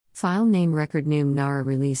File name record num nara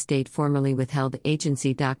release date formerly withheld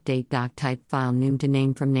agency doc date doc type file num to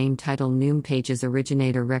name from name title num pages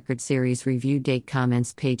originator record series review date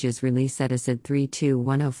comments pages release edited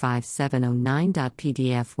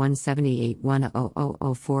 32105709.pdf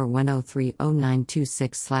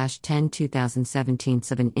 178100041030926/10 2017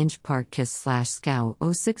 7-inch part kiss /scow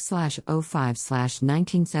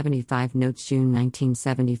 06/05/1975 notes June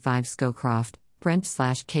 1975 Scowcroft Brent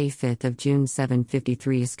K 5th of June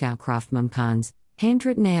 753 Scowcroft Mumcons,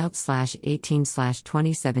 handwritten out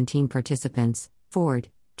 /18/2017 participants, Ford,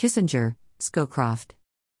 Kissinger, Scowcroft.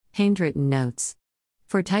 Handwritten notes.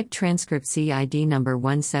 For type transcript see ID number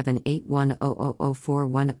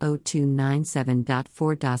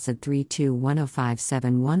 1781000410297.4 DOSID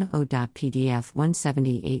 32105710.pdf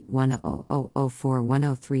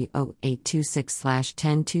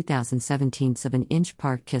 178100041030826/10 2017 7-inch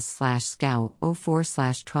part kiss /scow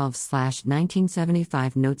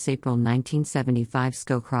 04/12/1975 notes April 1975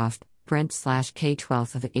 Scowcroft, Brent K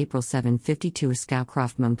 12th of April 752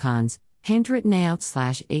 Scowcroft Mumcons, handwritten out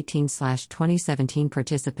 /18/2017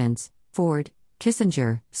 participants, Ford,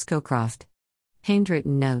 Kissinger, Scowcroft.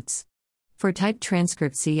 Handwritten notes. For type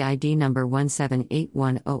transcript see ID number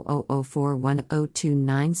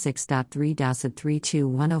 1781000410296.3 DOSID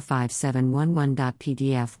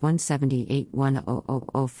 32105711.pdf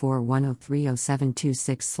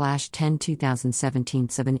 178100041030726/10 2017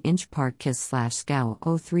 7-inch part kiss /scow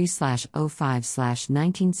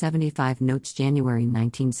 03/05/1975 notes January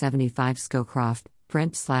 1975 Scowcroft,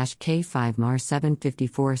 Brent K 5 Mar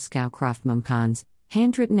 754 Scowcroft Mumcons,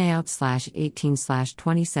 handwritten out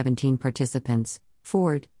 /18/2017 participants,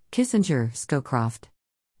 Ford, Kissinger, Scowcroft.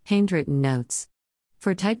 Handwritten notes.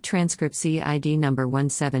 For type transcript see ID number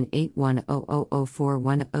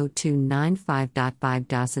 1781000410295.5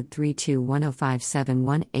 DOSID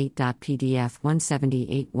 32105718.pdf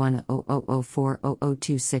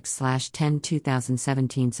 1781000400026/10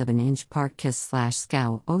 2017 7-inch part kiss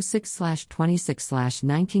 /scow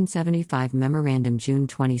 06/26/1975 Memorandum June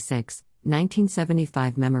 26,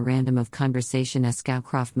 1975 Memorandum of Conversation S.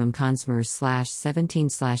 Scowcroft Mumconsmers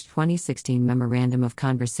 /17/2016 Memorandum of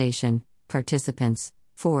Conversation, Participants,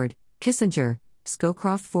 Ford, Kissinger,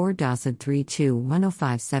 Scowcroft 4 DOSID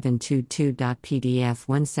 32105722.pdf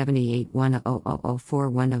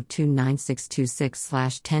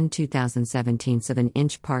 178100041029626/10 2017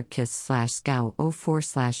 7-inch part kiss /scow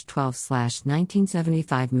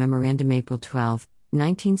 04/12/1975 Memorandum April 12,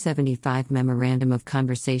 1975 Memorandum of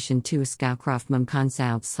Conversation 2 Scowcroft Mumcons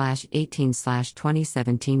out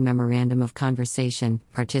 /18/2017 Memorandum of Conversation,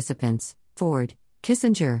 Participants, Ford,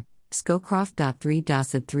 Kissinger, Scowcroft. 3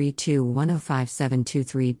 DOSID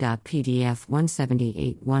 32105723.pdf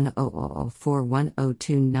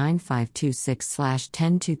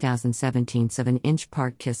 178100041029526/10 2017 7-inch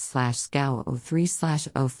part kiss /scow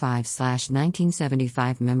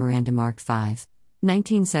 03/05/1975 Memorandum Arc 5.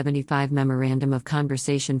 1975 Memorandum of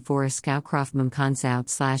Conversation for a Scowcroft Mumcons out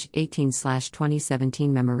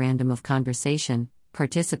 /18/2017 Memorandum of Conversation,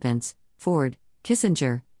 Participants, Ford,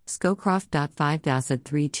 Kissinger, Scowcroft. 5 DOSID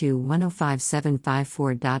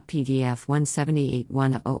 32105754.pdf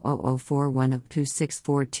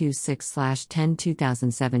 178100041026426/10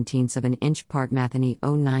 2017 7-inch part Matheny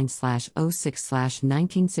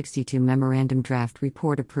 09/06/1962 Memorandum Draft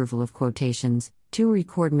Report Approval of Quotations, 2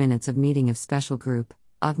 Record Minutes of Meeting of Special Group,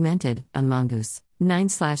 Augmented, Mongoose,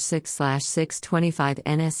 9/6/625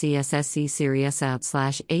 NSCSSC Series out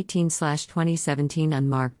 /18/2017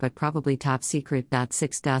 Unmarked but probably top secret.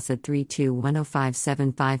 6 DOSID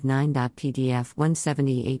 32105759.pdf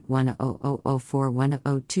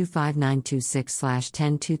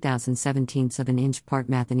 178100041025926/10 2017 7-inch part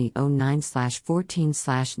Matheny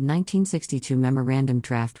 09/14/1962 Memorandum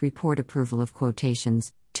Draft Report Approval of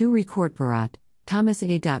Quotations, 2 Record Parat, Thomas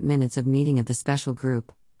A. Minutes of Meeting of the Special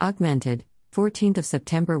Group, Augmented, 14th of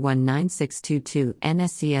September 19622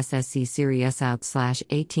 NSCSSC Series out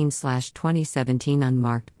 /18/2017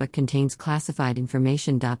 Unmarked but contains classified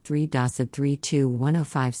information. 3 DOSID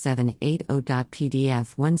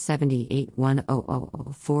 32105780.pdf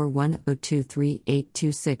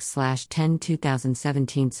 178100041023826/10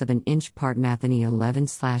 2017 7-inch part Matheny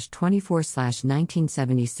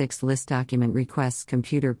 11/24/1976 List Document Requests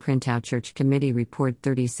Computer Printout Church Committee Report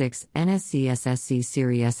 36 NSCSSC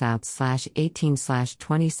Series out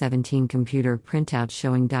 /18/2017 Computer Printout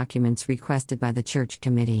showing documents requested by the Church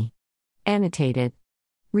Committee. Annotated.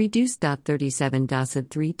 Reduced. 37 DOSID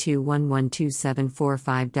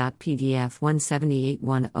 32112745.pdf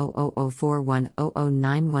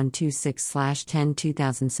 178100041009126/10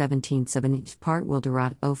 2017 7-inch part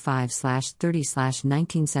Wilderot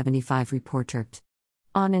 05/30/1975 Report Turked.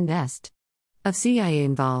 On Invest. Of CIA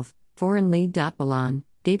Involve, Foreign Lead. Balan,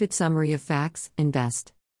 David. Summary of Facts,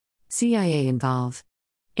 Invest. CIA Involve.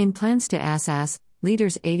 In plans to assas,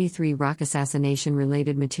 leaders 83 rock assassination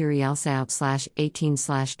related materials out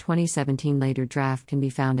 /18/2017 later draft can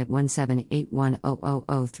be found at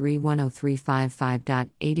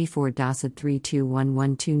 1781000310355.84 DOSID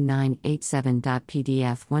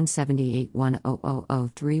 32112987.pdf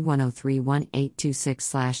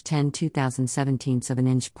 178100031031826/10 2017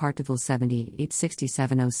 7-inch Particle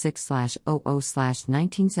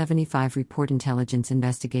 786706/00/1975 Report Intelligence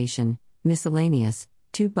Investigation, Miscellaneous,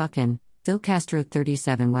 2 Buchan, Phil Castro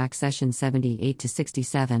 37 WAC Session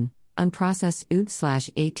 78-67, Unprocessed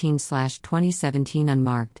UD/18/2017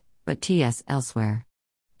 Unmarked, but TS elsewhere.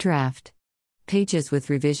 Draft. Pages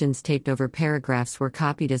with revisions taped over paragraphs were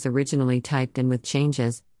copied as originally typed and with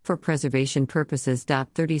changes, for preservation purposes.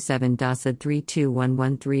 37 DOSID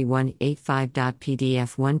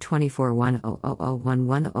 32113185.pdf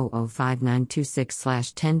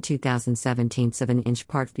 124100011005926/10 2017 7-inch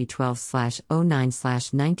Part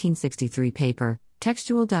B12/09/1963 paper,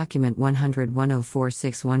 textual document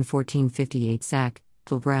 1001046111458 SAC,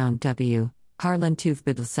 Brown W. Harlan Tuf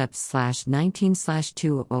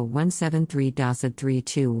Bidlseps/19/200173 DOSID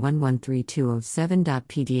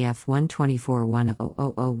 32113207.pdf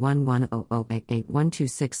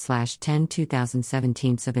 124100011008126/10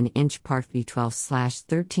 2017 7-inch Part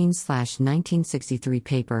B12/13/1963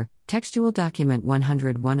 paper, textual document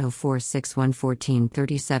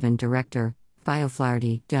 1001046111437 Director,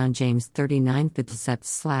 Bioflaherty, John James 39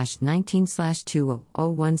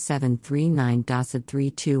 Bidlseps/19/200173 DOSID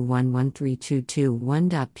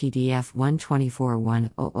 32113221.pdf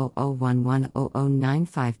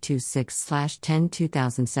 124100011009526/10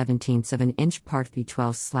 2017 7-inch Part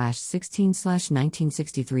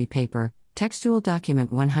B12/16/1963 paper, textual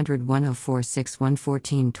document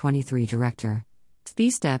 1001046111423 Director.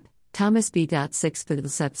 B-Step, Thomas B. 6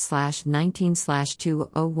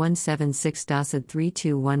 Bidlseps/19/200176 DOSID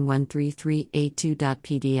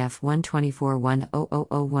 32113382.pdf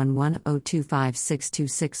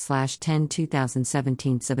 12410001100252626/10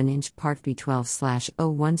 2017 7-inch Part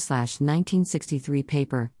B12/01/1963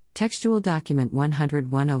 paper, textual document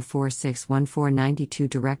 10010461492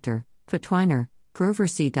 Director, Putwiner, Grover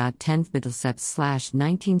C. 10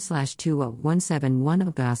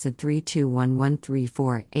 Bidlseps/19/200171 DOSID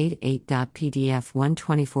 32113488.pdf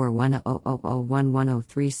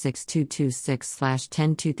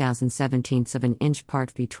 12410001100362226/10 2017 7-inch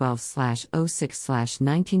Part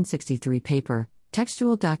B12/06/1963 paper,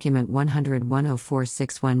 textual document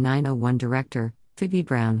 10010461901 Director, Phoebe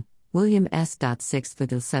Brown, William S. 6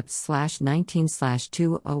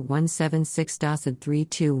 Bidlseps/19/200176 DOSID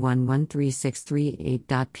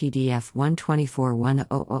 32113638.pdf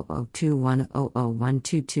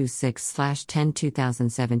 124100021001226/10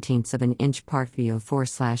 2017 7-inch Part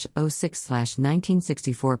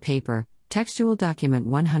B04/06/1964 paper, textual document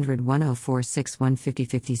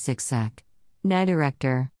 10010461556 SAC. NA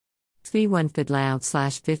Director. V1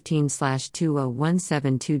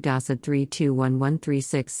 Fidlaut/15/2017 DOSID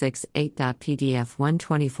 32113668.pdf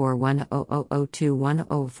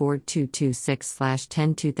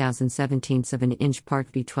 124100021004226/10 2017 7-inch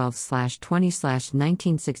Part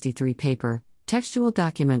B12/20/1963 paper, textual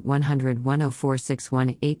document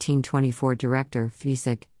 10010461824 Director,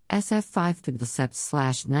 FISIC, SF5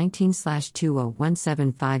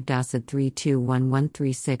 Bidlseps/19/200175 DOSID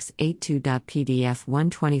 32113682.pdf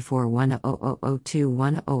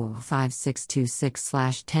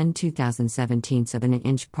 124100021005626/10 2017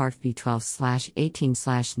 7-inch Part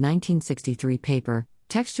B12/18/1963 paper,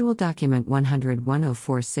 textual document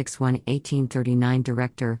 10010461839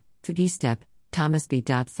 Director, FISTEP, Thomas B.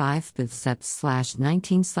 5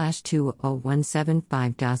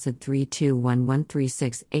 Bidlseps/19/200175 DOSID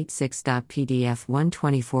 32113686.pdf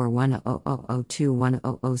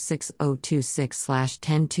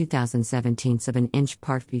 124100021006026/10 2017 7-inch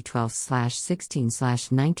Part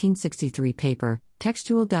B12/16/1963 paper,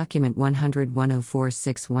 textual document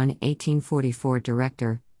 10010461844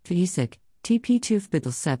 Director, FISIC, TP Tuf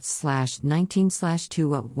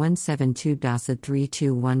Bidlseps/19/200172 DOSID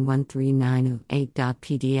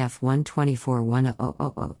 32113908.pdf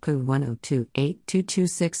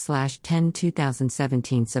 124100010282226/10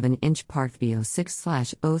 2017 7-inch Part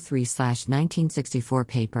B06/03/1964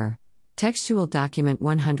 paper, textual document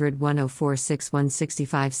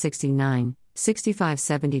 1001046165669,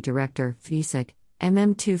 6570 Director, FISIC,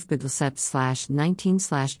 MM2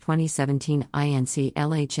 Fbidlcept/19/2017 INC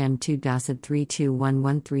LHM2 DOSID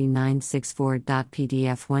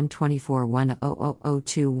 32113964.PDF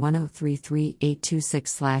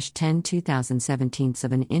 124100021033826/10 2017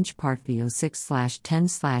 7-inch Part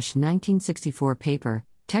VO6/10/1964 paper,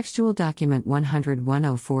 textual document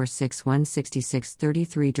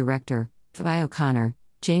 10010461663 Director, Fvi O'Connor,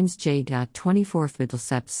 James J. 24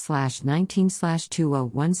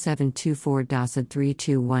 Fidlcept/19/201724 DOSID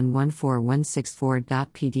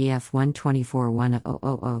 32114164.PDF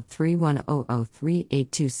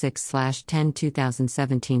 124100031003826/10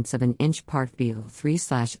 2017 7-inch Part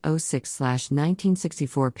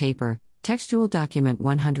VO3/06/1964 paper, textual document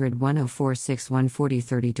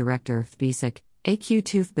 10010461430 Director, BSIC,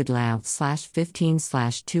 AQ2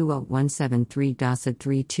 Fbidlaut/15/20173 DOSID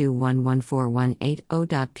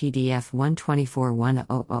 32114180.PDF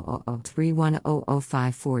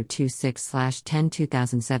 124100031005426/10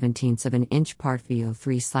 2017 7-inch Part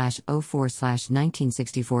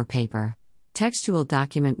VO3/04/1964 paper. Textual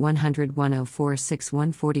document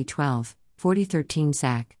 10010461412, 4013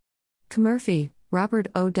 SAC. Murphy, Robert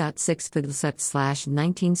O. 6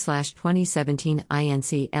 Fidlcept/19/2017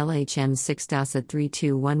 INC LHM 6 DOSID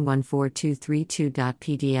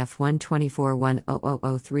 32114232.PDF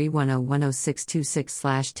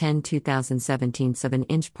 124100031010626/10 2017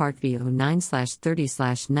 7-inch Part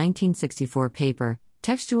VO9/30/1964 paper,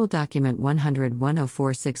 textual document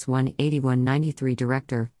 1001046189193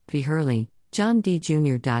 Director, V. Hurley, John D.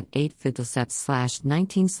 Jr. 8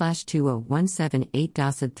 Fidlcept/19/2017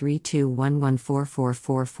 DOSID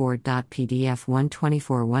 32114444.PDF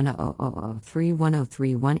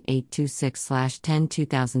 124100031031826/10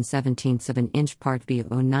 2017 7-inch Part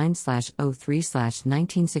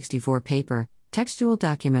VO9/03/1964 paper, textual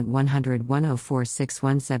document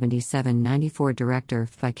 1001046177994 Director,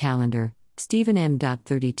 Fvi Calendar, Stephen M.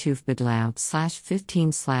 32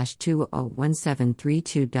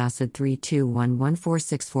 Fbidlaut/15/201732 DOSID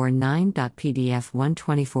 32114649.PDF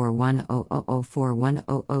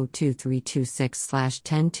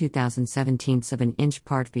 124100041002326/10 2017 7-inch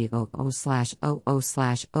Part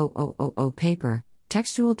VO0/00/0000 paper,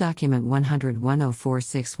 textual document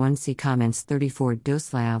 100104616 comments 34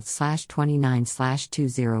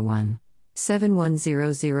 Doslayout/29/201.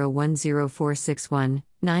 7100104619,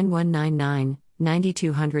 9199,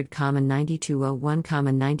 9200, 9201,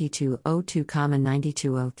 9202,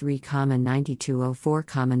 9203, 9204,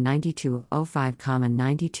 9205,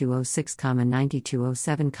 9206,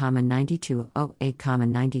 9207, 9208,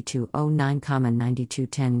 9209,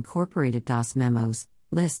 9210 Incorporated DOS memos,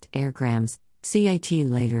 list, airgrams, CIT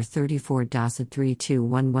later 34 DOSID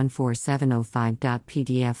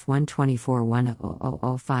 32114705.PDF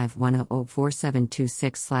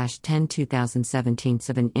 124100051004726/10 2017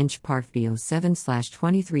 7-inch Part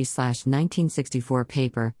VO7/23/1964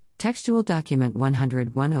 paper, textual document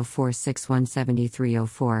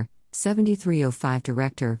 1001046177304, 7305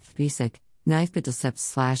 Director, BSIC, Knife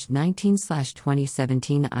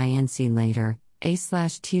Fidlcept/19/2017 INC later,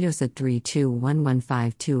 A/TDOSID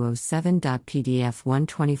 32115207.PDF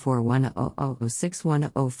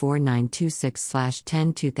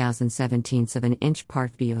 1241000610496/10 2017 7-inch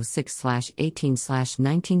Part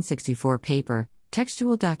VO6/18/1964 paper,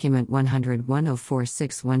 textual document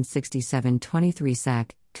 1001046166723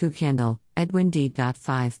 SAC, Kuchandel, Edwin D.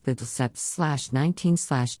 5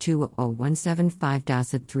 Fidlcept/19/201775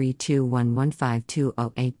 DOSID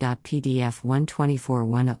 32115208.PDF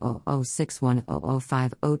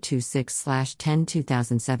 124100061005026/10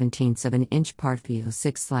 2017 7-inch Part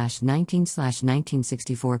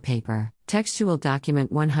VO6/19/1964 paper, textual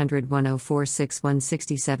document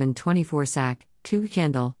 1001046166724 SAC,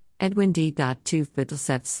 Kuchandel, Edwin D. 2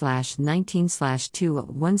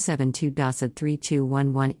 Fidlcept/19/2017 DOSID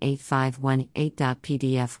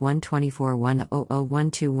 32118518.PDF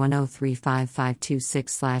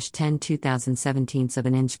 12410001210355526/10 2017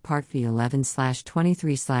 7-inch Part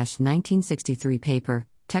V11/23/1963 paper,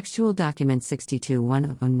 textual document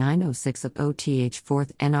 6210906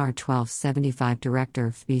 4th NR 1275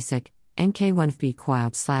 Director, BSIC, NK1FB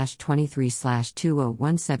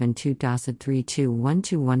Quout/23/20172 DOSID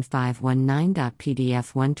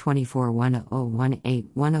 32121519.PDF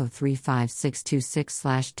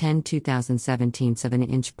 124101810355626/10 2017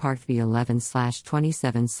 7-inch Part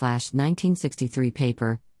V11/27/1963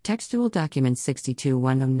 paper, textual document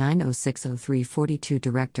 62109060342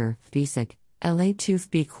 Director, BSIC, LA 2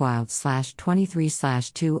 FB Quiled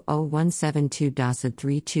 /23 20172 DOSID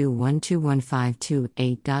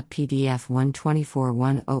 3212152.8.pdf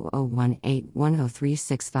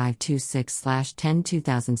 124100181036526 10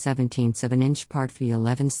 2017 7-inch part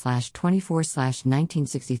V11 24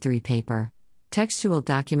 1963 paper. Textual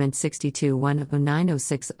document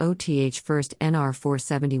 62109060 OTH First NR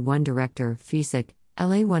 471 Director, FISIC,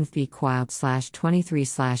 LA1 FB Quiled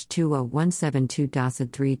 /23 20172 DOSID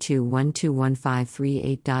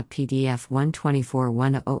 3212153.8.pdf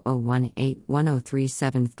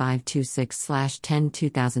 124100181037526 10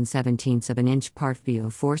 2017 7-inch part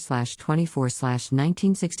V04 24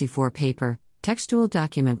 1964 paper. Textual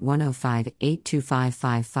document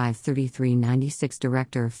 10582553396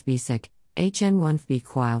 Director, FISIC, HN1 FB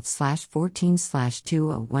Quiled /14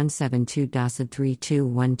 20172 DOSID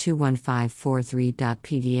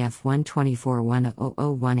 321215543.pdf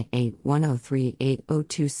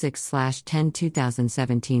 124100181038026 10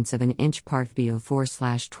 2017 7-inch part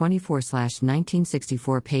V04 24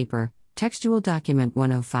 1964 paper. Textual document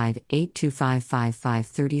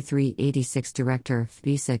 1058255553386 Director,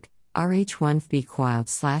 FISIC, RH1 FB Quiled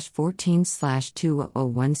 /14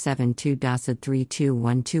 20172 DOSID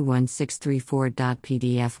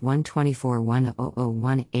 3212163.4.pdf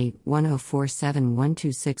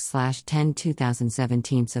 124100181047126 10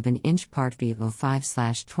 2017 7-inch part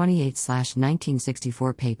V05 28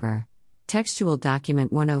 1964 paper. Textual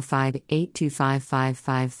document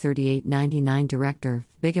 1058255553899 Director,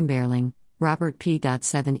 Biggenberling, Robert P.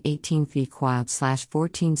 7 18 FB Quiled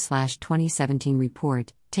 /14 2017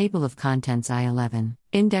 Report. Table of Contents I11.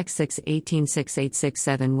 Index 6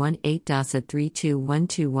 1868671 DOSID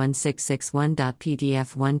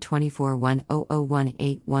 321216661.pdf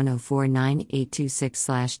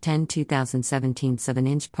 124100181049826 10 2017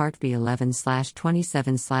 7-inch part V11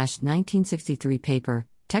 27 1963 paper.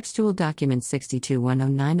 Textual document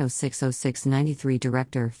 621090600693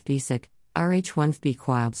 Director, FISIC, RH1 FB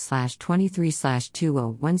Quiled /23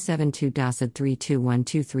 20172 DOSID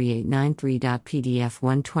 3212389.3.pdf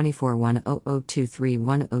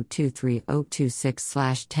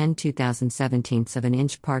 124100231023026 10 2017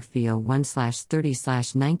 7-inch part V01 30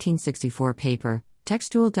 1964 paper.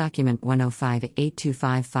 Textual document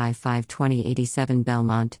 1058255552087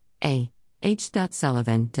 Belmont, A. H.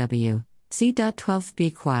 Sullivan, W. C.12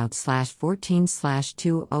 FB Quiled /14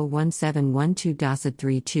 20171 DOSID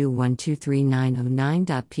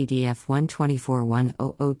 321239009.pdf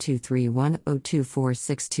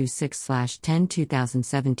 124100231024626 10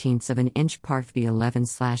 2017 7-inch part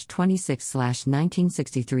V11 26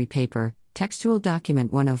 1963 paper. Textual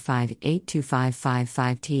document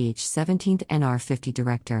 105825555th 17th NR 50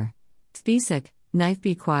 Director. FISIC, Knife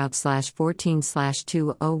B Quiled /14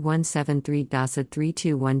 20173 DOSID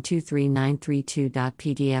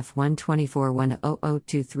 3212393.pdf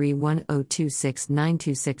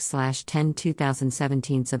 124100231026926 10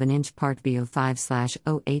 2017 7-inch part V05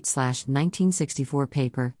 08 1964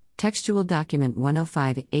 paper. Textual document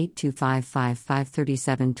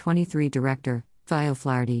 1058255553723 Director,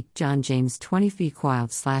 Flaherty, John James 20 FB Quiled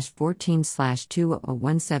 /14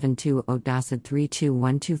 20172 DOSID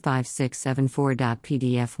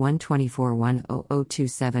 3212567.4.pdf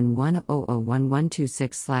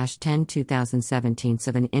 124100271001126 10 2017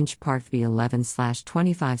 7-inch part V11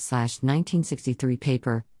 25 1963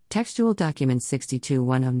 paper. Textual document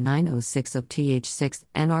 62109060 th 6th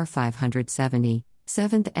NR 570,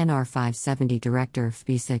 7th NR 570 Director,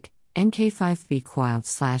 FISIC, NK5B Quiled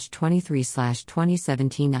 /23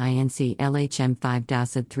 2017 INC LHM5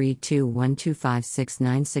 DOSID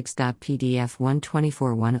 321256696.pdf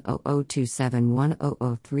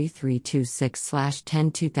 124100271003326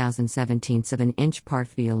 10 2017 7-inch part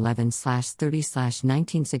V11 30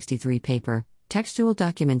 1963 paper. Textual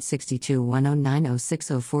document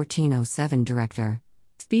 621090601407 Director,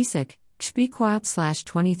 FISIC, XP Quiled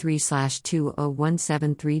 /23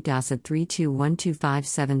 20173 DOSID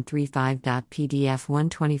 3212573.5.pdf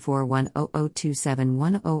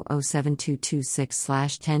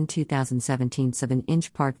 124100271007226 10 2017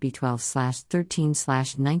 7-inch part B12 13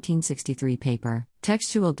 1963 paper.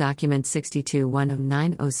 Textual document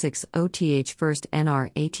 62109060 th 1st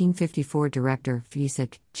NR 1854 Director,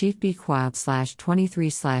 FISIC, Chief B Quiled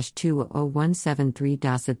 /23 20173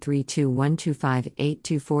 DOSID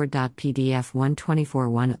 321258824.pdf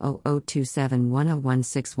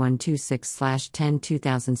 124100271016126 10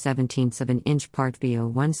 2017 7-inch part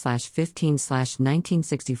V01 15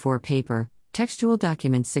 1964 paper. Textual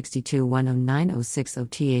document 62109060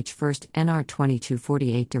 th 1st NR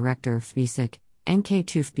 2248 Director, FISIC,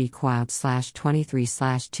 NK2FB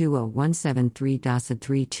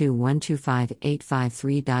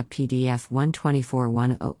Quout/23173.321258553.pdf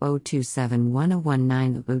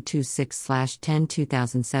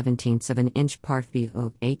 124100271019026/10 7-inch Part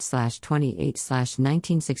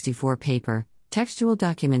V08/28/1964 paper, textual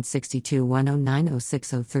document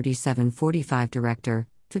 621090603745 Director,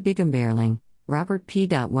 Verbigenberling, Robert P.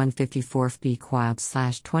 154 FB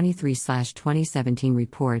Quout/23/2017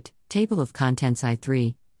 Report, Table of Contents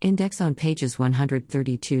I3, Index on pages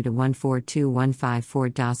 132 to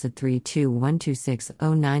 142-154 DOSA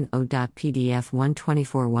 32126.090.pdf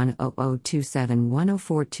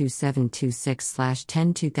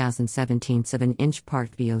 124100271042726/10 2017 7-inch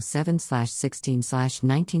Part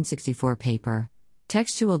V07/16/1964 paper.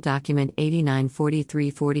 Textual document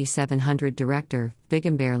 8943-4700 Director,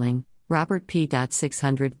 Bigenberling, Robert P.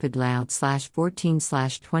 600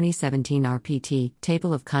 Pidloud/14/2017 RPT,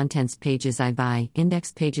 Table of Contents pages I by,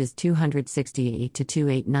 Index pages 268 to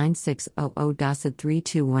 28960.0 DOSA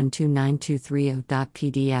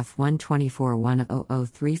 3212923.0.pdf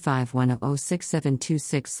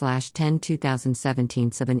 124100351006726/10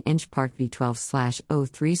 2017 7-inch Part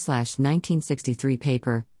V12/03/1963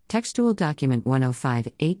 paper, textual document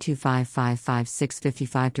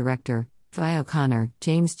 105-825555655 Director, Vi O'Connor,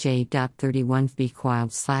 James J. 31 FB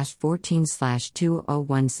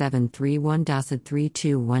Quout/14/201731 DOSA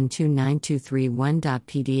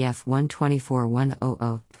 3212923.1.pdf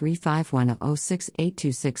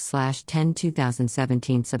 124100351006826/10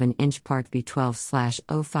 2017 7-inch Part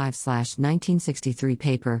V12/05/1963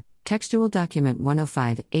 paper, textual document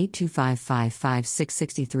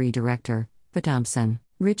 105-825555663 Director, Thompson,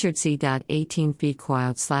 Richard C. 18 FB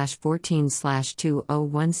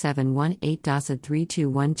Quout/14/201718 DOSA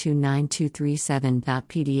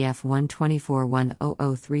 3212923.7.pdf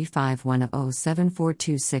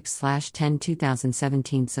 124100351007426/10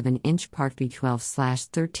 2017 7-inch Part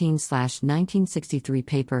V12/13/1963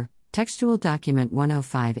 paper, textual document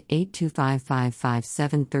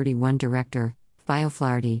 105-825555731 Director,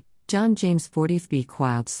 BioFlaherty, John James 40 FB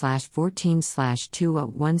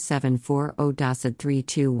Quout/14/201740 DOSA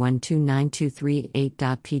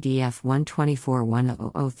 3212923.8.pdf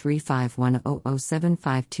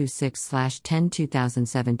 124100351007526/10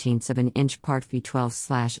 2017 7-inch Part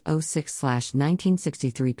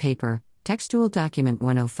V12/06/1963 paper, textual document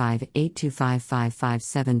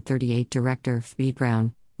 105-825555738 Director, FB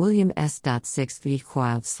Brown, William S. 6 FB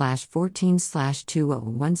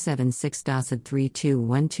Quout/14/201716 DOSA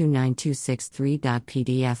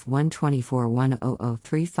 3212923.pdf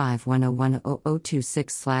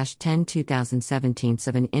 1241003510026/10 2017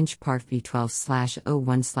 7-inch Part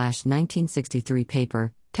V12/01/1963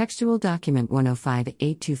 paper, textual document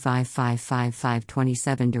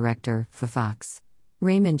 105-8255557 Director, Fox.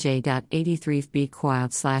 Raymond J. 83 FB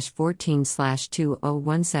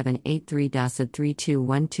Quout/14/201783 DOSA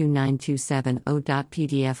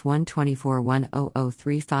 3212927.0.pdf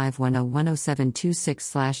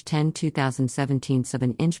 124100351001076/10 2017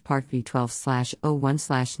 7-inch Part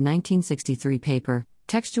V12/01/1963 paper,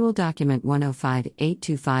 textual document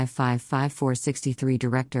 105-825555463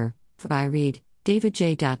 Director, I read. David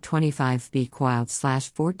J. 25 FB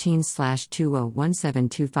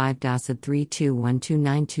Quout/14/201725 DOSA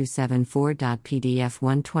 3212927.4.pdf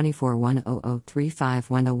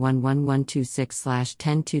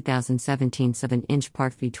 124100351001126/10 2017 7-inch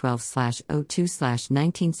Part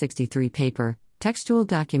V12/02/1963 paper, textual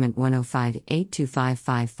document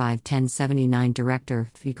 105-825551079 Director,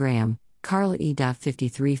 V. Graham, Carl E.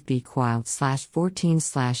 53 FB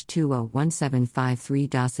Quout/14/201753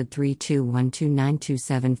 DOSA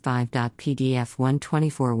 3212927.5.pdf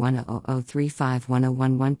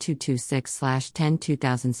 124100351001126/10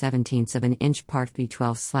 2017 7-inch Part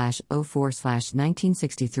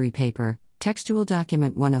V12/04/1963 paper, textual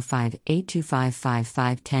document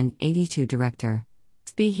 105-825551082 Director.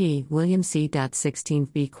 Speahy, William C. 16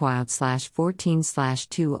 FB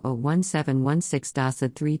Quout/14/201716 DOSA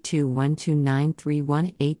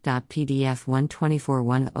 3212931.8.pdf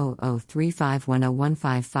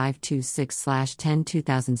 12410035100155526/10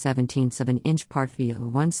 2017 7-inch Part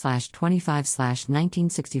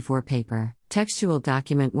V01/25/1964 paper, textual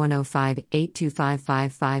document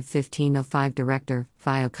 105-825551505 Director,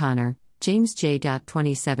 Vi O'Connor, James J.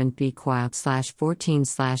 27 FB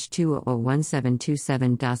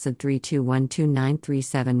Quout/14/201727 DOSA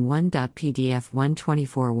 3212937.1.pdf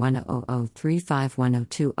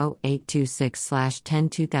 1241003510020.826/10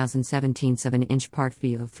 2017 7-inch Part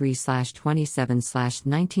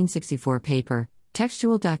V03/27/1964 paper,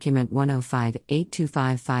 textual document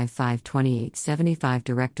 105-825552875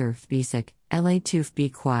 Director, Bisic, LA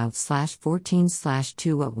 2FB Quild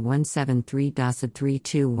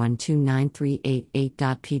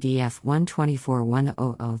 /14/2017/32129388.pdf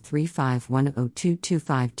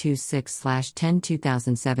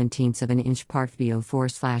 124/1003510222526/10/2017 7-inch Part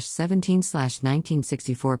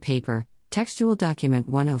VO4/17/1964 paper, textual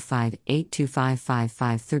document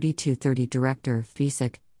 105-825553230 Director,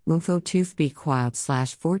 FISIC, MUFO 2FB Quild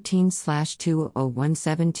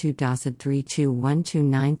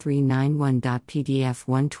 /14/2017/32129391.pdf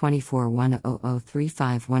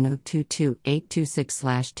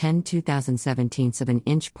 124/100351022-826/10/2017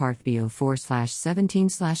 7-inch Part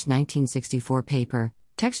VO4/17/1964 paper,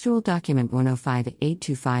 textual document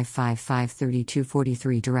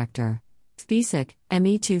 105-825553243 Director. FISIC,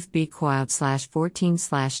 ME2FB Quild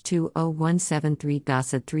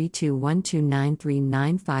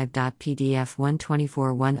 /14/2017/32129395.pdf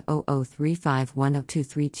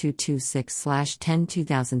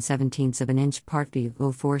 124/1003510232226/10/2017 7-inch Part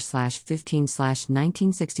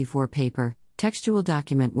VO4/15/1964 paper, textual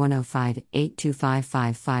document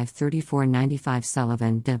 105-825553495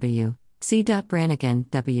 Sullivan, W. C. Brannigan,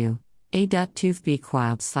 W. A.2FB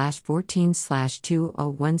Quild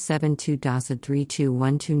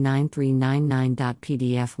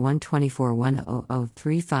 /14/2017/32129399.pdf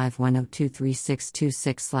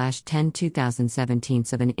 124/1003510232626/10/2017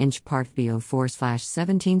 7-inch Part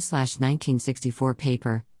VO4/17/1964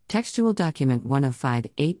 paper, textual document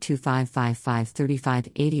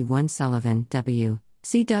 105-825553581 Sullivan, W.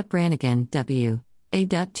 C. Brannigan, W.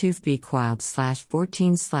 A.2FB Quild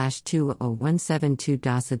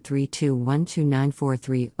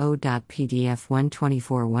 /14/2017/3212932940.pdf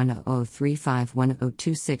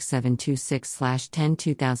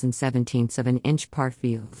 124/1003510262726/10/2017 7-inch Part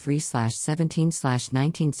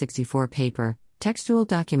VO3/17/1964 paper, textual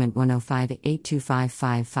document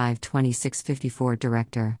 105-825552654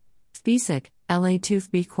 Director. FISIC, LA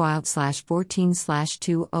 2FB Quild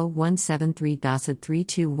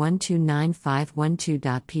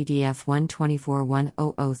 /14/2017/32129512.pdf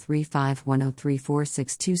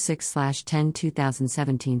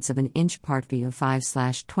 124/1003510342626/10/2017 7-inch Part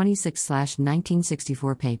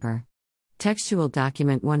VO5/26/1964 paper. Textual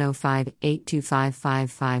document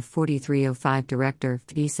 105-825554305 Director,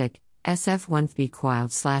 FISIC, SF1FB Quild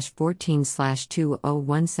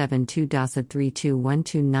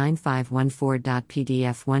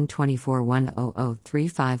 /14/2017/32129514.pdf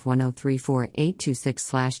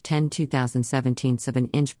 124/10035103486/10/2017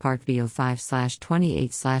 7-inch Part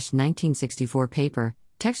VO5/28/1964 paper,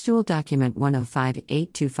 textual document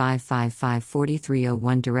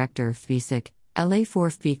 105-825554301 Director, FISIC, LA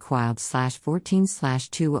 4FB Quild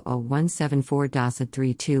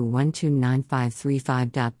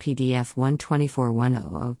 /14/2017/32129535.pdf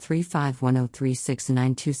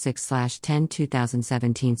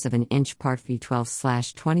 124/10035103696/10/2017 7-inch Part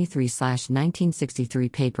V12/23/1963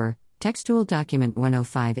 paper, textual document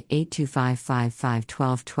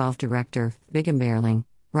 105-825551212 Director, Biggenberling,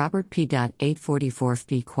 Robert P.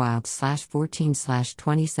 844FB Quild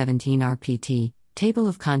 /14/2017 RPT, Table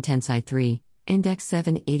of Contents I3, Index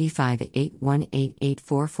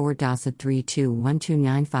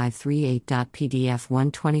 785-81884.32129538.pdf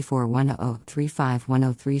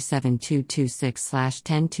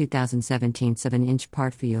 124/1003510372226/10/2017 7-inch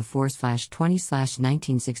Part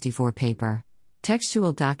VO4/20/1964 paper.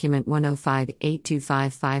 Textual document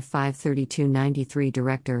 105-825553293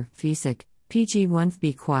 Director, FISIC,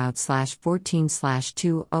 PG1FB Quild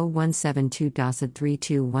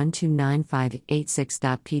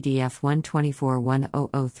 /14/2017/32129586.pdf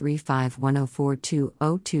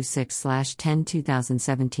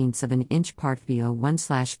 124/10035104226/10/2017 7-inch Part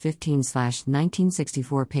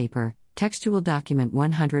VO1/15/1964 paper, textual document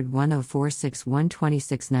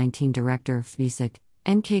 100-104612619 Director, FISIC,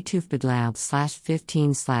 NK2FBDLAB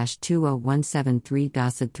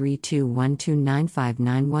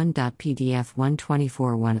 /15/2017/32129591.pdf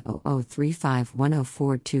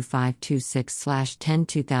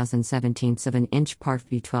 124/1004510422526/10/2017 7-inch Part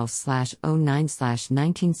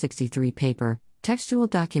V12/09/1963 paper, textual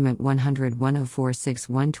document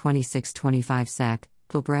 100-104612625 SAC,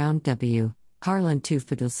 Bill Brown, W. Harlan 2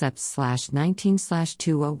 Fidelseps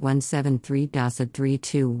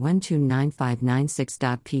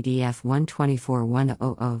 /19/2017/32129596.pdf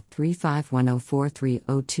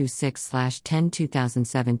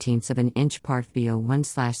 124/10035104326/10/2017 7-inch Part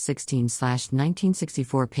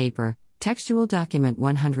VO1/16/1964 paper, textual document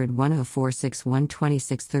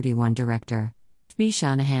 100-104612631 Director. B.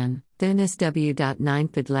 Shanahan, Dennis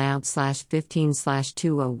W.9 Fid layout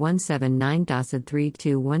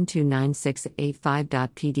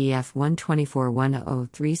 /15/2017/32129685.pdf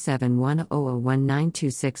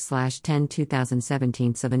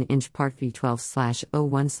 124100371001926/10 7 part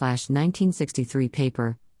v12/01/1963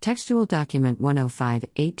 paper, textual document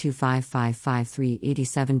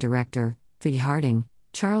 105-825555387 Director, V. Harding,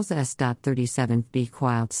 Charles S. 37 B.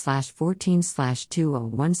 Quild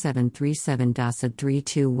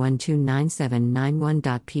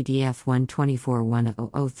 /14/2017/32129791.pdf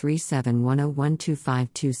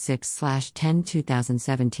 124100371012526/10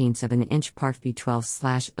 2017 7 part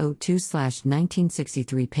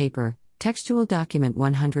v12/02/1963 paper, textual document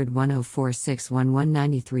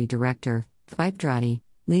 100-104-61193 Director, Vipedrati,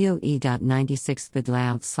 Leo E. 96 Vid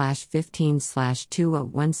layout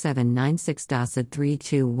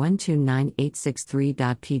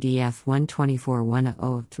 /15/2017/32129863.pdf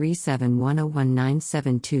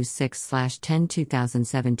 124100371019726/10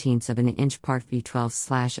 2017 7 part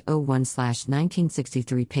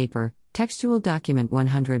v12/01/1963 paper, textual document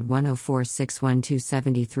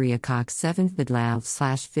 100-104-61273 ACOX 7 Vid layout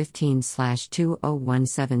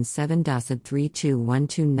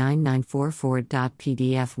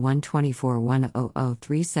 /15/20177.32129944.pdf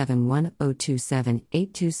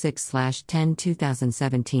 124100371027826/10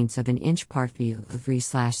 2017 7 part view of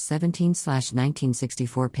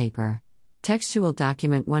 3/17/1964 paper. Textual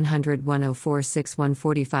document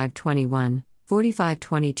 100-104-614-521,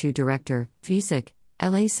 4522 Director, FISIC,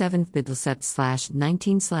 LA 7th Bidlcept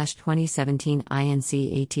 /19/2017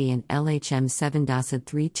 INCAT and LHM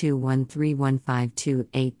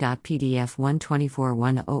 7.3213152.8.pdf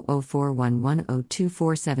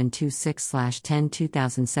 124100411024726/10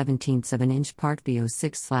 2017 7 part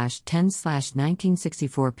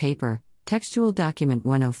v06/10/1964 paper, textual document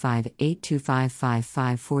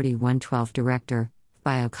 105-825554112 Director,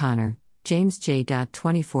 by O'Connor, James J.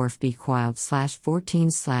 24 B. Quild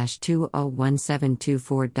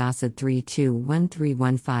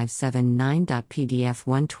 /14/2017/32131579.pdf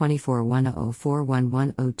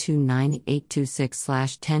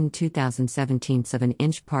 124104110298826/10 2017 7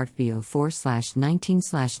 part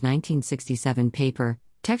v04/19/1967 paper,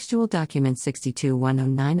 textual document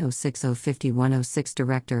 621090605106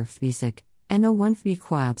 Director, FISIC, N01 B.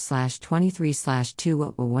 Quild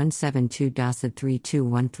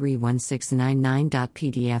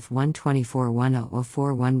 /23/2017/32133169.pdf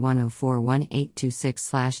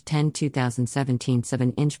 124100411041826/10 2017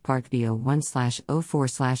 7 part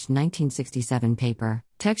v01/04/1967 paper,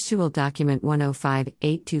 textual document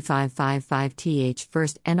 105-82555th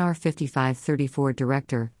 1st NR 5534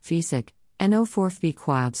 Director, FISIC, N04 B.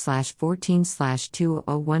 Quild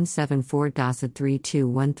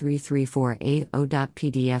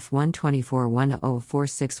 /14/2017/32133480.pdf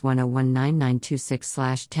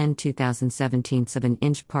 1241046101996/10 2017 7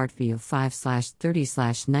 part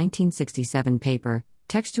v05/30/1967 paper,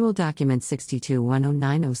 textual document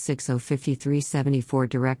 621090605374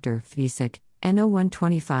 Director, FISIC,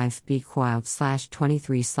 N0125 B. Quild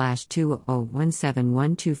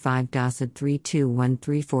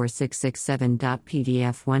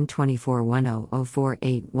 /23/2017/125-32134667.pdf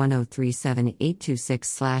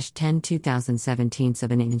 124100481037826/10 2017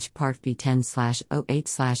 7 part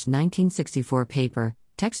v10/08/1964 paper,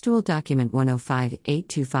 textual document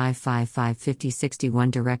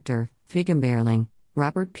 105-825555061 Director, Figgenberling,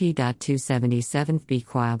 Robert P. 277 B.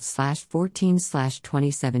 Quild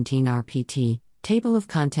 /14/2017 RPT, Table of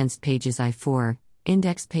Contents pages I4,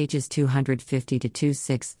 Index pages 250 to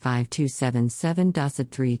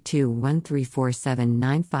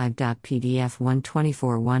 26527.32134795.pdf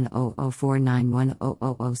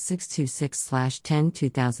 124100491000626/10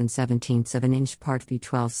 2017 7 part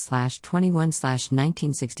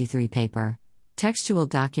v12/21/1963 paper. Textual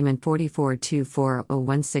document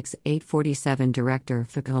 4424016847 Director,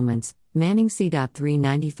 Fulfillments, Manning C.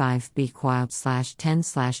 395 B. Quild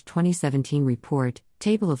 /10/2017 Report,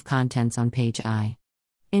 Table of Contents on page I.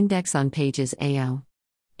 Index on pages AO.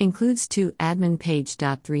 Includes 2 admin page.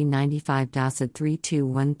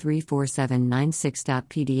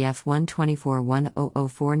 395.32134796.pdf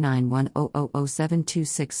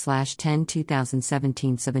 124100491000726/10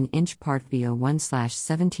 2017 7 part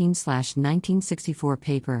v01/17/1964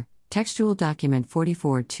 paper, textual document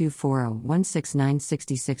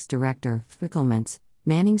 4424016966 Director, Fulfillments,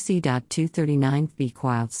 Manning C. 239 B.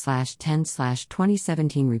 Quild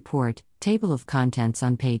 /10/2017 Report, Table of Contents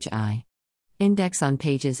on page I. Index on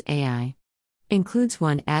pages AI. Includes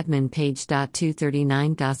one admin page.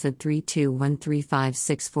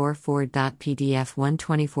 239.32135644.pdf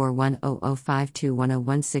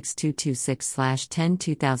 124.100521016226/10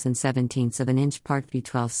 2017 7 inch part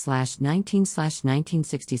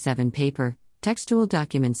v12/19/1967 paper. Textual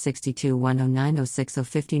document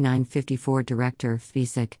 621090605954 Director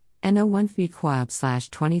FISIC N01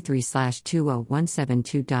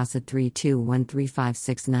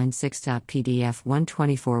 FIQUAD/23/201722135696.pdf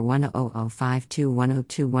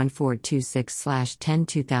 124.100521021426/10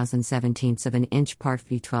 2017 7 inch part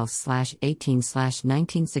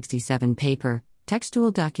v12/18/1967 paper.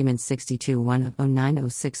 Textual document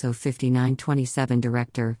 621090605927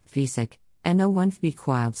 Director FISIC N01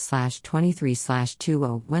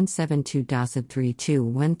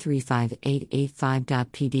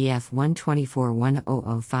 FIQUAD/23/201722135885.pdf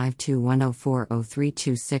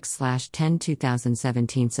 124.100521040326/10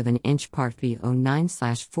 2017 7 inch part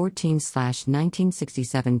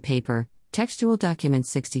v09/14/1967 paper. Textual document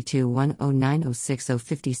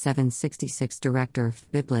 621090605766 Director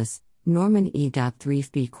Biblis Norman E.3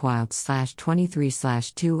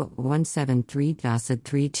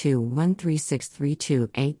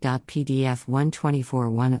 FIQUAD/23/201732136328.pdf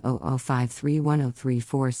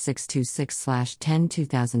 124.100531034626/10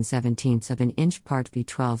 2017 7 inch part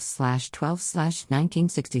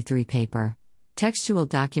v12/12/1963 paper. Textual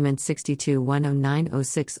document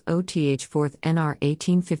 62109060th 4th NR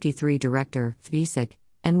 1853 Director FISIC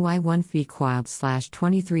NY1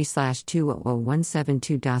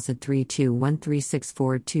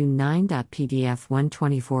 FIQUAD/23/201732136429.pdf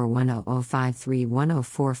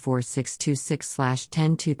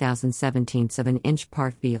 124.100531044626/10 2017 7 inch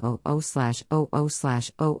part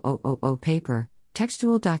v00/00/0000 paper.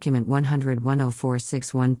 Textual document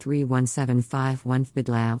 100.1046131751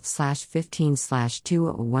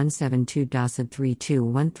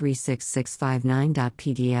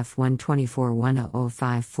 fidlao/15/201722136659.pdf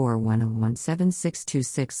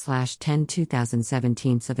 124.105410176626/10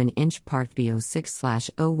 2017 7 inch part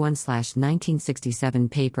v06/01/1967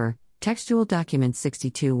 paper. Textual document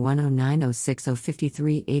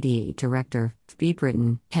 621090605388 Director B.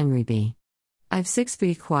 Britain Henry B. I've 6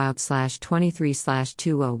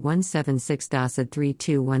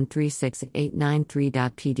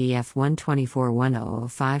 FIQUAD/23/2017-32136893.pdf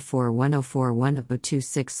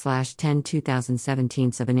 124.100541041026/10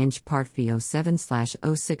 2017 7 inch part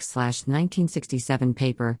v07/06/1967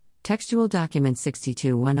 paper. Textual document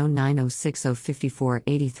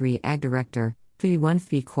 621090605483 Ag Director V1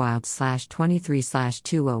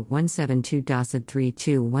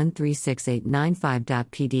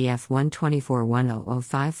 FIQUAD/23/2017-32136895.pdf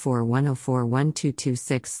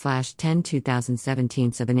 124.100541041226/10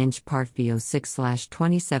 2017 7 inch part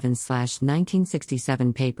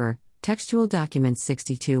v06/27/1967 paper. Textual document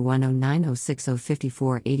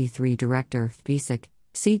 621090605483 Director FISIC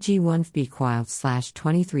CG1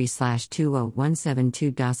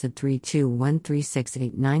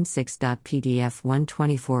 FIQUAD/23/2017-32136896.pdf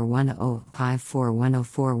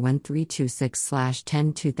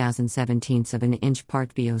 124.105441041326/10 2017 7 inch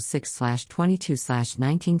part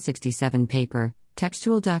v06/22/1967 paper.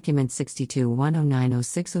 Textual document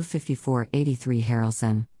 621090605483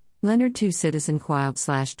 Harrelson Leonard 2 Citizen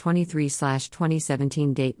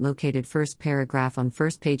Quiled/23/2017 Date located first paragraph on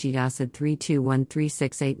first page EDASID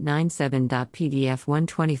 321368997.pdf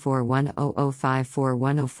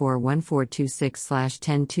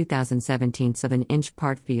 124.100541041426/10 2017 7 inch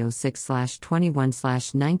part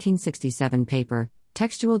v06/21/1967 paper.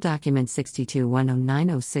 Textual document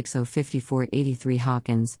 621090605483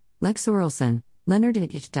 Hawkins, Lex Orelson Leonard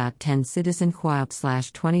H.10 Citizen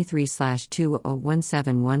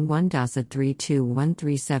Quiled/23/201711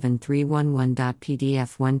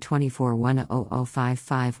 321373111.pdf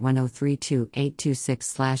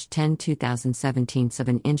 124.100551032826/10 2017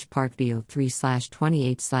 7 inch part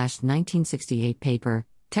v03/28/1968 paper.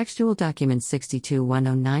 Textual document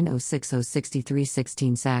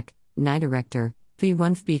 621090606316 SAC, NI Director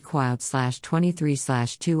V1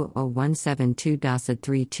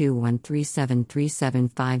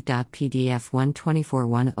 FIQUAD/23/2017-32137375.pdf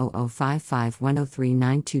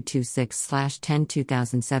 124.100551039226/10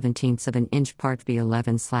 2017 7 inch part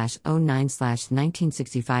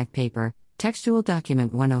v11/09/1965 paper. Textual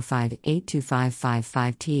document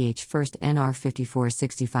 105.82555th 1st NR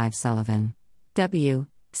 5465 Sullivan W.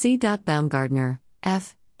 C. Baumgardner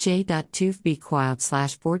F. J.2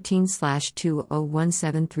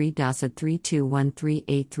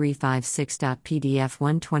 FIQUAD/14/2017-32138356.pdf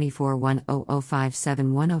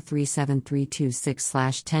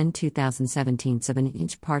 124.100571037326/10 2017 7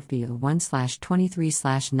 inch part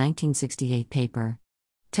v01/23/1968 paper.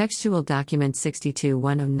 Textual Document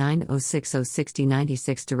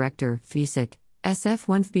 62-109-060-6096 Director, FISIC,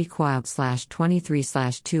 SF1FB Quiled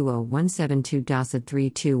 /23/20172 DOSA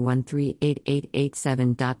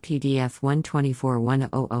 32138887.pdf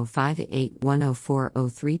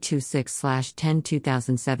 124100581040326/10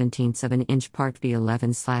 2017 7 Part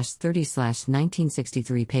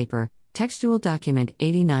B11/30/1963 Paper, Textual Document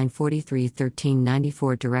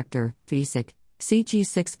 8943-1394 Director, FISIC,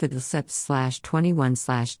 CG6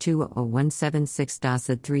 FIDLSEP/21/20176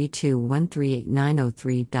 DOSA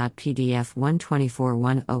 32138903.pdf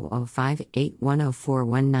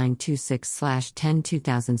 124100581041926/10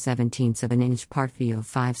 2017 7 Part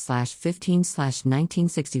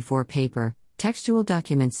V05/15/1964 Paper, Textual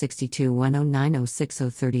Document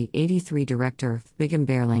 621090603083 Director, Bigham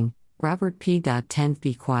Berling, Robert P.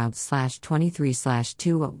 10b Quiled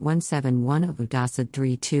 /23/20171 DOSA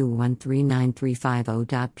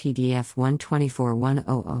 32139350.pdf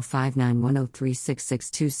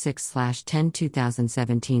 124100591036626/10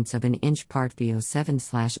 2017 7 Part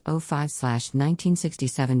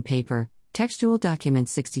V07/05/1967 Paper, Textual Document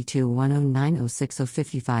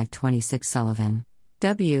 621090605526 Sullivan,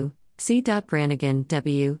 W. C. Brannigan,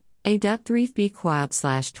 W. A.3b Quiled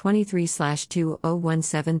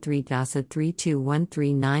 /23/20173 DOSA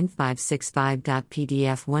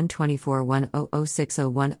 32139565.pdf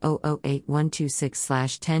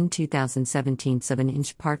 124100601008126/10 2017 7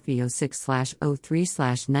 Part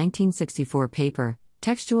V06/03/1964 Paper,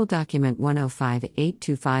 Textual Document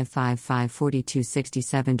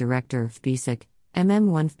 10582554267 Director, FBISIC,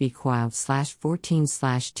 MM1FB Quiled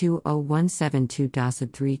 /14/20172 DOSA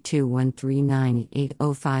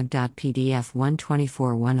 32139805.pdf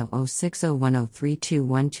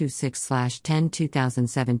 1241060103226/10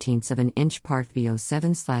 2017 7 Part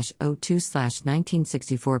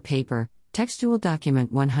V07/02/1964 Paper, Textual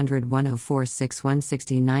Document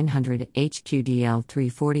 1001046160900 HQDL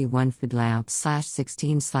 341 FIDLAOUT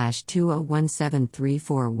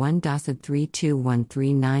 /16/20173441 DOSA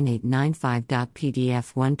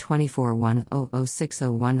 32139895.pdf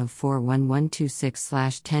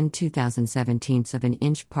 124100601041126/10 2017 7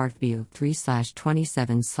 Part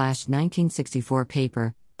V03/27/1964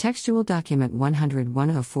 Paper, Textual Document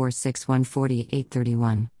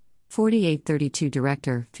 1001046148831. 4832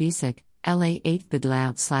 Director, FISIC, LA8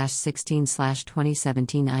 FIDLAOUT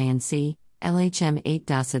 /16/2017 INC, LHM 8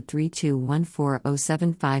 DOSA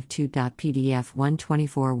 32140752.pdf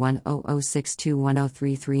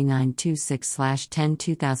 124100621033926/10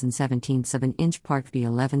 2017 7 Part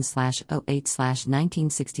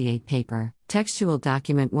V11/08/1968 Paper, Textual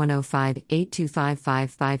Document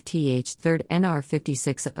 105825555th 3rd NR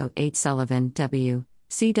 5608 Sullivan, W.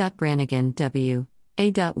 C. Brannigan, W.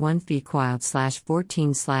 A.1FB Quiled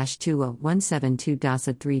 /14/20172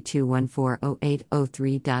 DOSA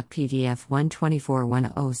 32140803.pdf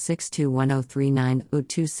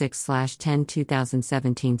 1241062103926/10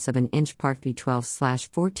 2017 7 Part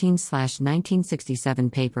V12/14/1967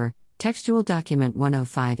 Paper, Textual Document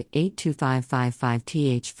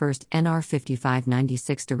 105825555th 1st NR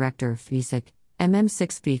 5596 Director, FISIC,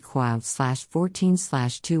 MM6B Quiled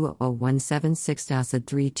 /14/20176 DOSA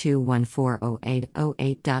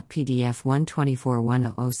 32140808.pdf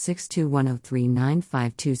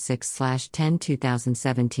 124106210395526/10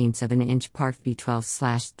 2017 7 Part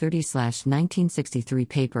V12/30/1963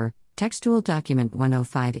 Paper, Textual Document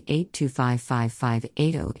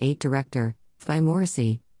 10582555808 Director, FI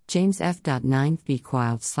Morrissey, James F. 9b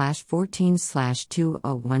Quiled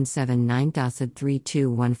 /14/20179 DOSA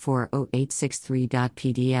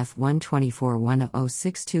 32140863.pdf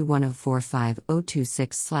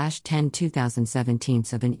 1241062104526/10 2017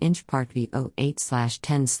 7 Part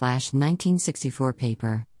V08/10/1964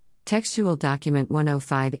 Paper, Textual Document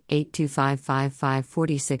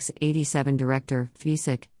 1058255554687 Director,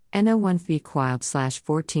 FISIC, NO1FB Quiled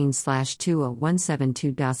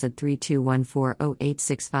 /14/20172 DOSA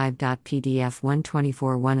 32140865.pdf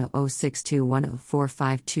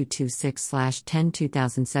 124106210452226/10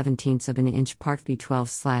 2017 7 Part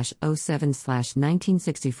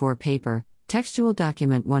V12/07/1964 Paper, Textual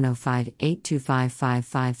Document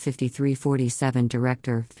 1058255555347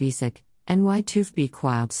 Director, FISIC, NY2FB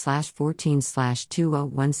Quiled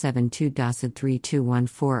 /14/2017 DOSA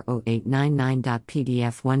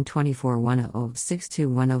 32140899.pdf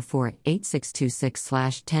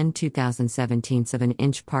 124106210486626/10 2017 7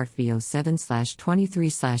 Part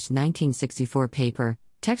V07/23/1964 Paper,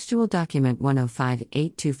 Textual Document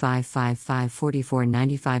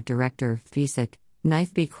 1058255554495 Director, FISIC,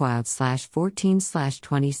 Knife Bequout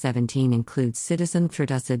 /14/2017 includes Citizen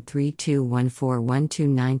Traducid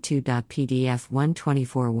 32141292.pdf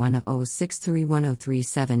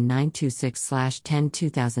 12410631037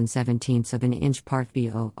 2017 sub an inch part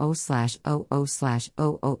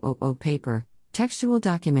B00/00/0000 paper. Textual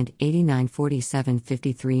document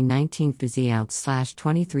 89475319 Physiout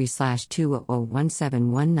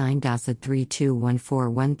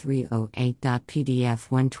 /23/2011719.32141308.pdf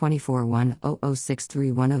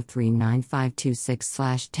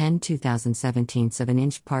 124100631039526/10 2017 sub an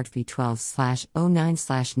inch part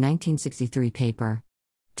B12/09/1963 paper.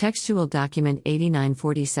 Textual document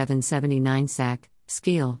 894779 SAC.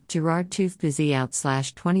 Skeel, Gerard Toof Busy Out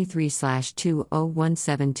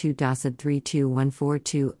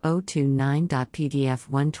 /23/20172.32142029.pdf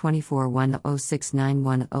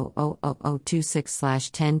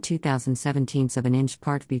 1241069100026/10 2017 sub an inch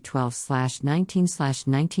part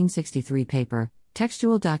B12/19/1963 paper.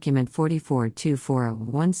 Textual document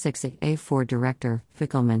 44240168A4 Director,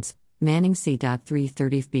 Ficklements. Manning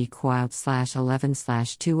C.330 Bequout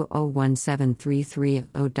 /11/2017330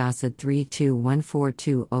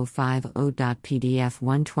 32142050.pdf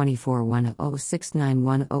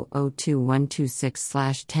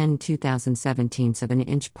 124106910022126/10 2017 sub an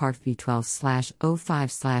inch part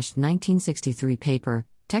B12/05/1963 paper.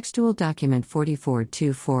 Textual document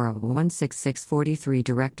 4424016643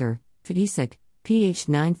 Director, FDISIC.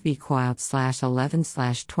 PH9 Bequout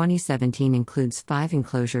 /11/2017 includes 5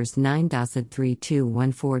 enclosures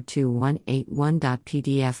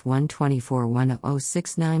 9.32142181.pdf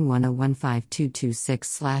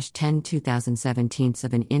 124106910152226/10 2017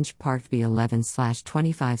 sub an inch part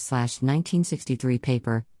B11/25/1963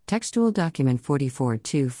 paper. Textual document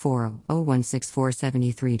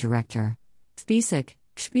 4424016473 Director, FBISIC.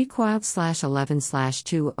 Bequout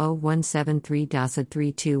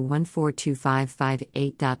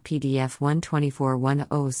 /11/2017-32142558.pdf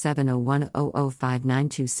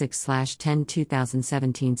 1241070100596/10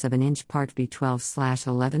 2017 sub an inch part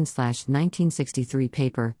B12/11/1963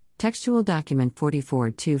 paper. Textual document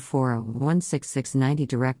 4424016690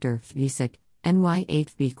 Director, FBISIC.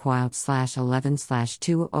 NY8 Bequout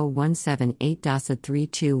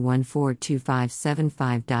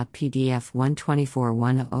 /11/2017-32142575.pdf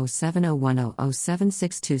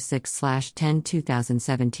 1241070107626/10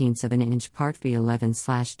 2017 sub an inch part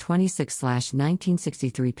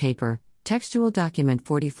B11/26/1963 paper. Textual document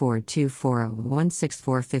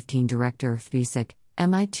 4424016415 Director, FBISIC.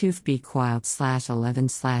 MI2 Bequout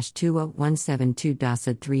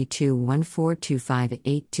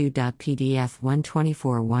 /11/20172.32142582.pdf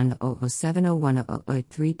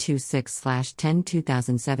 1241070100326/10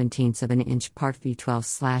 2017 sub an inch part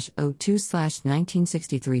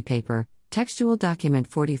B12/02/1963 paper. Textual document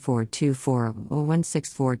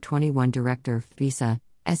 4424016421 Director, FBISA.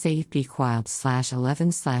 SAF Bequout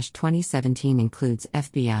 /11/2017 includes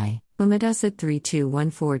FBI. Umadusit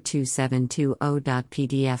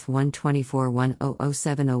 32142720.pdf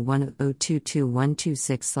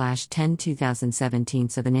 124107010222126/10 2017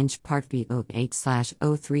 sub an inch part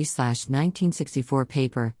B08/03/1964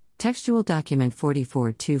 paper. Textual document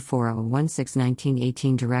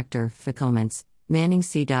 442401611918 Director, Ficklements. Manning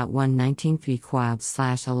C.119 Bequout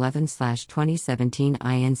 /11/2017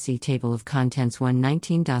 INC Table of Contents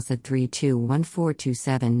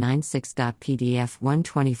 119.32142796.pdf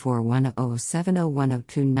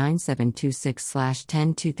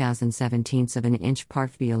 124107010297226/10 2017 sub an inch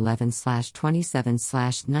part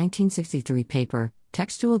B11/27/1963 paper.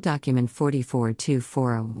 Textual document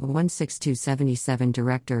 4424016277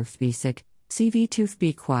 Director, FBISIC. CV2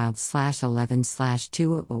 Bequout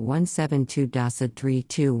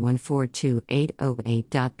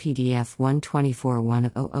 /11/2172.32142808.pdf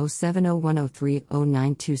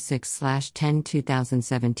 124107010300926/10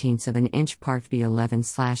 2017 sub an inch part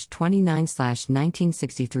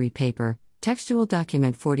B11/29/1963 paper. Textual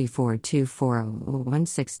document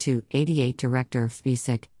 4424016288 Director,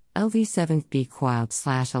 FBISIC. LV7 Bequout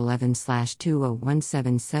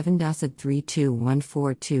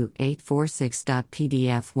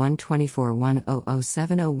 /11/2017-32142846.pdf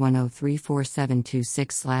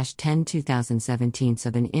 124107010347226/10 2017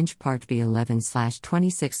 sub an inch part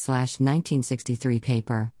B11/26/1963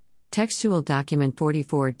 paper. Textual document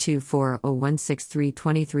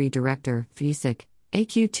 4424016323 Director, FBISIC.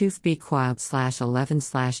 AQ2 Bequout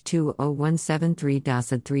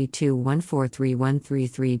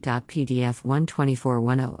 /11/20173.32143133.pdf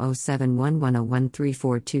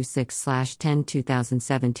 1241007111346/10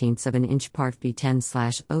 2017 sub an inch part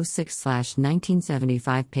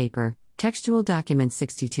B10/06/1975 paper. Textual document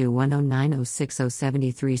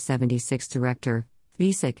 621090607376 Director,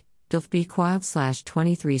 FBISIC. DILF B Quad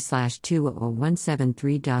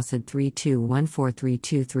 /23/20173 DOSID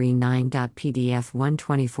 32143239.pdf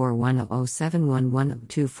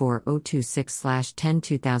 124107110240226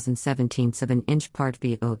 2017 7-inch Part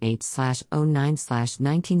B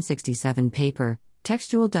 08/09/1967 paper,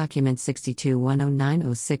 textual document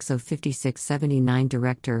 621090605679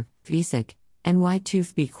 Director, VSIC,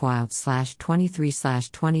 NY2 B Quad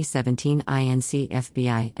 /23/2017 INC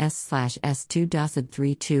FBI S/S2 DOSID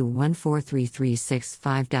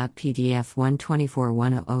 32143365.pdf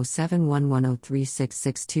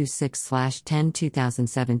 124107110366626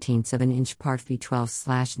 2017 7-inch Part V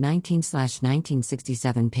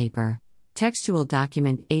 12/19/1967 paper, textual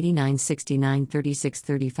document 8969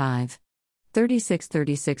 3635.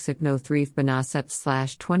 3636 ICNO 3 Banasept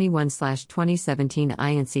 /21/2017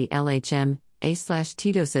 INC LHM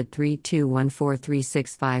A/TDOSID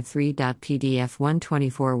 32143653.pdf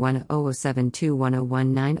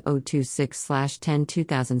 124100721019026 10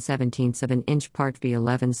 2017 7-inch Part B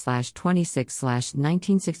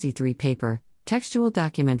 11/26/1963 paper, textual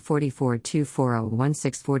document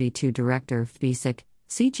 4424011642 Director, VSIC,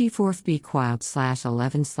 CG4 B Quad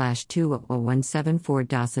 /11/20174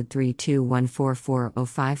 DOSID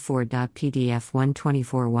 32144054.pdf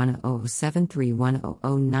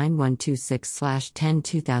 124100731009126 10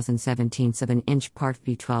 2017 7-inch Part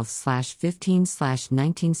B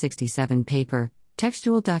 12/15/1967 paper,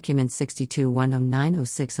 textual document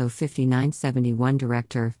 621090605971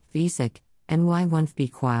 Director, VSIC, NY1 B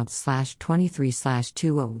Quad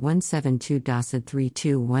 /23/20172 DOSID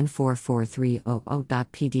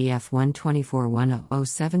 32144300.pdf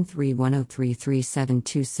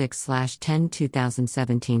 124100731033726 10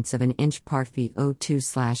 2017 7-inch Part V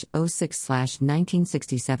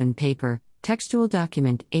 02/06/1967 paper, textual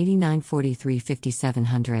document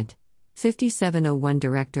 89435700. 5701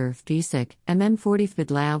 Director, VSIC, MM40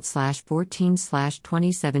 FIDLOUD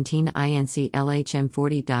 /14/2017 INC LHM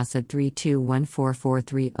 40 DOSID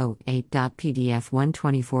 32144308.pdf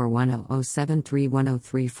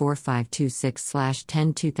 124100731034526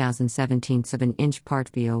 10 2017 7-inch Part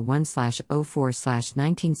V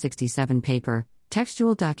 01/04/1967 paper,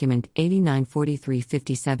 textual document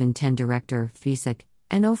 89435710 Director, VSIC,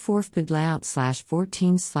 NO4 FIDLOUD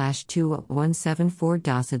 /14/20174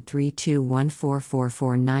 DOSID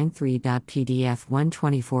 32144493.pdf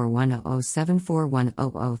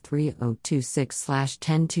 124107410030026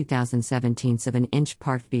 10 2017 7-inch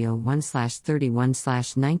Part B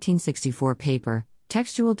 01/31/1964 paper,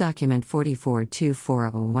 textual document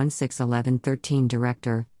 442401611113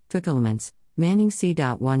 Director, Fulfillments, Manning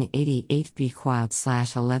C.188 B Quad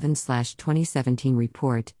 /11/2017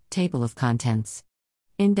 Report, Table of Contents.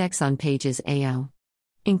 Index on pages AO.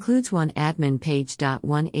 Includes one admin page.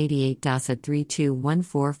 188 DOSID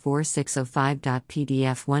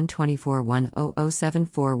 32144605.pdf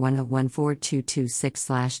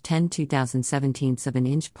 124100741014226 10 2017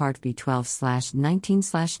 7-inch Part B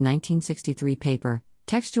 12/19/1963 paper,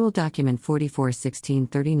 textual document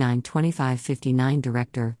 4416392559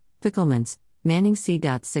 Director, Fulfillments, Manning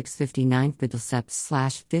C.659 Fidelsept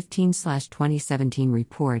 /15/2017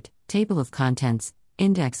 Report, Table of Contents,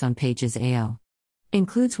 Index on pages AO.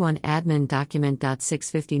 Includes one admin document.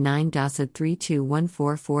 659 DOSID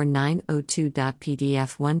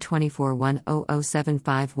 32144902.pdf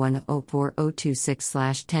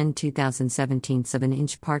 1241007510426 10 2017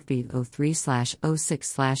 7-inch Part B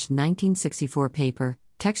 03/06/1964 paper,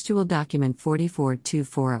 textual document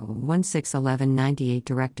 442401611198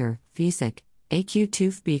 Director, VSIC,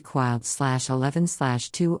 AQ2 B Quad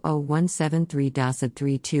 /11/20173 DOSID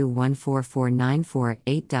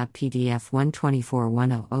 32144494.8.pdf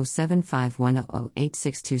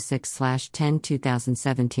 124100751008626 10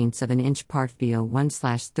 2017 7-inch Part B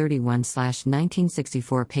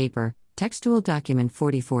 01/31/1964 paper, textual document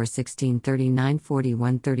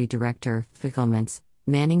 4416394130 Director, Fulfillments,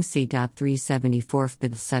 Manning C.374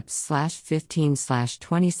 Fidelsept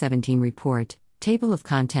 /15/2017 Report, Table of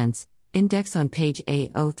Contents, Index on page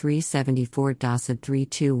AO 374 DOSID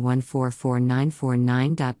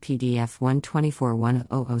 32144949.pdf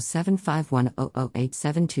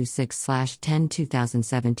 124100751008726 10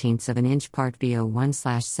 2017 7-inch Part B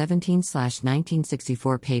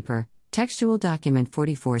 01/17/1964 paper, textual document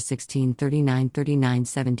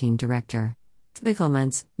 4416393917 Director,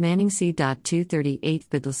 Fulfillments, Manning C.238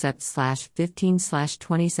 Fidelsept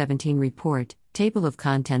 /15/2017 Report, Table of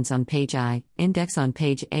Contents on page I, Index on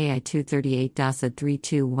page AI 238 DOSID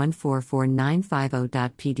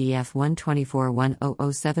 32144950.pdf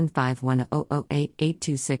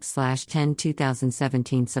 124100751008826 10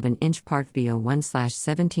 2017 7-inch Part B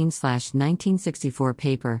 01/17/1964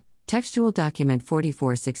 paper, Textual Document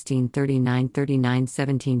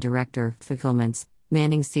 4416393917 Director, Fulfillments,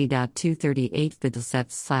 Manning C.238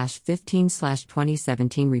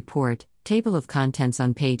 Fidelcept/15/2017 Report, Table of Contents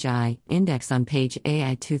on page I, Index on page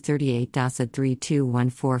AI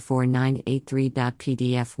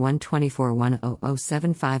 238.32144983.pdf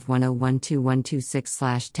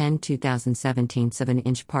 124100751012126/10/2017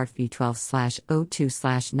 7-inch Part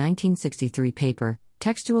V12/02/1963 paper,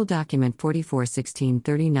 Textual Document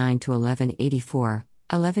 441639-1184,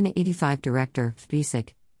 1185 Director,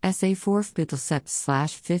 BSIC, SA4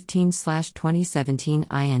 Fidelcept/15/2017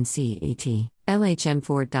 INCAT.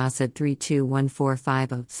 LHM4 DOSIT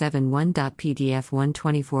 32145071.pdf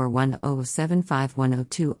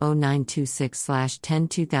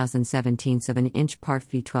 1241075102096/10/2017 7-inch Part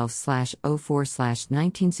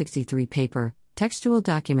V12/04/1963 paper, Textual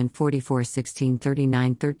Document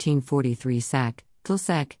 441639-1343 SAC,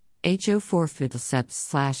 TILSEC, HO4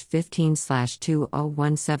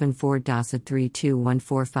 Fidelcept/15/20174 DOSIT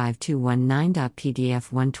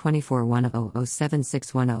 32145219.pdf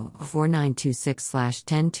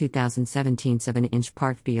 1241007610496/10/2017 7-inch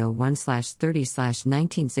Part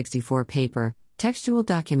V01/30/1964 paper, Textual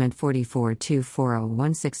Document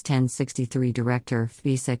 4424016163 Director,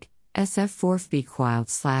 BSIC, SF4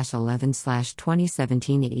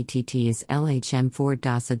 FB/11/2017 ATT is LHM4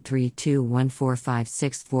 DOSIT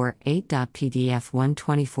 32145648.pdf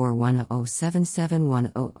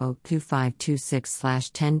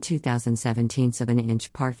 124100771002526/10/2017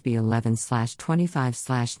 7-inch Part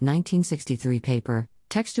V11/25/1963 paper,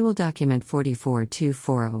 Textual Document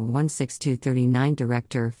 4424016239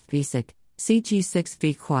 Director, BSIC, CG6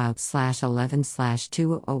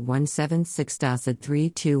 V/11/2017 DOSIT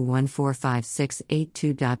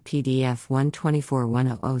 32145682.pdf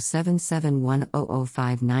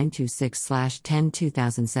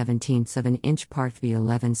 124100771005926/10/2017 7-inch Part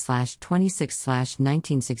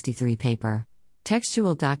V11/26/1963 paper.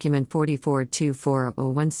 Textual Document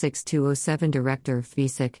 4424016207 Director,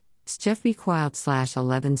 BSIC, SJEF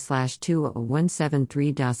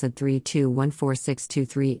V/11/2017 DOSIT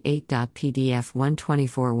 32146238.pdf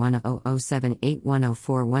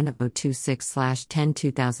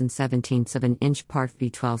 124107810410026/10/2017 7-inch Part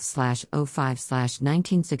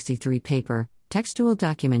V12/05/1963 paper, Textual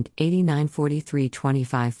Document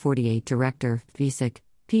 89432548 Director, BSIC,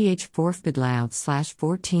 PH4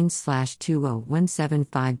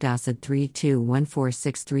 FIDLAOUT/14/2017 DOSIT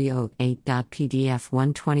 32146308.pdf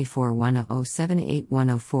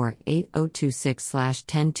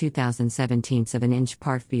 124107810480026/10/2017 7-inch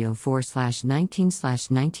Part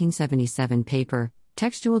V04/19/1977 paper,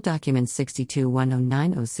 Textual Document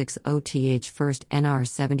 62109060th 1st NR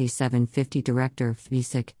 7750 Director,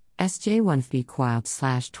 BSIC, SJ1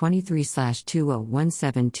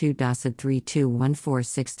 FB/23/2017 DOSIT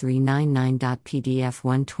 32146399.pdf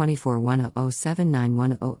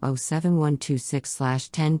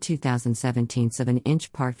 124100791007126/10/2017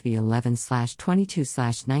 7-inch Part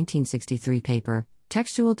V11/22/1963 paper,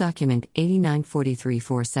 Textual Document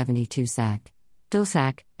 8943472 SAC.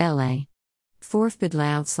 DOSAC, LA. 4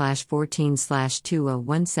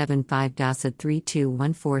 FIDLAOUT/14/20175 DOSIT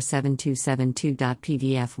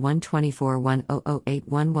 32147272.pdf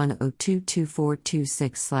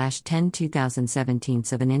 124100811022426/10/2017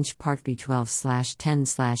 7-inch Part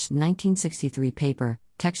V12/10/1963 paper,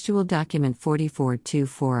 Textual Document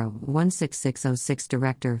 4424016606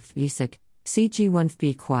 Director, BSIC, CG1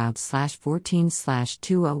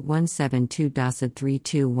 FB/14/2017 DOSIT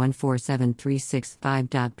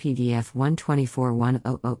 32147365.pdf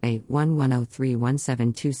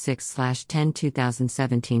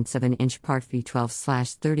 124100811031726/10/2017 7-inch Part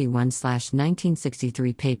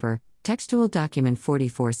V12/31/1963 paper, Textual Document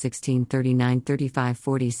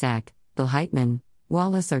 4416393540 SAC, Bill Heitman,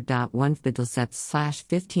 Wallace R.1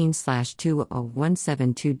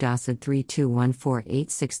 Fidelcept/15/20172 DOSIT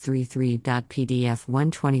 32148633.pdf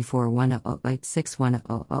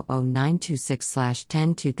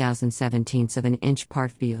 124108610000926/10/2017 7-inch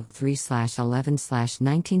Part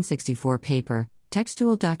V03/11/1964 paper,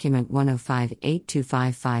 Textual Document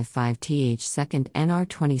 105825555th 2nd NR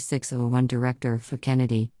 2601 Director for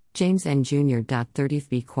Kennedy, James N. Jr. 30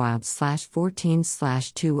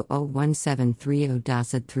 FB/14/201730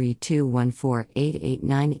 DOSIT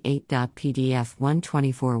 32148898.pdf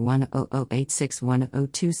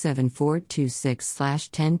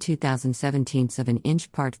 124108610274226/10/2017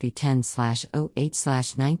 7-inch Part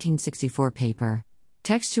V10/08/1964 paper.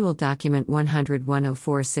 Textual Document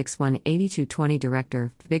 1001046182220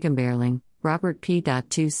 Director, Bigham Bearling, Robert P.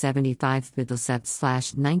 275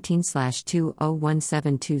 Bidlcept 19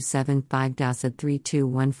 201727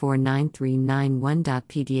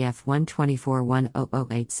 32149391.pdf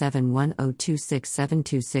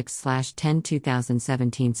 124100871026726 10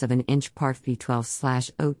 2017 7-inch part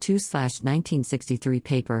V12 02 1963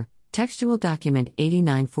 paper, textual document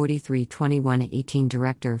 89432118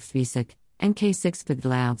 Director FVSIC. NK6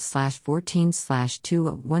 Bidloud /14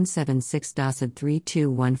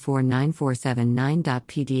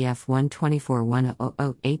 2017-32149479.pdf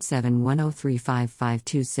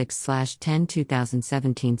 124100871035526 10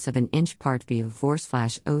 2017 7-inch part V of 4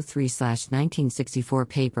 03 1964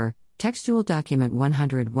 paper, textual document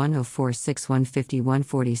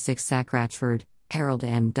 10104615146 Sacratchford, Harold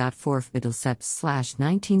M. Forf Bidlcept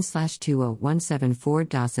 19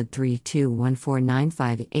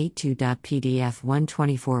 2017-32149582.pdf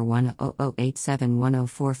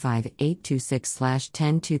 124100871045826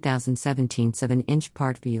 10 2017 7-inch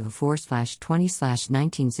part view 4 20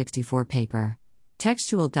 1964 paper.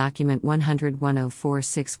 Textual document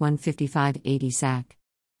 10104615580 SAC.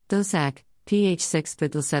 DOSAC. PH6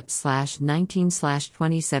 Bidlcept 19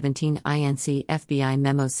 2017 INC FBI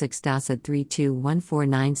Memo 6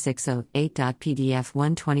 32149608.pdf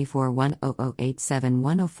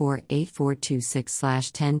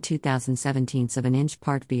 124100871048426 10 2017 7-inch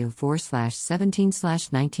part VO4 17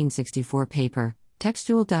 1964 paper,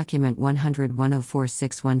 textual document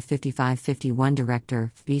 10104615551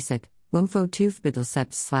 Director, VSIC. Wumfo Toof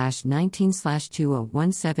Bidlcept 19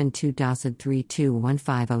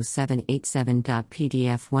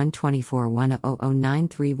 2017-32150787.pdf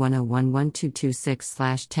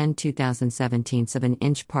 124100931011226 10 2017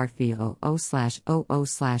 7-inch part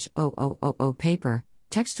V00/00/0000 paper,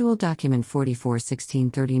 textual document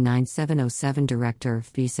 4416397707 Director,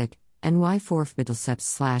 VSIC. NY Forf Bidlcept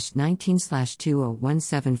 19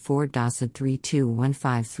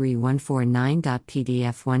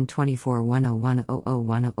 2017-32153149.pdf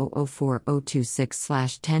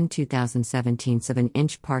 124101001004026 10 2017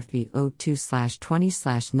 7-inch part V02 20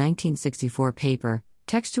 1964 paper,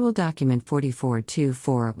 textual document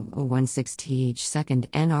 44240116th 2nd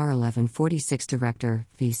NR 1146 Director,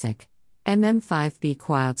 VSIC. MM5B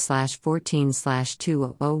Quout /14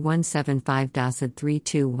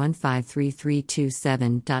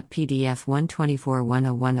 20175.32153327.pdf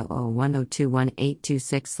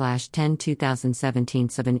 124101001021826 10 2017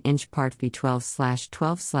 7-inch part V12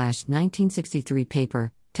 12 1963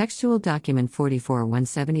 paper, textual document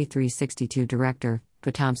 4417362 Director,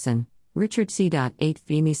 Thompson. Richard C. 8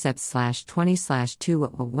 Vmicept 20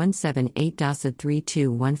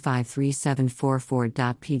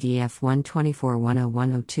 2017-8.32153744.pdf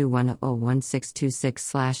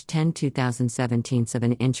 1241010011626 10 2017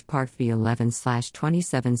 7-inch part V11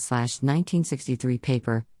 27 1963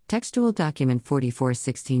 paper, textual document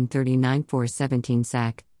 441639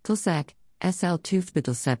 SAC, TILSAC. SL Toof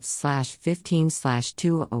Bidlcept 15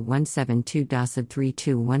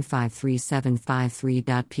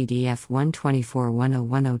 2017-32153753.pdf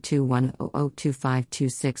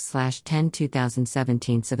 124101002102526 10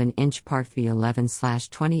 2017 7-inch part V11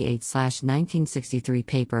 28 1963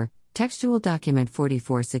 paper, textual document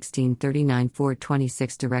 441639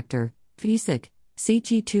 Director, VSIC.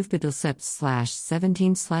 CG Toof Bidlcept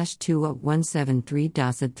 17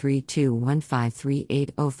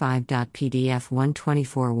 2017-32153805.pdf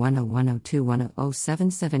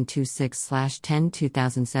 124101002107726 10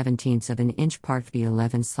 2017 7-inch part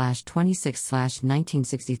V11 26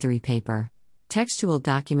 1963 paper. Textual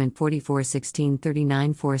document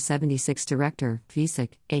 441639 Director, VSIC,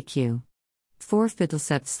 AQ. Forf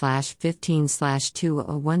Bidlcept 15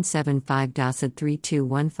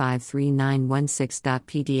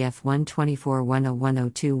 2017-32153916.pdf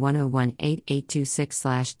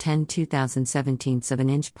 124101002101886 10 2017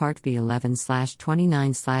 7-inch part V11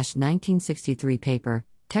 29 1963 paper,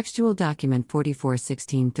 textual document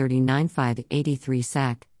 441639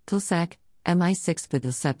 SAC, TILSAC. MI6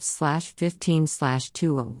 Bidlcept 15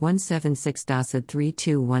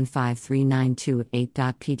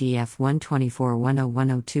 2017-32153928.pdf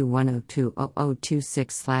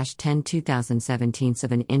 1241010021026 10 2017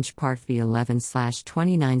 7-inch part V11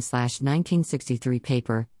 29 1963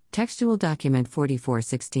 paper, textual document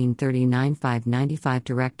 441639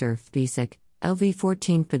 Director, VSIC.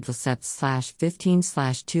 LV14 Bidlcept 15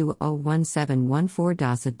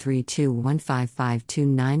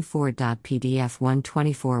 2017-14.32155294.pdf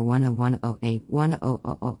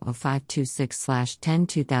 12410100810000526 10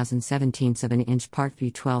 2017 7-inch part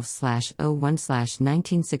V12 01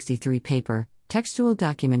 1963 paper, textual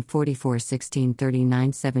document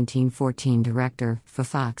 441639 1714 Director,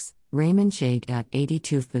 FFox. Raymond J.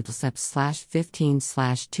 82 Fiddlesep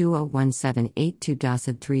 /15/201782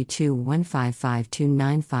 DOSID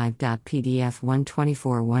 32155295.pdf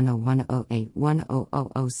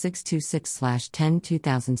 124101081000626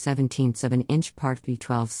 2017 7-inch part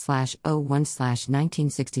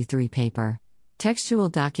B12/01/1963 paper. Textual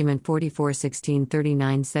document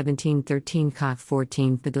 4416391713 Cock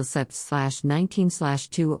 14 Fiddlesep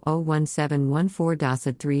 /19/201714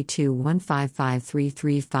 DOSID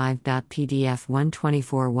 32155335.pdf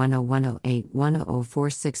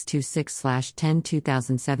 124101081004626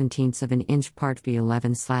 2017 7-inch part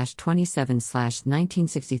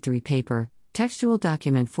B11/27/1963 paper. Textual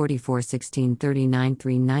document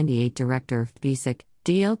 4416399398 Director BSIC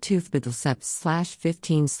DL2 Fiddlesep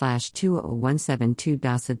 /15/2017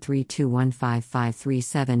 DOSID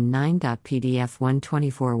 32155379.pdf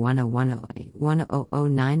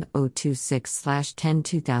 1241010809026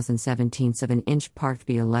 2017 7-inch part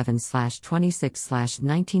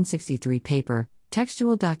B11/26/1963 paper.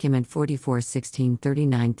 Textual document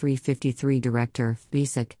 4416399353 Director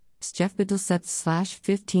BSIC Jeff Fiddlesep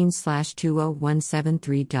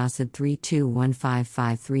 /15/2017 DOSID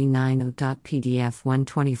 32155390.pdf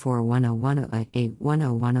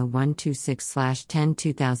 1241010810026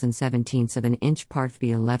 2017 7-inch part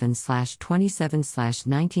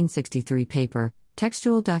B11/27/1963 paper.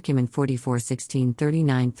 Textual document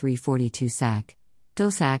 4416399342 SAC.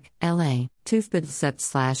 Dosac, L.A., Tooth Fiddlesep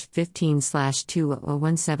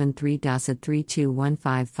 /15/2017 DOSID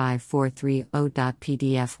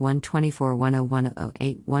 32155430.pdf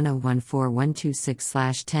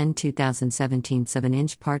 124101081001426 2017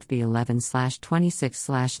 7-inch part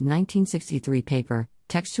B11/26/1963 paper.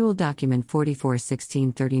 Textual document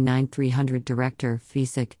 4416399300 Director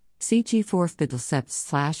BSIC CG4 Fiddlesep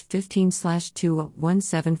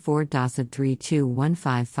 /15/2017 DOSID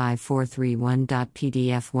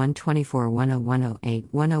 32155431.pdf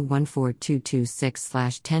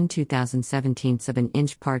 124101081001426 2017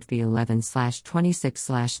 7-inch part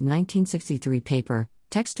B11/26/1963 paper.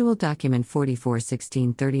 Textual document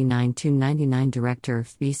 4416399299 Director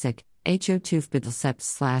BSIC HO2 Fiddlesep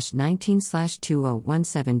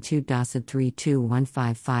 /19/2017 DOSID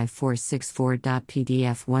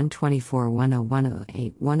 32155464.pdf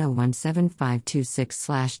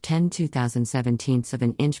 12410108100175526 2017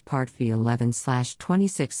 7-inch part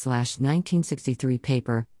B11/26/1963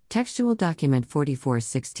 paper. Textual document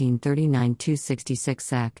 4416399266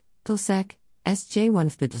 SAC. TILSEC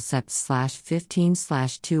SJ1 Fiddlesep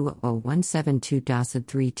 /15/2017 DOSID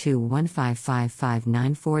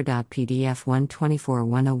 32155594.pdf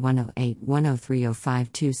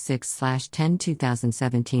 124101081003056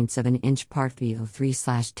 2017 7-inch part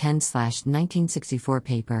B03/10/1964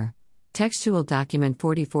 paper. Textual document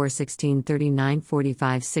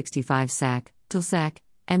 4416394565 SAC. TILSEC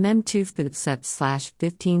MM2 Fiddlesep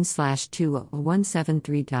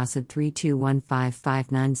 /15/2017 DOSID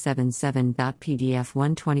 32155977.pdf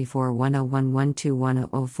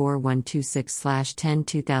 124101121004126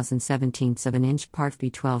 2017 7-inch part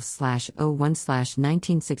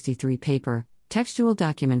B12/01/1963 paper. Textual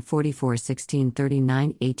document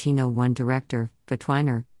 4416391801 Director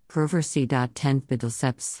Betwiner Grover C.10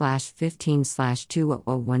 Fiddlesep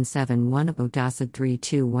 /15/201710 DOSID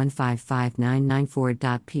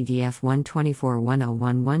 32155994.pdf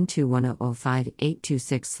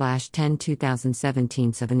 124101121005826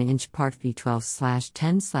 2017 7-inch part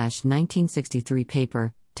B12/10/1963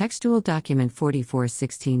 paper. Textual document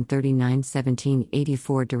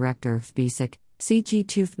 4416391784 Director BSIC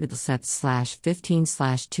CG2 Fiddlesep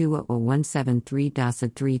 /15/2017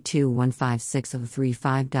 DOSID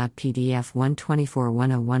 32156035.pdf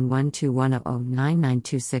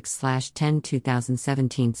 124101121009926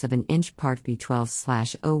 2017 7-inch part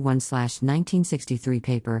B12/01/1963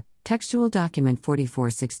 paper. Textual document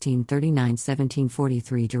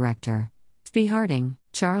 4416391743 Director B. Harding,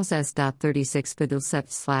 Charles S. 36 Fiddlesep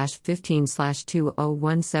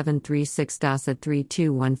 /15/201736 DOSID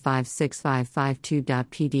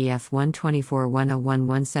 32156552.pdf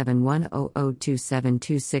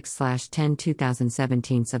 124101171002726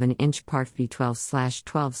 2017 7-inch part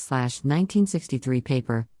B12/12/1963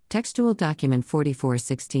 paper. Textual document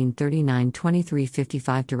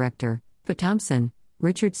 4416392355 Director B. Thompson,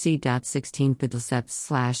 Richard C. 16 Fiddlesep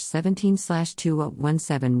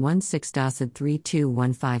 /17/201716 DOSID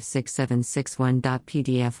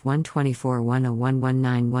 32156761.pdf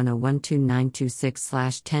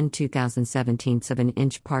 124101191012926 2017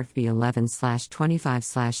 7-inch part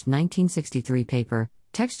B11/25/1963 paper.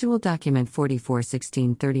 Textual document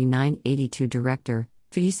 44163982 Director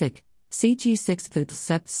BSIC CG6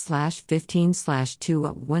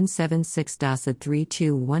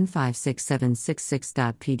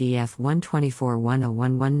 FIDLSEP/15/2176-32156766.pdf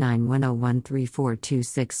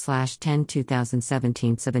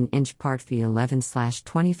 124-101-119-1013426/10/2017 7-inch Part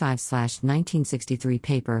V11/25/1963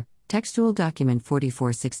 paper, textual document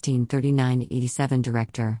 44163987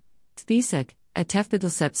 Director. Tbisic,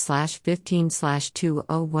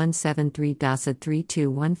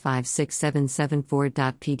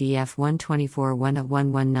 ATEFBIDLSEP/15/20173.32156774.pdf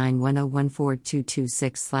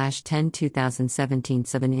 124-101-114-226/10/2017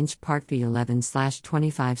 7-inch Part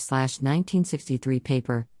V11/25/1963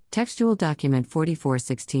 paper, textual document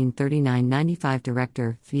 44163995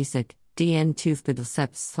 Director, Tbisic, DN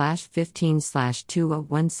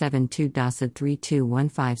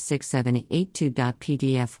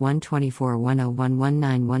TUFBIDLSEP/15/2017-32156782.pdf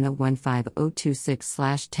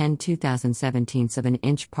 124-101-191-105-026/10/2017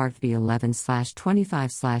 7-inch Part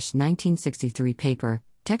V11/25/1963 paper,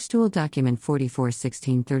 textual document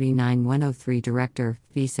 441639-103 Director,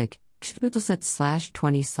 Tbisic,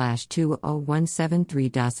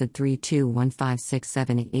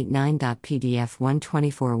 XBIDLSEP/20/20173.32156789.pdf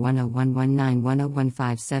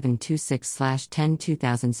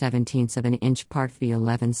 124-101-191-115-726/10/2017 7-inch Part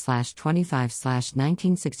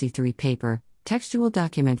V11/25/1963 paper, textual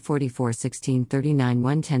document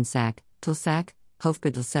 441639-110 SAC, TILSAC,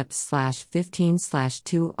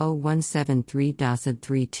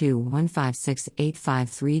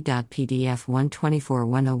 HOFBIDLSEP/15/20173.32156853.pdf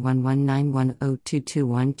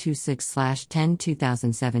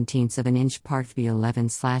 124-101-191-1022126/10/2017 7-inch Part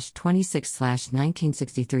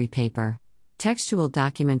V11/26/1963 paper, textual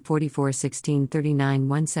document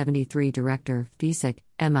 441639-173 Director, Tbisic,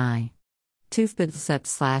 MI.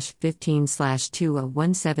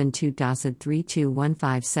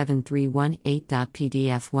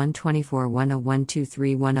 TUFBIDLSEP/15/20172.32157318.pdf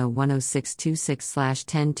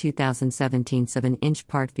 124-101-231-10626/10/2017 7-inch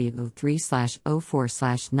Part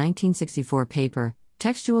V03/04/1964 paper,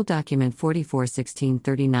 textual document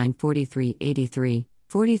 441639-4383,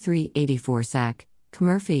 4384 SAC,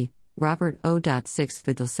 Murphy, Robert O. 6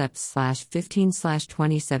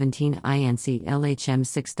 FIDLSEP/15/2017 INC LHM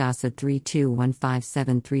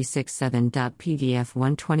 6.321573667.pdf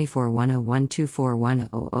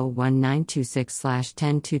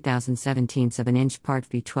 124-101-241-001-926/10/2017 7-inch Part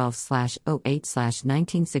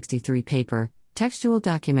V12/08/1963 paper, textual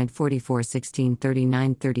document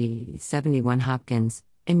 441639-3071 Hopkins,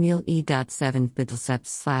 Emil E. 7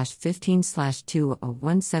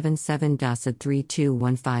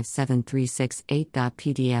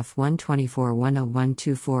 FIDLSEP/15/20177.32157368.pdf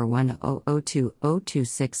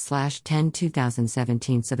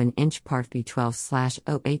 124-101-241-002-026/10/2017 7-inch Part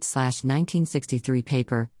V12/08/1963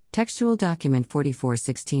 paper, textual document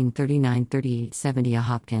 441639-3870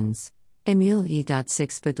 Hopkins, Emil E.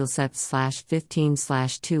 6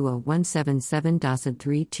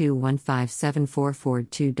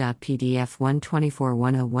 FIDLSEP/15/20177.32157442.pdf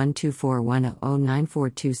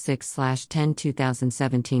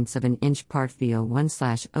 124-101-241-09426/10/2017 7-inch Part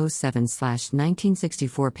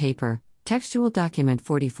V01/07/1964 paper, textual document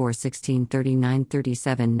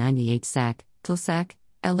 441639-3798 SAC, TILSAC,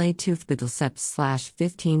 LA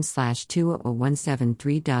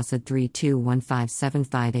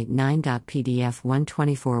TUFBIDLSEP/15/20173.32157589.pdf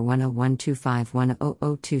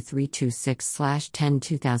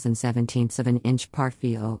 124-101-251-002-326/10/2017 7-inch Part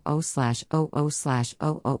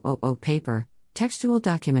V00/00/0000 paper, textual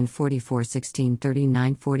document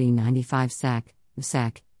 441639-4095 SAC,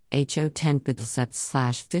 SAC, HO10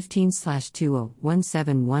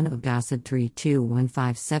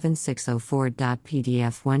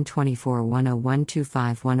 FIDLSEP/15/20171-32157604.pdf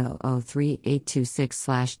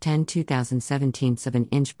 124-101-251-003-826/10/2017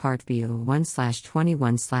 7-inch Part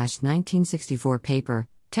V01/21/1964 paper,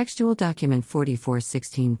 textual document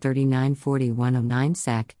 441639-4109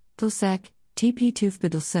 SAC, TILSAC, TP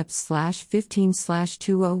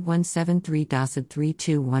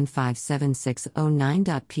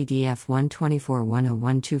TUFBIDLSEP/15/20173.32157609.pdf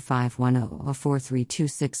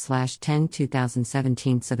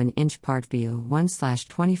 124-101-251-04326/10/2017 7-inch Part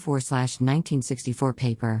V01/24/1964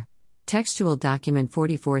 paper, textual document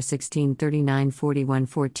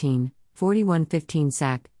 441639-4114, 4115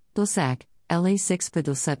 SAC, TILSAC, LA 6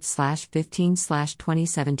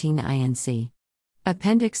 FIDLSEP/15/2017 INC.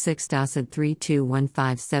 Appendix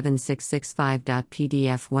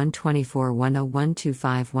 6.321576665.pdf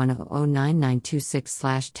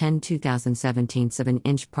 124-101-251-00996/10/2017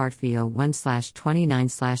 7-inch Part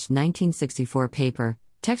V01/29/1964 paper,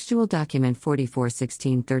 textual document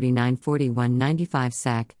 441639-4195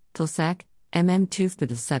 SAC, TILSAC,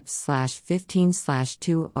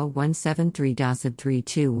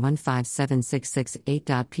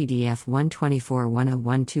 mm2/15/2017320173.32157668.pdf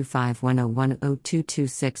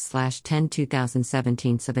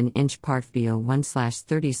 124-101-2510226/10/2017 7-inch part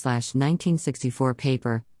VO1/30/1964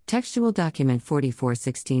 paper, textual document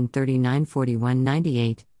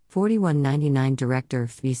 4416394198, 4199 Director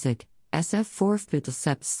FVSIC, SF4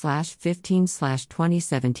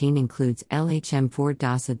 FBITLSEP/15/2017 includes LHM4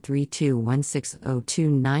 DOSID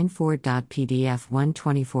 32160294.pdf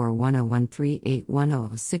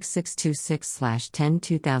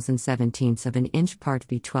 124-101-3810-6626/10/2017 7-inch part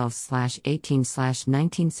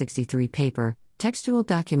V12/18/1963 paper, textual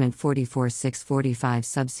document 44645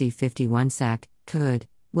 subc 51 SAC, Could.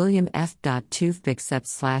 William F.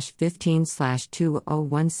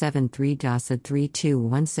 Tufvik/15/20173 DOSID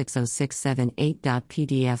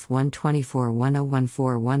 32160678.pdf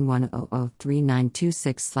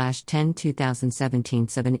 124-101-411003926/10/2017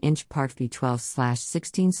 7-inch part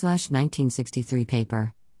V12/16/1963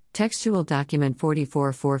 paper. Textual document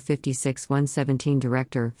 44456-117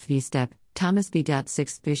 Director, VSTEP, Thomas B.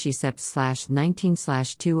 6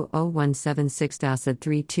 Bishy/19/20176 DOSID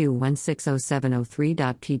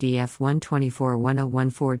 32160703.pdf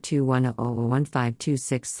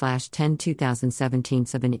 124-101-421-01526/10/2017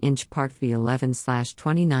 7-inch part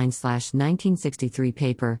V11/29/1963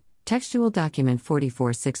 paper, textual document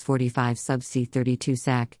 44645 subc 32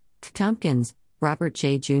 SAC, Tompkins, Robert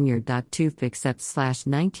J. Jr.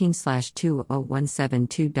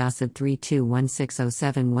 Tufvik/19/20172 DOSID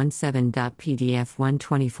 32160717.pdf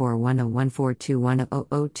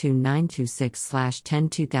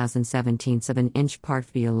 124-101-421-0022926/10/2017 7-inch part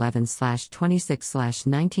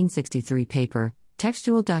V11/26/1963 paper,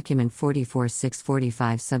 textual document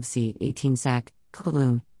 44645 subc 18 SAC,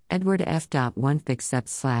 Cologne, Edward F.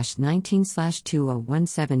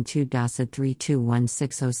 Wunfik/19/20172 DOSID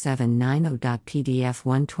 32160790.pdf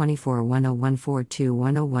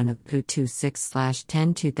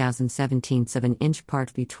 124-101-421-00226/10/2017 7-inch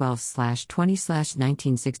part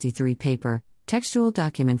V12/20/1963 paper, textual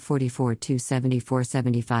document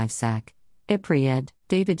 4427475 SAC. Ipred,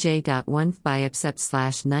 David J. Wunf by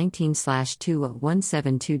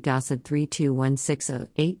IPSEP/19/20172 DOSID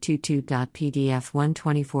 32160822.pdf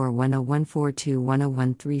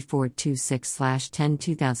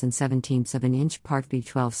 124-101-421-0134226/10/2017 7-inch part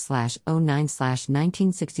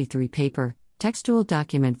V12/09/1963 paper, textual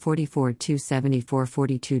document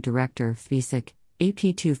 4427442 Director, VSIC,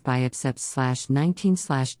 AP Tuf by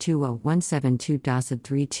IPSEP/19/20172 DOSID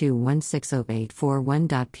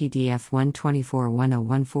 32160841.pdf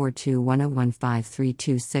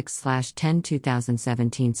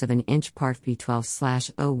 124-101-421-0153226/10/2017 7-inch part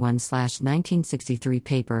V12/01/1963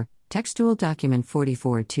 paper, textual document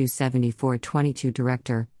 4427422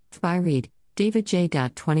 Director, FBI David J.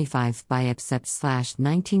 25 by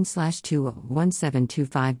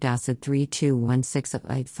IPSEP/19/20172 DOSID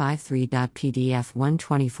 32160853.pdf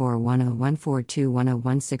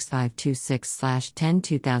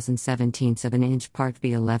 124-101-421-0165226/10/2017 7-inch part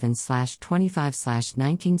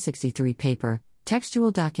V11/25/1963 paper,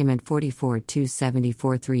 textual document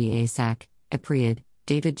 4427443 ASAC, Ipred,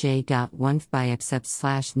 David J. Wunf by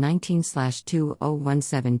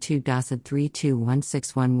IPSEP/19/20172 DOSID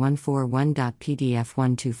 32161141.pdf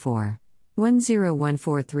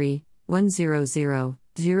 124-10143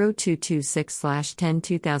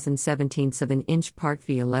 100-0226/10/2017 7-inch part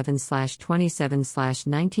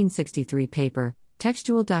V11/27/1963 paper,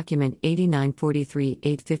 textual document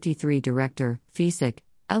 8943-853 Director, FVSIC,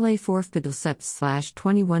 LA4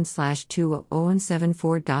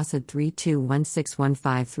 FBITLSEP/21/20174 DOSID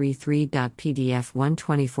 32161533.pdf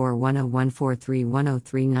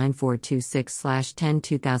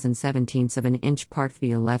 124-101-431-0394226/10/2017 7-inch part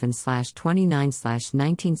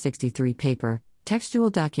V11/29/1963 paper, textual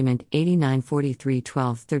document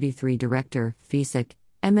 8943-1233 Director, VSIC,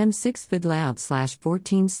 MM6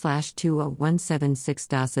 vidloud/14/20176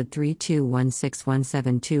 DOSID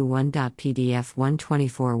 32161721.pdf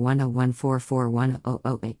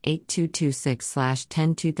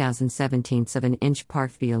 124-101-441-0088226/10/2017 7-inch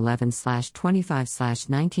part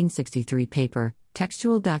V11/25/1963 paper,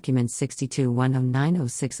 textual document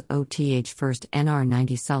 62109060th 1st NR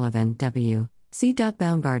 90 Sullivan W. C.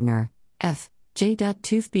 Baumgardner, F. J.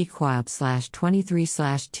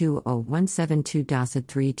 Tufvik/23/20172 DOSID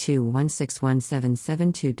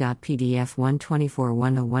 32161772.pdf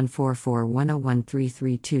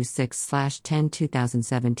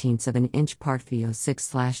 124-101-441-0133226/10/2017 7-inch part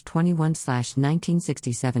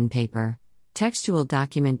VO6/21/1967 paper, textual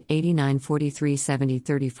document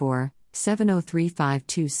 89437034,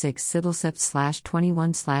 703526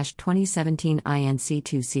 Siddlesept/21/2017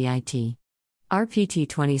 INC2 CIT. RPT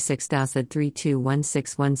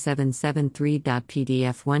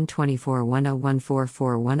 26.32161773.pdf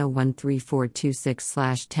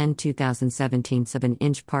 124.10144.1013426/10/2017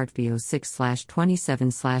 7-inch Part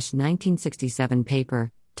VO6/27/1967 paper.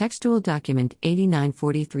 Textual document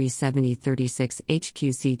 89437036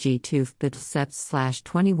 HQCG2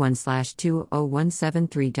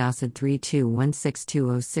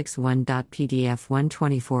 Bitsep/21/20173.32162061.pdf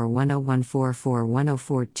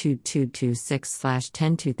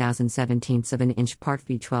 124.10144.1042226/10/2017 7-inch Part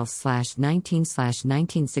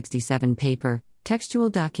V12/19/1967 paper. Textual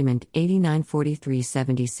document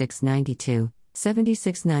 89437692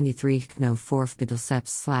 7693 KNO 4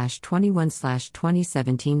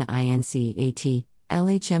 Bitsep/21/2017 INC AT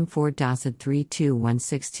LHM 4 DOSID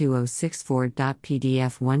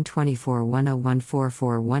 32162064.pdf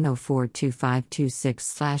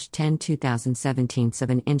 124.10144.1042526/10/2017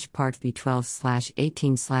 7-inch Part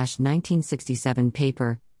V12/18/1967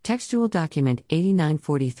 paper. Textual document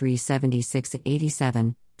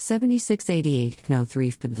 89437687 7688 KNO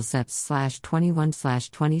 3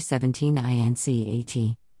 Bitsep/21/2017 INC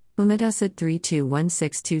AT Umidasid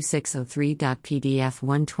 32162603.pdf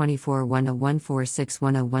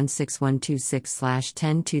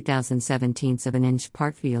 124.1014610161226/10/2017 7-inch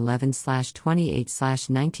Part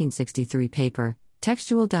V11/28/1963 paper.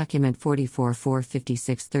 Textual document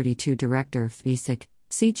 4445632 Director FBSIC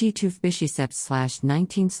CG2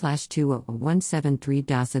 Bitsep/19/200173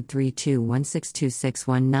 DOSID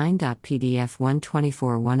 32162619.pdf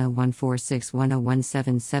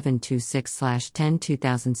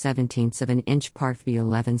 124.10146101776/10/2017 7-inch Part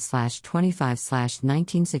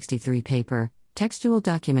V11/25/1963 paper. Textual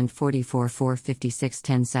document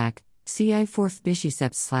 4445610 SAC CI 4th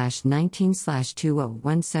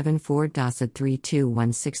Bishiseps/19/20174 DOSID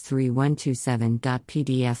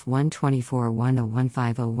 32163127.pdf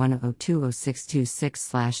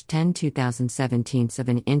 124.1015010020626/10/2017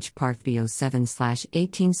 7-inch Part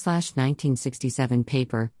VO7/18/1967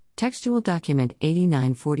 paper. Textual document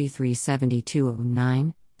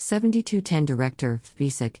 89437209 7210 Director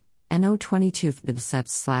FBSIC NO 22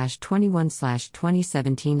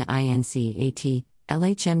 Bitsep/21/2017 INC AT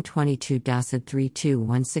LHM 22 DOSID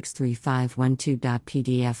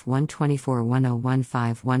 32163512.pdf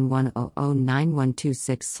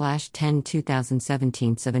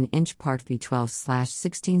 124.10151109126/10/2017 7-inch Part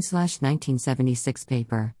V12/16/1976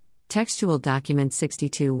 paper. Textual document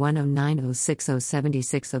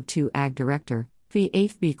 621090607602 AG Director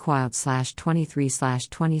V8B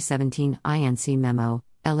Quilt/23/2017 INC Memo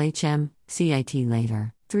LHM CIT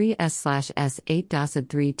later 3S/S8 DOSID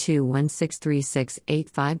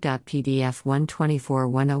 32163685.pdf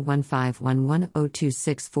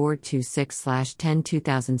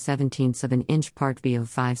 124.101511026/10/2017 7-inch Part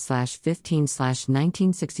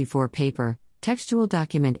VO5/15/1964 paper. Textual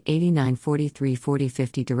document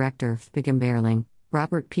 89434050 Director Bigamberling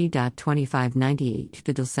Robert P. 2598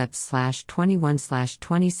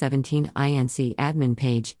 Bitsep/21/2017 INC Admin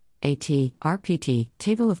Page AT, RPT,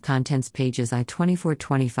 Table of Contents Pages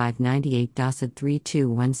I-24-2598 DOSID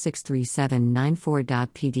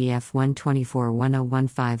 32163794.pdf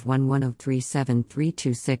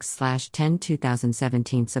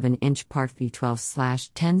 124.1015110373226/10/2017 7-inch Part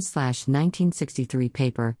V12/10/1963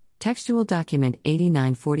 paper. Textual document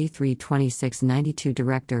 89432692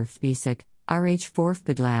 Director FBSIC RH4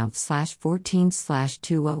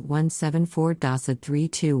 Bidlau/14/20174 DOSID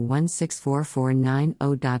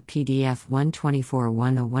 32164490.pdf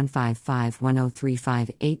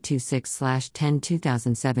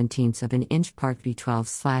 124.101551035.826/10/2017 7-inch Part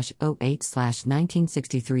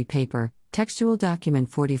V12/08/1963 paper. Textual document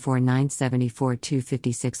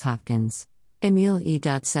 44974-256 Hopkins Emil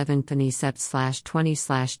E.7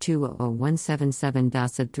 Bitsep/20/2017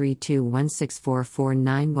 DOSID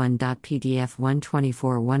 32164491.pdf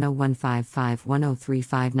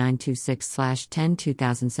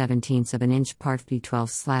 124.101551035.926/10/2017 7-inch Part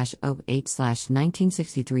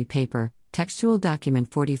V12/08/1963 paper. Textual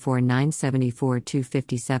document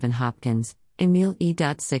 44974-257 Hopkins Emil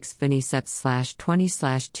E.6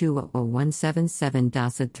 Bitsep/20/2017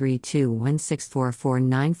 DOSID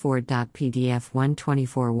 32164494.pdf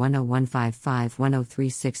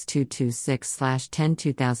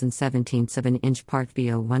 124.1015510362226/10/2017 7-inch Part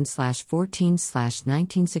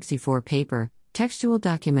VO1/14/1964 paper. Textual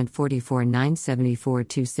document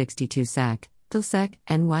 44974-262 SAC Tilsec,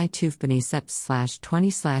 NY Tufbani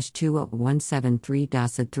Seps/20/2017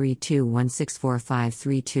 DOSID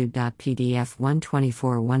 32164532.pdf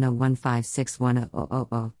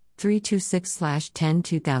 124.101561000 326/10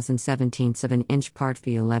 2017 7-inch Part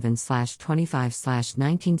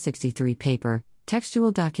V11/25/1963 paper,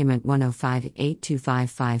 textual document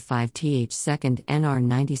 105-82555th 2nd NR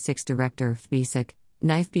 96 Director FBSIC,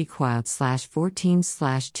 knife B Quout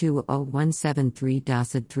 /14/2017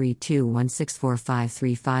 dosed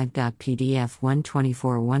 32164535.pdf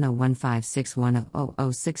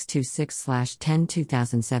 124101561000626/10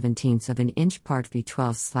 2017 7-inch Part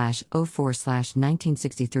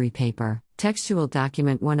V12/04/1963 paper, textual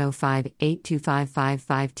document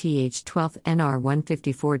 105-82555th 12th NR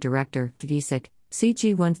 154 Director FBSIC,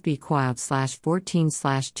 CG1B Quout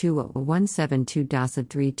 /14/2017 dosed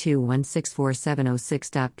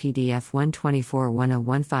 32164706.pdf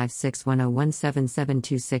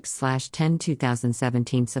 124101561017726/10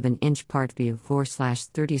 2017 7-inch Part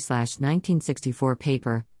V4/30/1964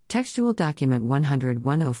 paper, textual document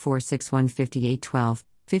 100-104615812,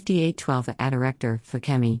 5812 at Director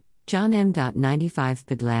FACHEMI, John M. 95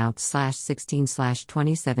 Bidlaut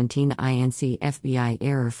 /16/2017 INC FBI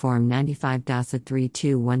Error Form 95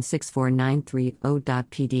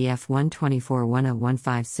 32164930.pdf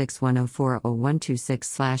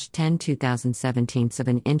 124101561040126/10 2017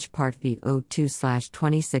 7-inch Part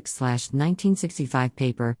V02/26/1965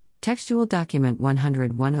 paper, textual document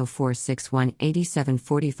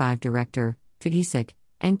 100-104618745 Director, FDSIC,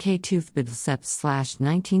 NK2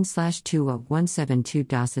 Bidlsep/19/2017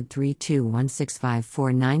 dosed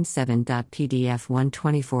 32165497.pdf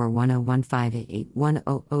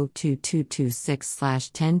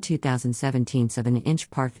 124101581002226/10 2017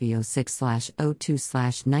 7-inch Part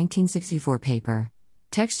V06/02/1964 paper,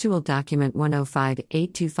 textual document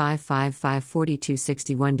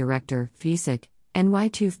 105-825554261 Director, FBSIC,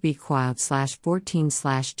 NY2FB Quout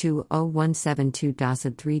 /14/2017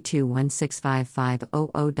 dosed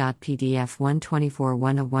 32165500.pdf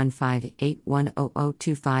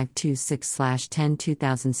 124101581002526/10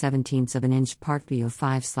 2017 7-inch Part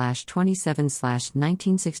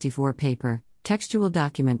V05/27/1964 paper, textual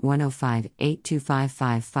document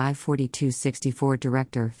 105-825554264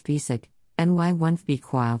 Director, FBSIC, NY1FB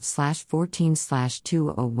Quout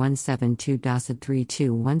 /14/2017 dosed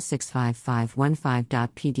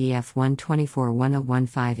 32165515.pdf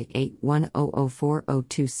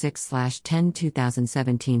 124101581004026/10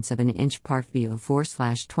 2017 7-inch Part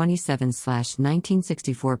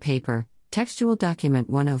V04/27/1964 paper, textual document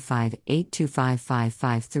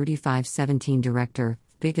 105-825553517 Director,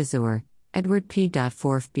 Big Azure, Edward P.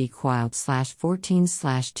 Forf B. Quout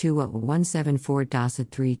 /14/2017 dosed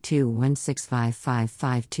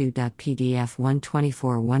 32165552.pdf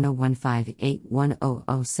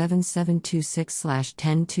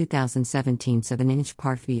 124101581007726/10 2017 7-inch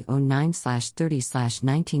Part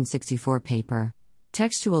V09/30/1964 paper,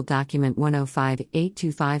 textual document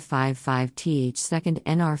 105-82555th 2nd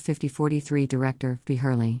NR 5043 Director, B.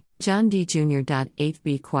 Hurley, John D. Jr.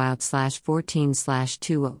 8B Quout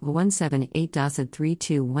 /14/2017 dosed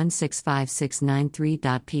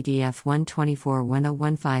 32165693.pdf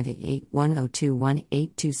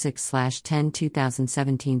 124101581002126/10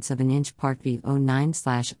 2017 7-inch Part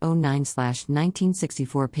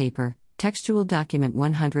V09/09/1964 paper, textual document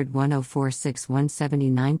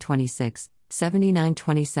 100-104617926,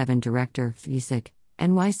 7927 Director, FBSIC,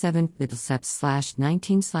 NY7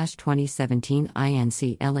 Bidlsep/19/2017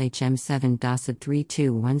 INC LHM 7 dosed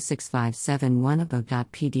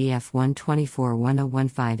 32165710.pdf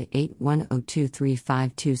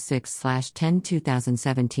 12410158100235526/10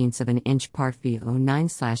 2017 7-inch Part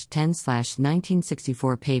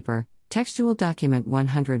V09/10/1964 paper, textual document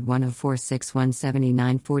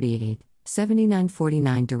 100-104617948,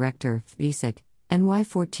 7949 Director, FBSIC,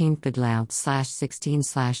 NY14 Bidlaut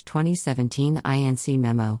 /16/2017 INC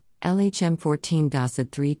Memo, LHM 14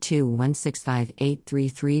 dosed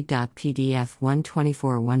 32165833.pdf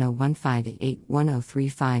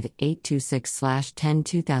 1241015810035.826/10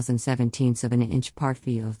 2017 7-inch Part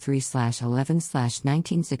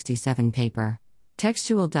V03/11/1967 paper,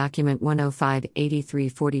 textual document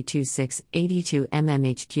 105-8342682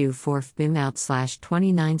 MMHQ 4 BIMOUT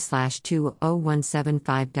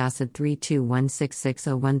 /29/20175 dosed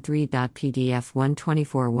 32166013.pdf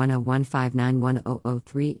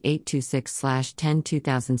 124101591003826/10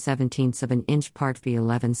 2017 7-inch Part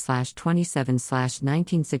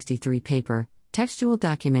V11/27/1963 paper, textual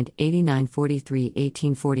document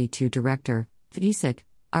 8943-1842 Director, FDSIC,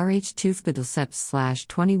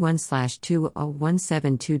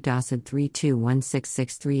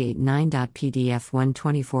 RH2FIDL-21/2017-20172-32166389.pdf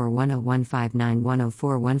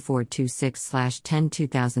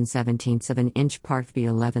 124-105-9-104-142-6/10-2017 7-inch Part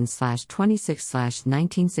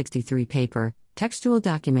V11/26/1963 paper, textual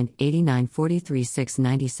document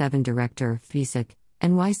 8943-697 Director, FISIC,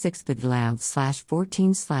 NY6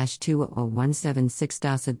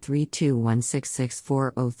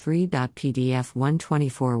 vidloud/14/2017-632166403.pdf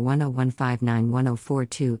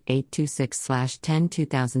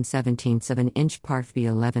 124-105-9-104-2826/10-2017 7-inch Part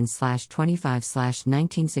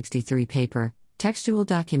V11/25/1963 paper, textual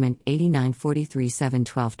document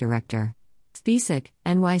 8943-712 Director. FISIC,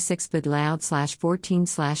 NY6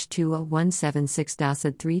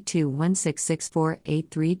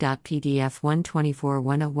 vidloud/14/2017-632166483.pdf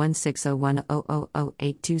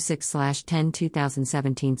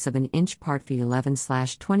 124-10160100086/10-2017 7-inch Part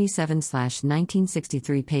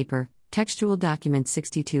V11/27/1963 paper, textual document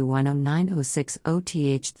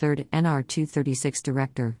 62-109-060th 3rd NR 236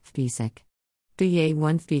 Director, FISIC.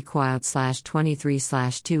 BA1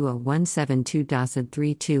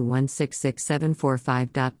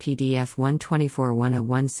 FIQuild/23/2017-20162166745.pdf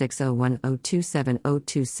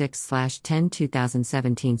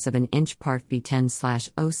 124-10160100026/10-2017 7-inch Part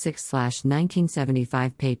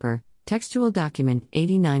B10/06/1975 paper, textual document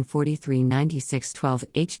 8943-9612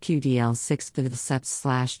 HQDL 6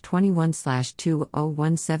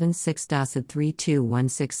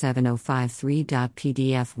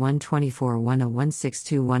 vidlceps/21/2016-32167053.pdf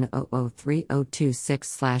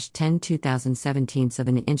 124-101621003-026/10-2017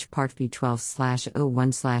 7-inch Part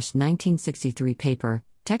B12/01/1963 paper,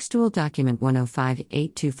 textual document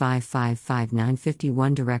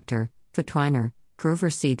 105-825555951 Director, Fatwiner, Grover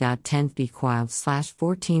C. 10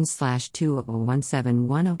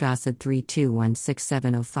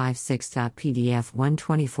 FIQuild/14/2017-32167056.pdf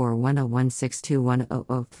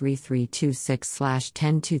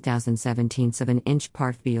 124-101621003-3326/10-2017 7-inch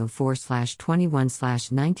Part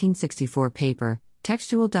B04/21/1964 paper,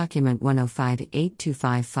 textual document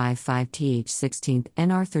 105-82555th 16th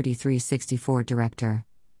NR 3364 Director.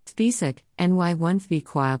 FISIC, NY1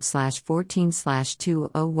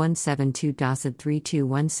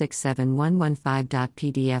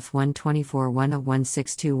 FIQuild/14/2017-32167115.pdf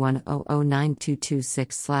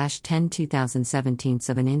 124-1016210092226/10-2017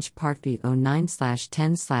 7-inch Part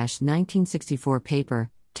B09/10/1964 paper,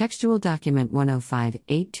 textual document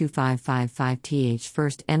 105-82555th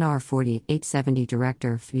 1st NR 4870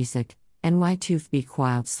 Director, FISIC. NY2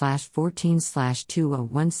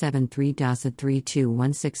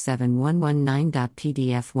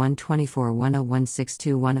 FIQuild/14/2017-32167119.pdf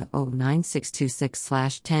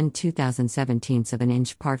 124-10162100966/10-2017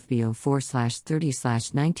 7-inch Part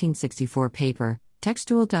B04/30/1964 paper,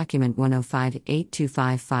 textual document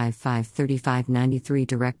 105-825553593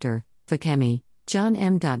 Director, FIChemi, John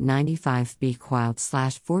M. 95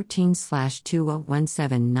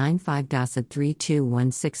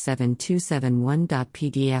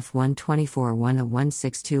 FIQuild/14/2017-95.3216727.pdf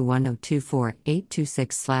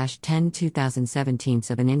 124-1016210024826/10-2017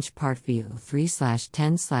 7-inch Part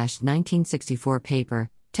V03/10/1964 paper,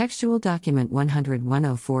 textual document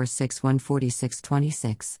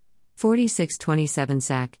 100-104-6-146-26. 4627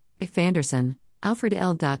 Sack, Fanderson, Alfred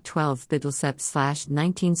L. 12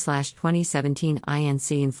 vidlceps/19/2017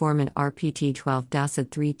 INC Informant RPT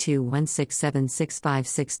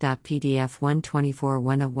 12-32167656.pdf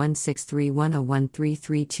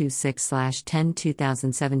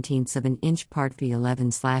 124-1016310133326/10-2017 7-inch Part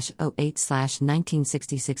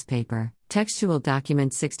V11/08/1966 paper, textual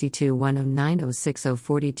document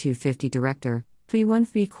 62-109-0604250 Director, V1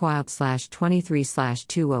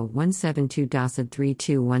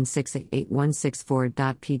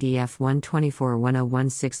 FIQuild/23/2017-32168164.pdf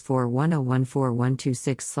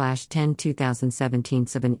 124-10164-1014126/10-2017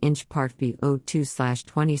 7-inch Part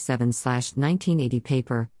V02/27/1980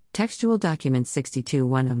 paper, textual document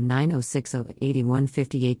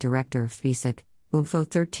 62-109-0608158 Director, FISIC. UMFO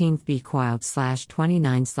 13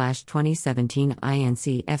 FIQuild/29/2017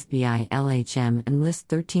 INC FBI LHM and List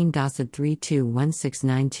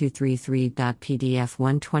 13-32169233.pdf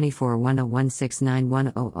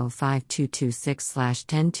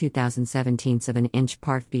 124-1016910052226/10-2017 7-inch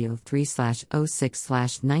Part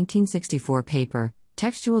V03/06/1964 paper,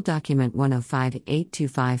 textual document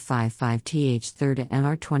 105-82555th 3rd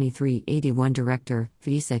NR 2381 Director,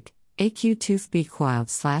 FISIC. AQ2FB Quiled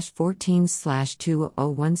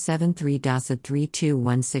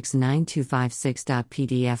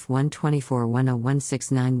 /14/20173-32169256.pdf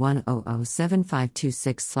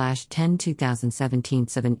 124-10691007526/10/2017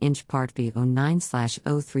 7-inch Part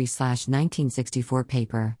B09/03/1964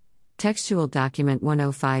 paper. Textual document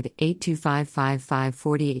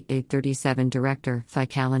 105-8255548-837 Director, Phi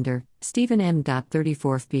Calendar, Stephen M.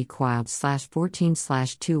 34FB Quiled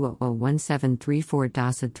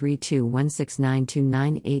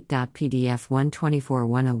 /14/201734-32169298.pdf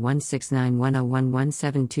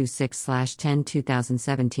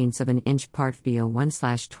 124-10691011726/10/2017 7-inch Part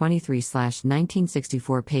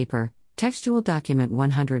B01/23/1964 paper. Textual document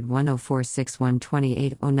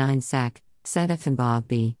 100-104-6128-09 SAC, SET Bob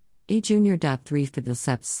B. E Junior. 3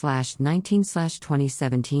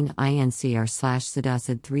 Fiddleseps/19/2017 INCR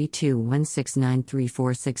 /Sadacid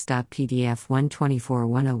 32169346.pdf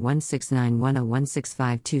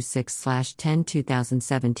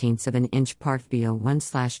 124-10691016526/10/2017 7-inch Part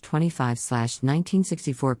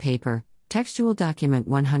B01/25/1964 paper. Textual document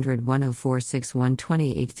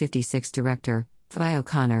 100-104-6128-56 Director, Phi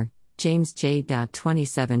O'Connor, James J.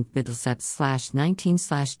 27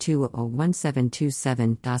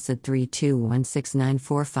 Fiddleseps/19/201727 Docid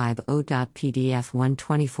 32169450.pdf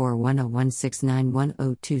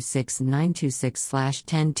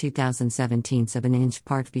 124-10691026926/10/2017 7-inch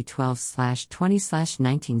Part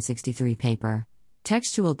B12/20/1963 paper.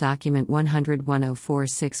 Textual document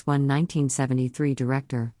 100-104-61-1973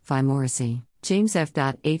 Director, Phi Morrissey, James F.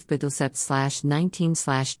 8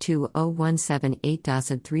 Fiddleseps/19/2017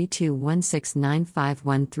 Docid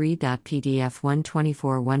 32169513.pdf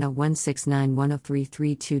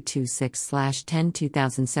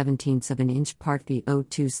 124-10691033226/10/2017 7-inch Part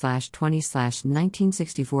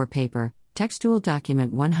B02/20/1964 paper. Textual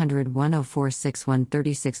document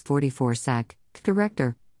 100-104-613644 SAC,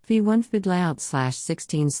 Director, V1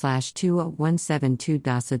 Fidlayout/16/2017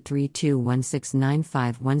 Docid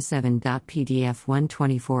 32169517.pdf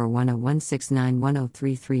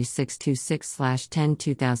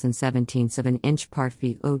 124-10691033626/10/2017 7-inch Part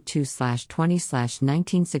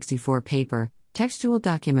V02/20/1964 paper. Textual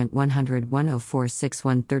document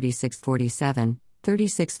 100-104-613647.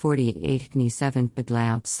 3648 HNI 7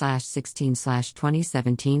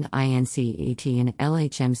 Fidlayout/16/2017 INCAT and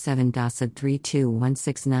LHM 7 Docid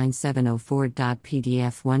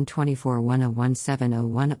 32169704.pdf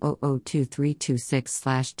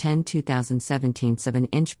 124-101-701-002-326/10/2017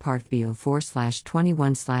 7-inch Part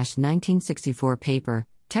B04/21/1964 paper.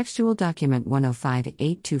 Textual document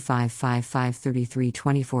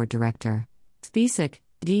 105-825553324 Director, Spesic,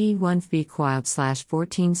 DE1 FB Quiled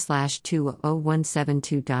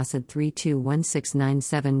 /14/20172 Docid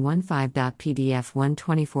 32169715.pdf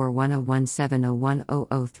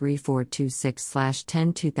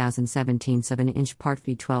 124-101-701-00346/10/2017 7-inch Part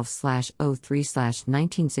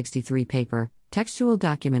B12/03/1963 paper. Textual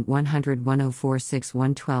document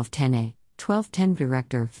 100-104-611210A, 1210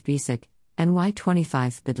 Director, Spesic, NY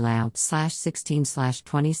 25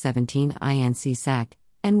 Fidlayout/16/2017 INC SAC,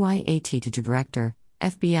 NYAT to Director,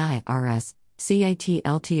 FBI RS, CIT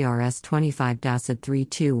LTRS 25 Docid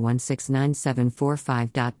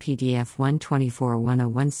 32169745.pdf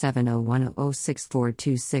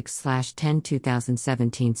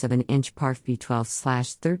 124-101-701-06426/10/2017 7-inch Part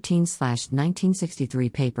B12/13/1963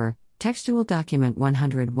 paper. Textual document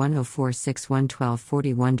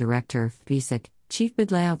 100-104-611241 Director, Spesic, Chief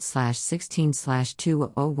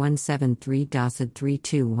Bidlayout/16/20173 Docid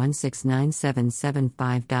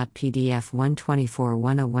 32169775.pdf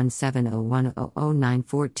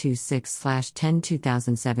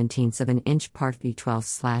 124-101-701-00946/10/2017 7-inch Part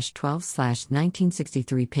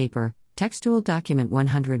B12/12/1963 paper. Textual document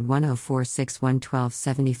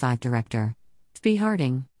 100-104-611275 Director, B.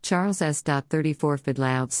 Harding, Charles S. 34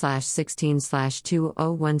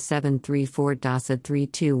 Fidlayout/16/20173 Docid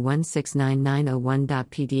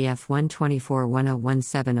 32169901.pdf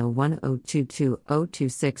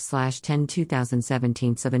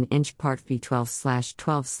 124-101-701-022-026/10/2017 7-inch Part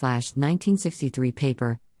B12/12/1963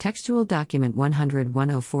 paper. Textual document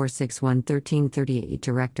 100-104-611338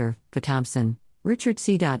 Director, P. Thompson, Richard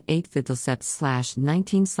C. 8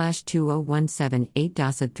 Fiddleseps/19/20178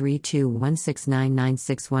 Docid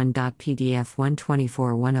 32169961.pdf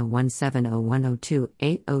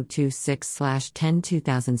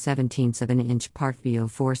 124-101-701-028-026/10/2017 7-inch Part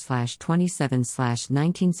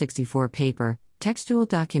B04/27/1964 paper. Textual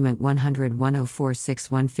document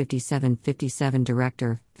 100-104-615757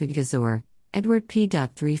 Director, Vigazor, Edward P. 3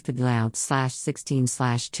 Fidloud /16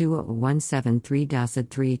 /20173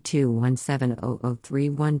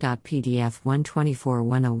 32170031.pdf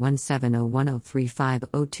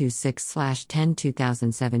 124101701035026 10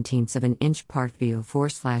 7-inch part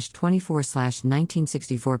VO4 24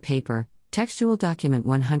 1964 paper, textual document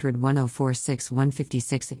 100 1046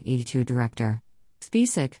 156 82 Director.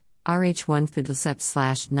 Spesic. RH1 Fidlcept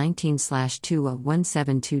 /19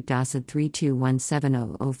 /20172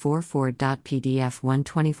 321700044.pdf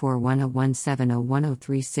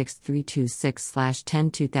 124101701036326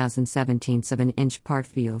 10 2017 7-inch part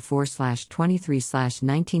VO4 23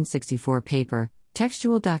 1964 paper,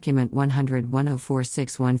 textual document 100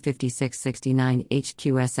 1046 156 69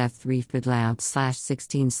 HQSF3 Fidloud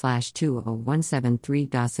 /16 20173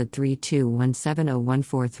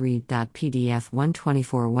 321700143.pdf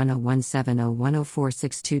 124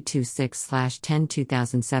 101701046226 10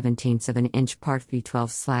 2017 7-inch part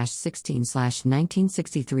V12 16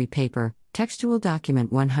 1963 paper, textual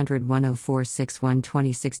document 100 1046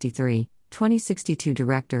 12063 2062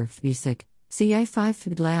 Director Spesic. CI5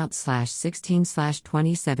 Fidloud /16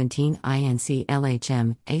 2017 INC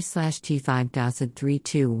LHM A/T5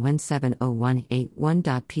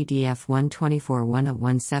 32170181.pdf 124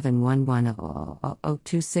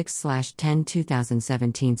 1017110026 10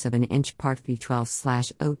 2017 7-inch part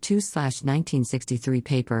V12 02 1963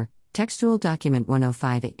 paper, textual document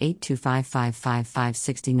 105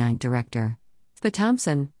 825555569 Director.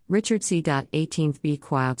 Thompson, Richard C. 18th B.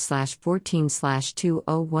 Quout /14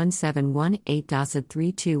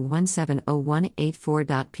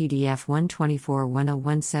 2017183217018.pdf 124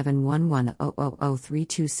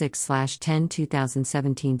 101711000326 10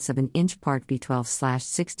 2017 7-inch part B12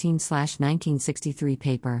 16 1963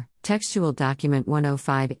 paper, textual document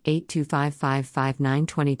 105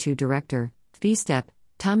 825555922 Director, Spestep.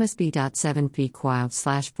 Thomas B. 7 Quout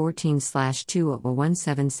 /14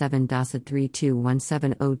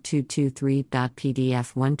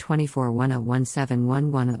 20177.321702223.pdf 124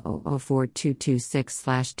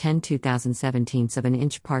 101711004226 10 2017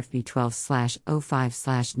 7-inch part V12 05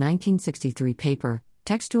 1963 paper,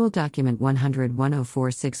 textual document 100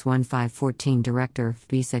 1046 1514 Director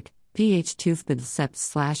Spesic. PH2 Fidlcept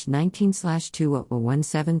 /19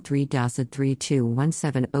 20173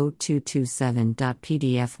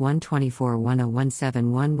 321700227.pdf 124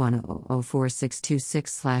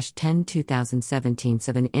 101711004626 10 2017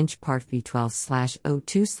 7-inch part V12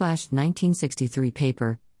 02 1963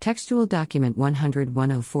 paper, textual document 100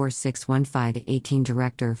 1046 1518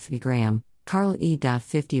 Director Graham. Carl E.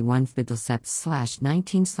 51 Fidlcept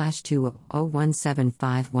 /19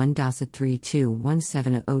 20175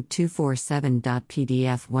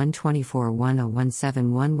 1.321700247.pdf 124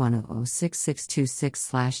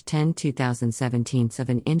 101711006626 10 2017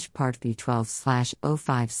 7-inch part V12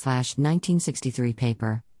 05 1963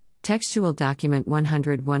 paper, textual document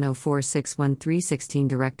 100 1046 1316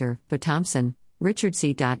 Director Thompson, Richard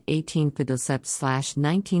C. 18 Fidlcept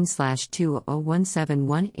 /19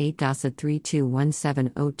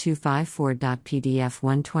 2017183217025.pdf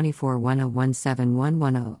 124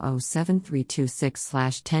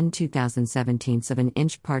 101711007326 10 2017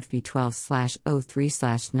 7-inch part V12 03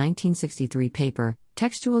 1963 paper,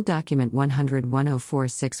 textual document 100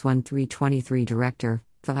 1046 1323 Director,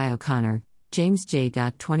 Vi O'Connor. James J.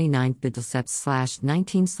 29 Fidlcept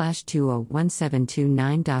 /19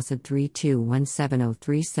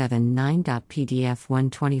 2017229.3217037.9.pdf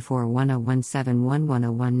 124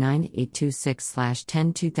 101711001986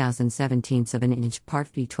 10 2017 7-inch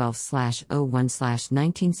part V12 01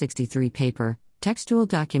 1963 paper, textual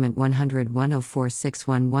document 100 1046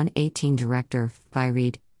 1118 Director, by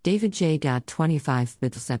Reed. David J. 25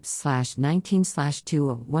 Fidlcept /19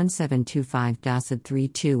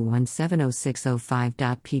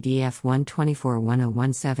 2017225.321706005.pdf 124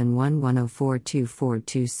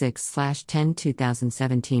 101711042426 10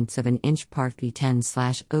 2017 7-inch part V10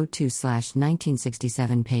 02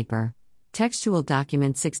 1967 paper, textual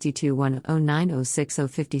document 62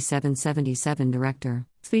 1090605777 Director.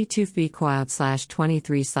 V2 Quout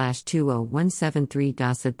 /23 20173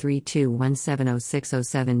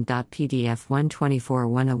 321706007.pdf 124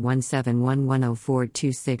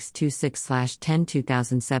 101711042626 10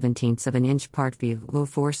 2017 7-inch part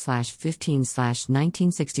V04 15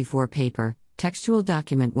 1964 paper, textual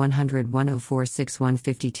document 100 1046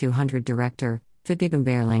 15200 Director,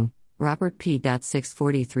 Fidgumberling. Robert P.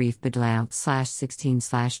 643 Fidloud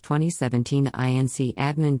 /16 2017 INC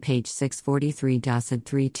Admin page 643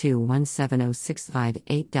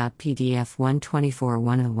 3217065.8.pdf 124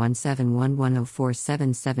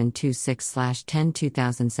 101711047726 10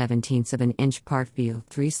 2017 7-inch part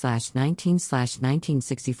VO3 19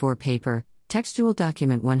 1964 paper, Textual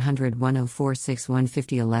Document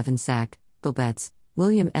 100-104-6150-11 SAC, Bilbets,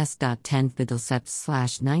 William S. 10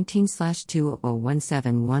 Fidelseps 19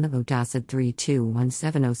 2001710 Dosset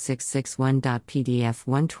 32170661.pdf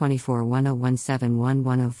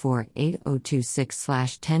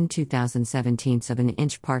 124101711048026 10 2017 7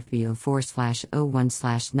 inch part VO4 01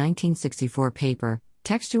 1964 paper,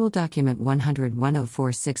 Textual Document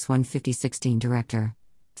 100-104-6150-16 Director.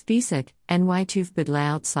 Spisak, NY2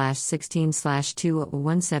 Bidlayout 16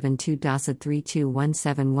 2017 Dosset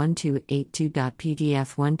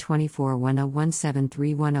 32171282.pdf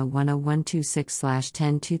 124101731010126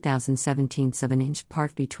 10 2017 7 inch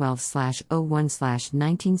part V12 01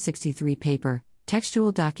 1963 paper,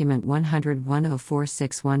 Textual Document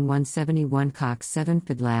 100-104-61-171 Cox 7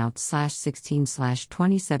 Fidlayout 16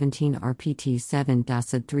 2017 RPT 7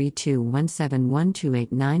 Dosset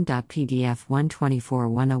 32171289.pdf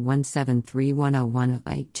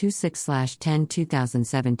 1241017310126 10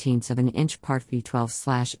 2017 7 inch part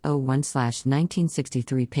V12 01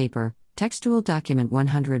 1963 paper, Textual Document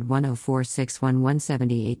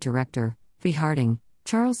 100-104-61-178 Director, V. Harding,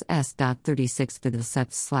 Charles S. 36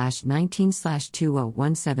 Fidelseps 19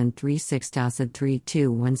 201736 Dosset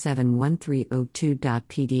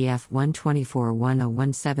 32171302.pdf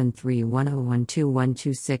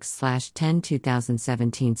 124101731012126 10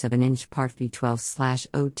 2017 7 inch part V12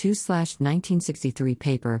 02 1963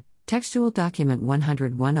 paper, Textual Document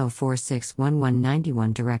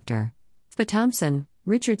 100-104-61191 Director. V. Thompson,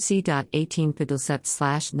 Richard C. 18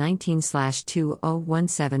 Fidelseps 19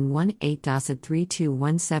 201718 Dosset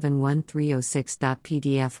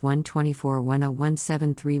 32171306.pdf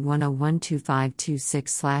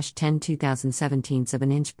 124101731012526 10 2017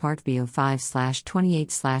 7 inch part VO5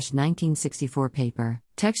 28 1964 paper,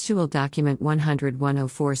 Textual Document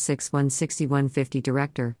 100-104-616150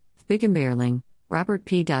 Director, Biggenberling, Robert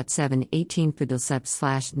P. 7 18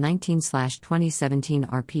 Fidelseps 19 2017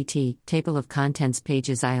 RPT, Table of Contents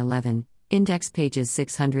pages I11, Index pages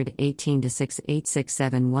 618 to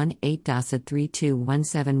 6867118 Dosset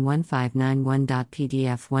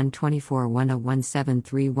 32171591.pdf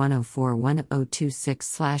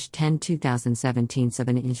 124101731041026 10 2017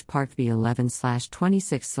 7 inch part V11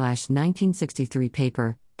 26 1963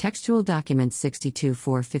 paper, Textual Document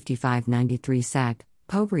 62-45593 SAC,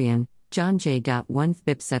 Pobrian, John J. 1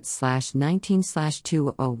 Fibseps 19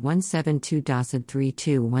 20172 Dosset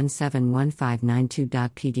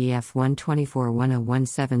 32171592.pdf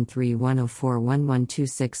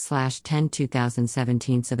 124101731041126 10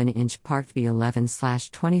 2017 7 inch part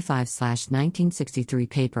V11 25 1963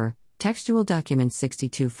 paper, Textual Document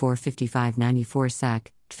 62-45594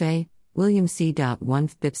 SAC, Tfei, William C. 1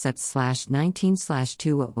 Fibseps 19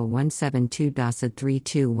 20172 Dosset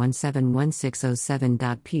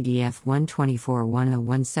 32171607.pdf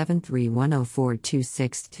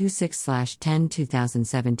 1241017310426 10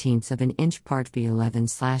 2017 7 inch part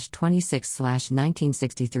V11 26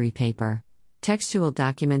 1963 paper, Textual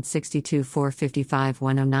Document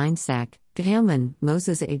 62-455-109 SAC, Gehaleman,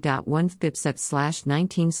 Moses A. 1 Fibseps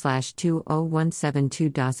 19 20172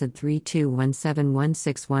 Dosset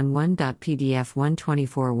 32171611.pdf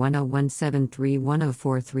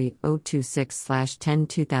 124101731043026 10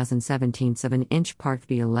 2017 7 inch part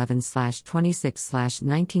V11 26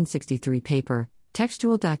 1963 paper,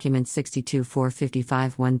 Textual Document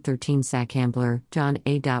 62-455-113 SAC Hambler, John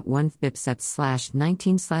A. 1 Fibseps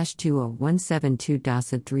 19 20172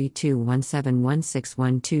 Dosset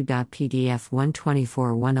 32171612.pdf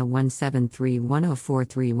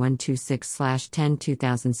 124101731043126 10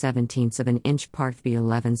 2017 7 inch part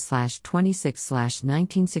V11 26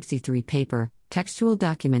 1963 paper, Textual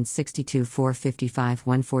Document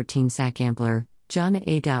 62-455-114 SAC Hambler, John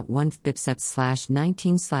A. 1 Fibseps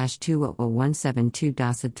 19 20172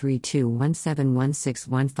 Dosset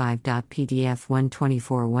 32171615.pdf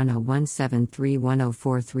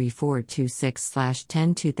 124101731043426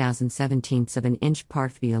 10 2017 7 inch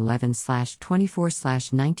part V11 24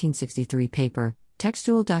 1963 paper,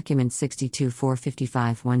 Textual Document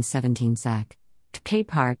 62-455-117 SAC.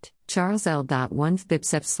 Capehart, Charles L. 1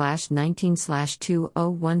 Fibseps 19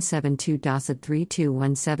 20172 Dosset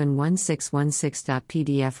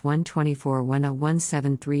 32171616.pdf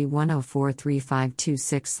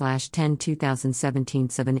 124101731043526 10 2017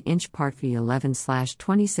 7 inch part V11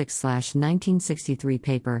 26 1963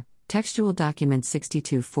 paper, Textual Document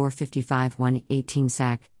 62-455-118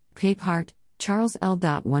 SAC. Capehart, Charles L.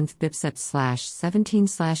 1 Fibseps 17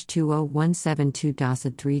 20172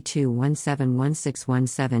 Dosset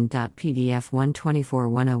 32171617.pdf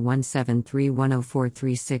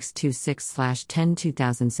 124101731043626 10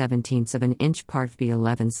 2017 7 inch part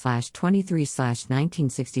V11 23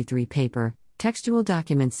 1963 paper, Textual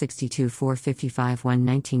document 62 455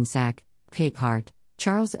 119 SAC, Papehart,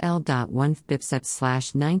 Charles L. 1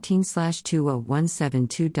 Bipseps 19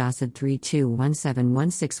 20172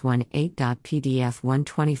 32171618.pdf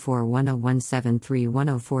 124 10173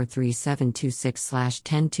 1043726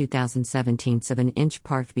 10 2017 7-inch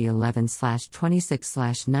Part B 11 26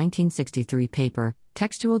 1963 paper,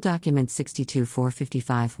 textual document 62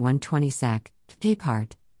 455 120 SAC,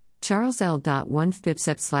 Papehart. Charles L. 1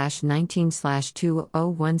 Bipseps 19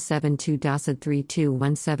 20172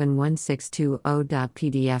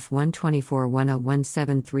 32171620.pdf 124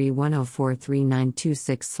 10173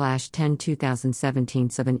 1043926 10 2017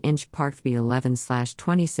 7-inch Part B 11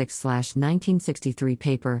 26 1963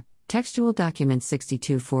 paper, textual document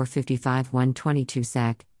 62 455 122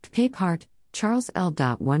 SAC, Papehart. Charles L.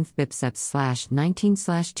 1 Bipseps 19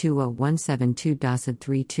 20172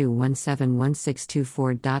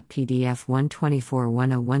 32171624.pdf 124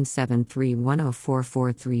 10173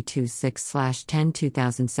 1044326 10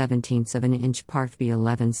 2017 7-inch Part B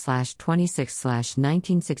 11 26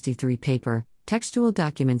 1963 paper, textual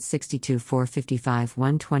document 62 455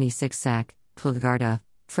 126 SAC, Plagarda.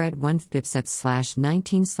 Fred 1 Bipseps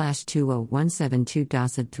 19 20172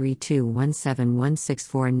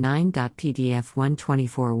 32171649.pdf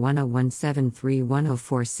 124 10173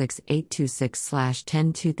 1046826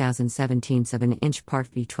 10 2017 7-inch Part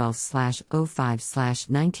B 12 05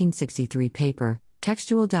 1963 paper,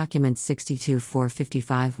 textual document 62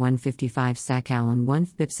 455 155 SAC Allen 1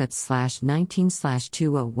 Bipseps 19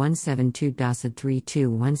 20172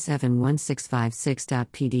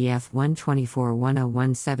 32171656.pdf 124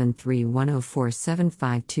 10173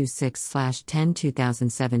 1047526 10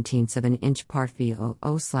 2017 7-inch Part B 00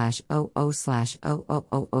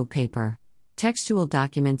 000000 paper. Textual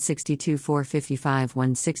document 62 455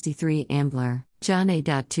 163 Ambler, John A.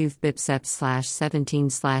 2 Bipseps 17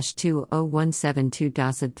 20172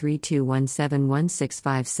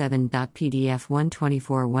 32171657.pdf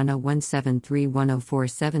 124 10173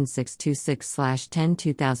 1047626 10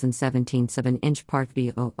 2017 7-inch Part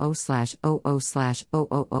B 00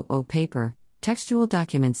 000000 paper, textual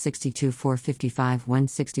document 62 455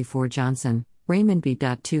 164 Johnson, Raymond B.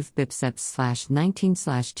 2 Bipseps 19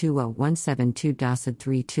 20172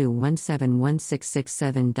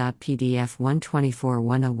 32171667.pdf 124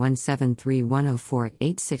 10173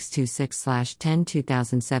 1048626 10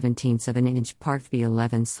 2017 7-inch Part B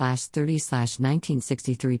 11 30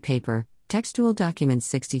 1963 paper, textual document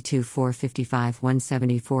 62 455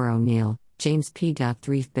 174 O'Neill, James P. 3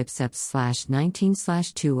 Bipseps 19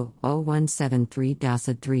 20173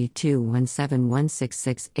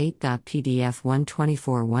 32171668.pdf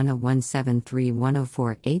 124 10173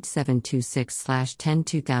 1048726 10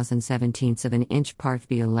 2017 7-inch Part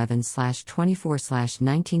B 11 24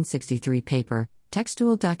 1963 paper,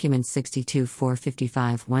 textual document 62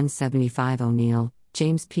 455 175 O'Neill,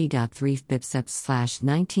 James P. 3 Bipseps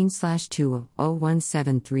 19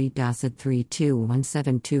 20173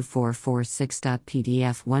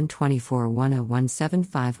 32172446.pdf 124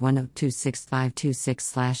 10175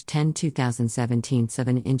 1026526 10 2017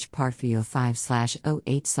 7-inch Part B 05 08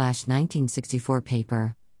 1964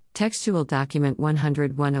 paper. Textual document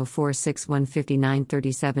 100 104 159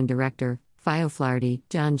 37 Director, Fioflardy,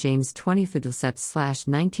 John James 20 Fidelseps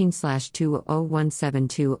 19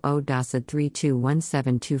 20172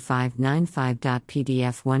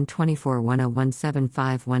 0.32172595.pdf 124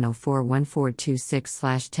 10175 104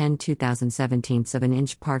 1426 10 2017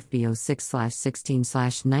 7-inch Part B 06 16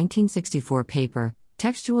 1964 paper,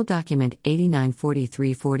 textual document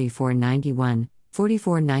 8943 4491,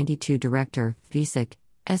 4492 Director, VSIC,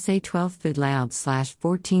 SA 12 Fidloud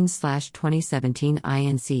 14 2017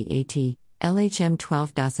 INCAT, LHM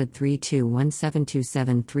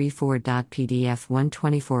 12.32172734.pdf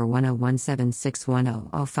 124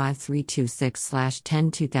 1017610053326 10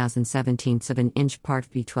 2017 7-inch Part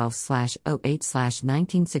B 12 08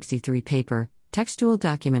 1963 paper, textual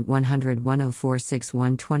document 100 104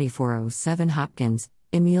 12407 Hopkins,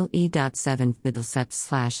 Emil E. 7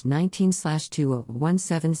 Fidelseps 19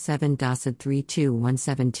 20177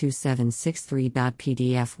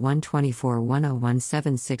 32172763.pdf 124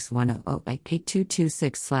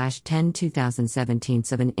 10176108226 10 2017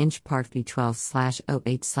 7-inch Part B 12 08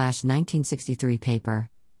 1963 paper.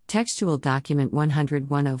 Textual document 100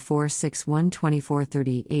 104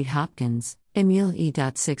 12438 Hopkins, Emil E.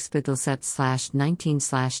 6 Fidelseps 19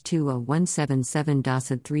 20177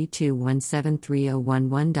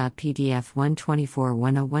 32173011.pdf 124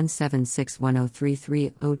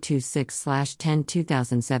 101761033.026 10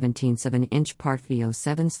 2017 7-inch Part B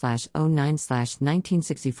 07 09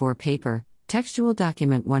 1964 paper, Textual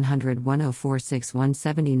document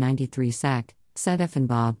 100-104617093 SAC, SED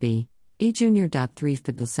Effenbaugh B. E Junior.3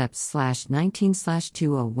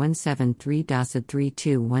 Fidlceps/19/2017 DOSID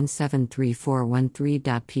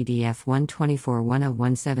 32173413.pdf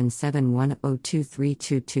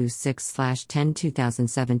 124101771023226/10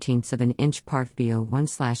 2017 7-inch part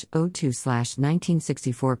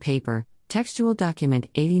VO1/02/1964 paper, textual document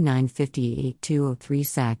 8958203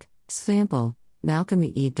 SAC, sample. Malcolm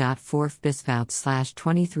E. Forf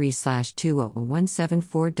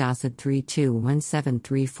Bisfout/23/20174 DOSID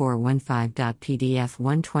 32173415.pdf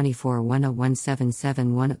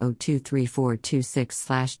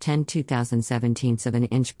 124101771023426/10 2017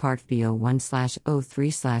 7-inch part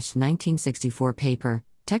VO1/03/1964 paper,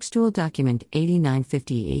 textual document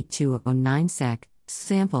 8958209 SAC,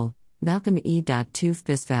 sample. Malcolm E. Toof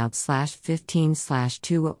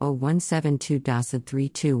Bisfout/15/20172 DOSID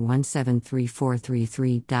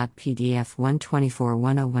 32173433.pdf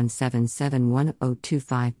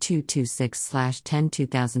 124101771025226/10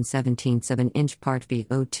 2017 7-inch part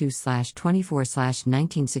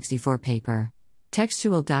VO2/24/1964 paper.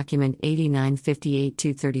 Textual document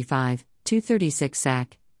 8958235, 236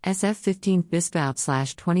 SAC. SF 15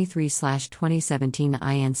 Bisfout/23/2017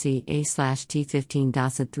 INCA/T15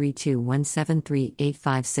 DOSID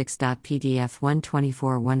 32173856.pdf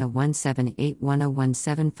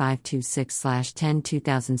 124101781017526/10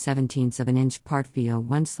 2017 7-inch part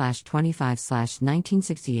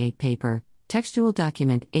VO1/25/1968 paper, textual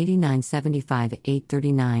document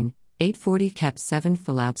 8975839. 840 Kep 7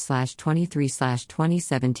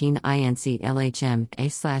 Fallout/23/2017 INC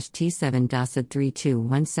LHM/A/T7 DOSID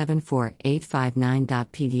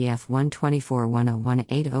 32174859.pdf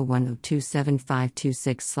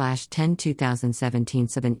 124101801027526/10 2017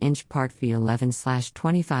 7-inch part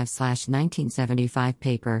V11/25/1975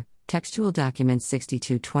 paper, textual document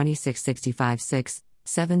 622665-6,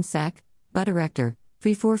 7 SAC, Director.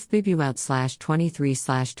 Freeforf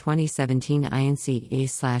Bibuout/23/2017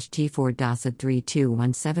 INCA/T4 DOSID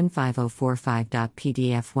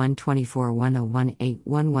 32175045.pdf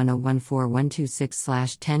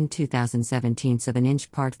 124101811014126/10 2017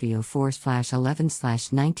 7-inch part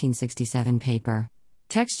VO4/11/1967 paper.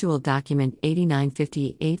 Textual document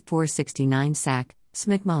 8958469 SAC,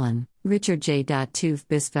 Smith-Mullen, Richard J. Toof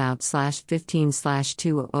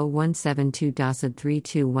Bisfout/15/20172 DOSID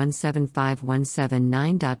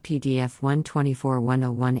 32175179.pdf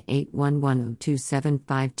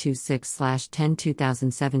 124101811027526/10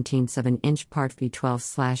 2017 7-inch part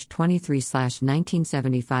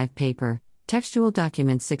V12/23/1975 paper, textual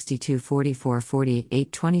document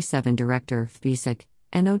 62444827 Director, BSIC.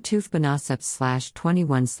 NO Toof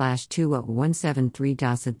Benoceps/21/20173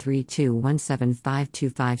 DOSID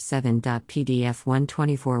 32175257.pdf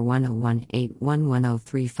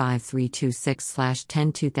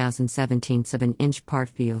 124101811035326/10 2017 7-inch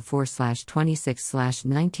part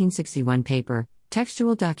VO4/26/1961 paper,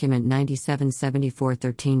 textual document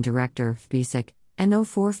 977413 Director, BSIC. NO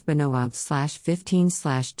Forf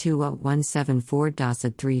Benoab/15/20174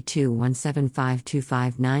 DOSID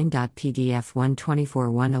 32175259.pdf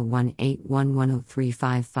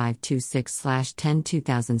 124101811035526/10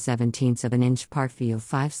 2017 7-inch part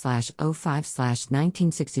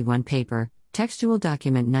VO5/05/1961 paper, textual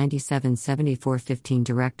document 977415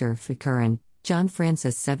 Director, Curran, John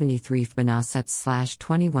Francis 73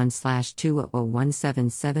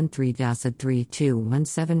 Benoceps/21/2017773 DOSID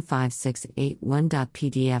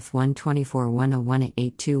 32175681.pdf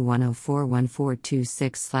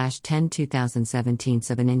 124101821041426/10 2017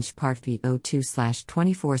 7-inch part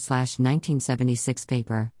VO2/24/1976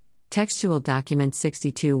 paper. Textual document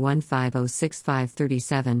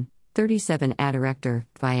 6215065337, 37 A Director,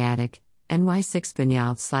 Viatic. NY6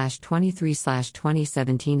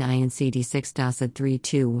 Binyal/23/2017 INCD6 DOSID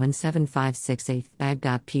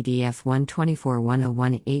 32175685.pdf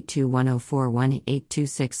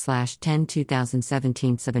 124101821041826/10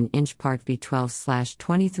 2017 7-inch part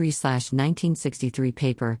V12/23/1963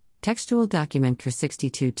 paper, textual document CR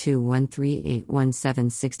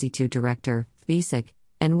 6221381762 Director, BSIC.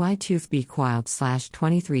 NY Toof B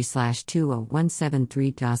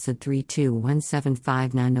Quild/23/20173 DOSID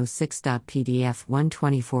 32175906.pdf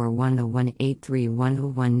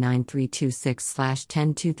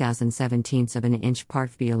 124101831019326/10 2017 7-inch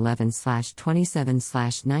part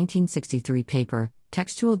V11/27/1963 paper,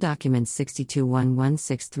 textual document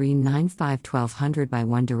 621163951200 by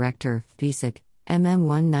 1 Director, BSIC.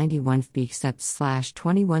 MM191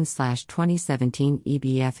 FBCEPS/21/2017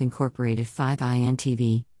 EBF Incorporated 5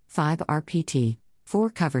 INTV, 5 RPT, 4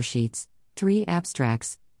 cover sheets, 3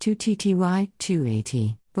 abstracts, 2 TTY, 2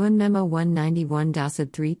 AT. Bun Memo 191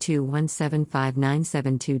 DOSID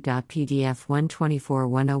 32175972.pdf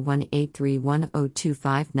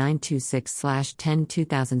 124101831025926/10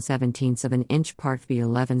 2017 7-inch Part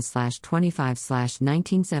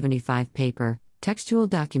V11/25/1975 paper, textual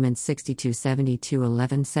document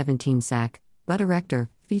 62721117 SAC, Director,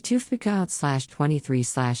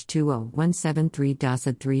 V2FICOUT/23/20173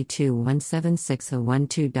 DOSID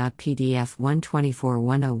 32176012.pdf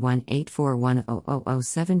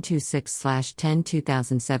 124101841000726/10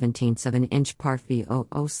 2017 7-inch Part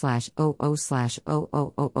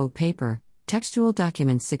V00/00/0000 paper, textual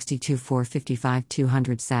document 62455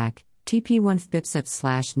 200 SAC, TP1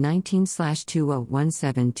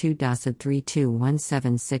 FBIPSIP/19/2017 DOSID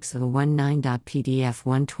 32176019.pdf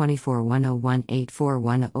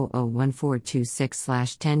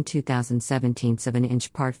 124101841001426/10 2017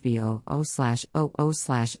 7-inch Part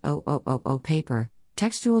V00/00/0000 paper,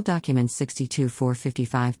 textual document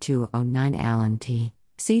 62455 209 Allen T.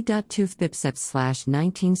 C.2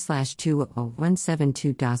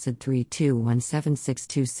 FBIPSIP/19/2017 DOSID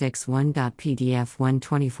 32176261.pdf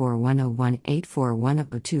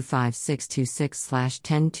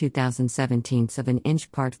 12410184100252626/10 2017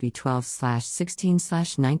 7-inch Part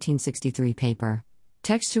V12/16/1963 paper,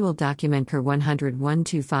 textual document per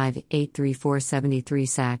 101-2583473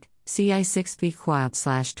 SAC, CI6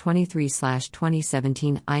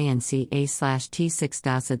 FICOUT/23/2017 INCA/T6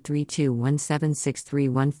 DOSID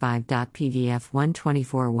 32176315.pdf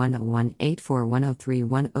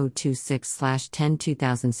 124101841031026/10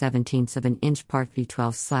 2017 7-inch Part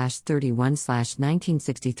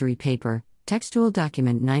V12/31/1963 paper, textual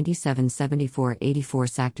document 977484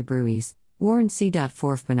 SAC DeBruys, Warren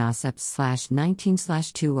C.4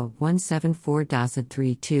 FBINOSEPS/19/2017 DOSID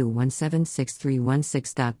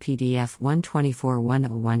 32176316.pdf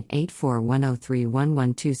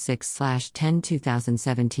 124101841031126/10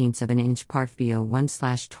 2017 7-inch Part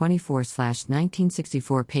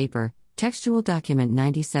V01/24/1964 paper, textual document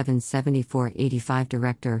 977485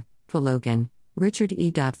 Director, Logan, Richard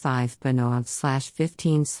E. 5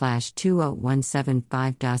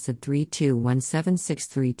 Benoit/15/20175 DOSID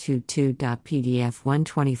 32176322.pdf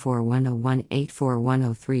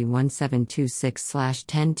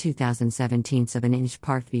 124101841031726/10 2017 7-inch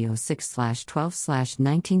Part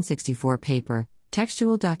V06/12/1964 paper,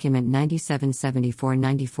 textual document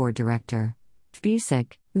 977494 Director,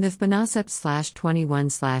 FBISIC,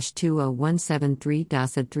 VIF/21/2017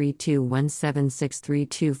 DOSID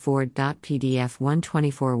 32176324.pdf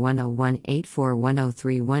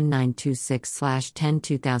 124101841031926/10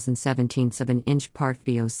 2017 7-inch Part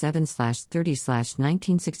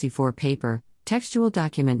V07/30/1964 paper, textual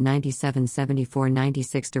document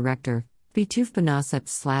 977496 Director, V2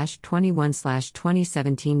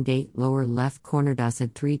 FBINOSEPS/21/2017 date lower left corner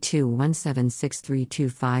DOSID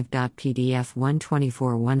 32176325.pdf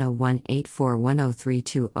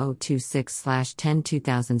 124101841032026/10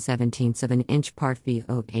 2017 7-inch Part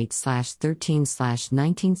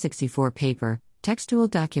V08/13/1964 paper, textual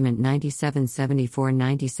document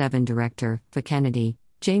 977497 Director, V. Kennedy,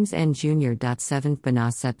 James N. Jr. 7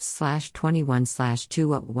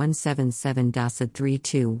 FBINOSEPS/21/2017 DOSID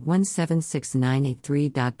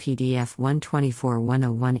 32176983.pdf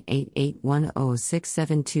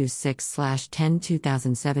 1241018810626/10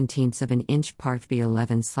 2017 7-inch Part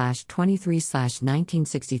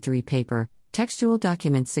V11/23/1963 paper, textual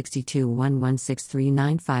document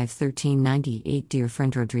 621163951398 Dear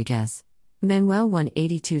friend Rodriguez, Manuel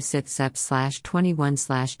 182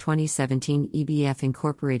 SIPSEP/21/2017 EBF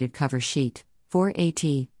Incorporated Cover Sheet,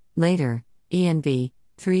 4AT, later, ENV,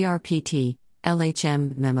 3RPT,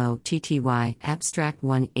 LHM Memo TTY Abstract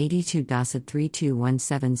 182 DOSID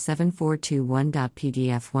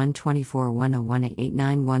 32177421.pdf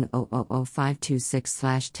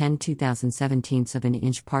 124101891000526/10 2017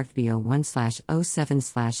 7-inch Part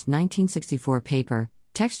V01/07/1964 paper,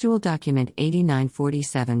 textual document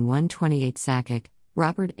 8947-128 Sakic,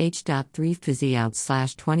 Robert H. 3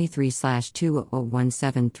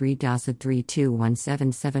 FBIZIOUT/23/2017 DOSID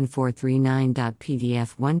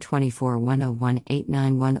 32177439.pdf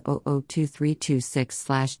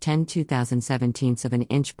 124101891002326/10 2017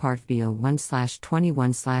 7-inch Part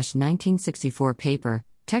V01/21/1964 paper,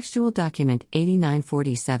 textual document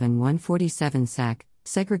 8947-147 Sac,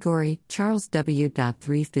 Segregori, Charles W.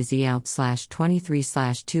 3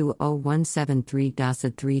 FBIZIOUT/23/2017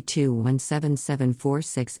 DOSID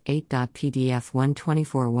 32177468.pdf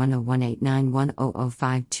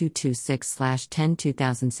 124101891005226/10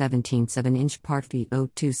 2017 7-inch Part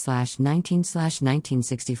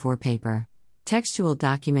V02/19/1964 paper, textual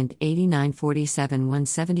document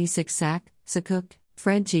 8947-176 Sac, Sakuk,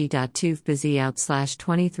 Fred G.Toof busy out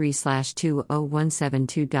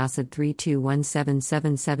 /23/20172 DOSID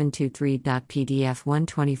 32177723.pdf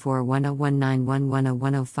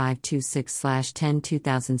 1241019110526 10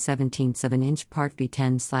 2017 7-inch part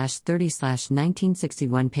V10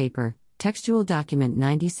 30/1961 paper, textual document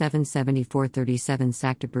 977437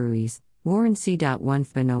 Sactabruis. Warren C.1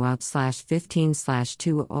 Fino out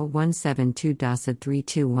 /15/2017 DOSID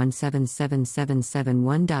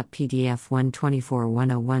 32177771.pdf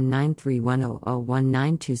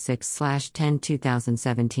 124101931001926 10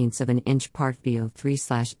 2017 7-inch part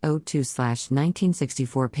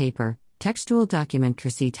VO3/02/1964 paper, textual document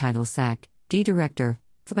Chrissy title SAC, D Director,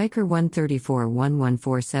 Viker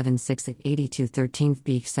 134-11476 at 8213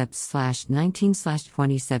 B accepts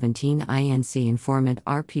 /19/2017 INC informant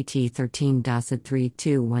RPT 13 DOSID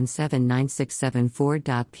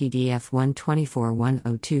 32179674.pdf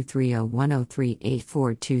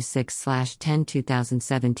 124102301038426 10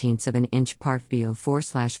 2017 7-inch part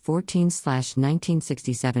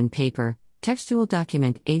VO4/14/1967 paper, textual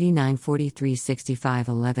document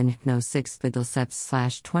 89436511 HNO 6 Fidelceps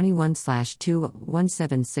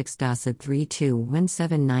 /21/2176 DOSID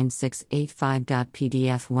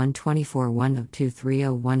 32179685.pdf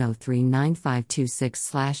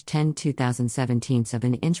 124102301039526 10 2017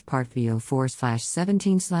 7-inch part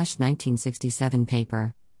VO4/17/1967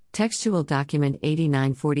 paper. Textual document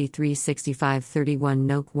 89436531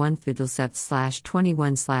 Note 1 Fidelceps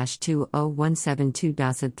 /21/20172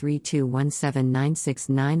 DOSID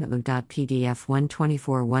 32179690.pdf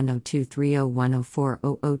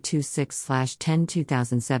 124102301040026 10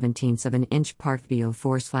 2017 7-inch part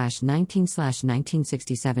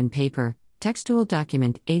VO4/19/1967 paper, textual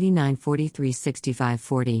document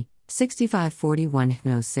 89436540. 6541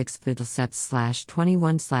 HNO 6 Fidelceps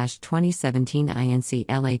 /21/2017 INC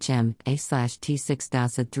LHM A/T6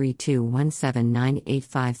 DOSID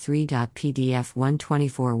 32179853.pdf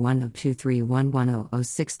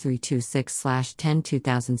 124102311006326 10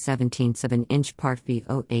 2017 7-inch part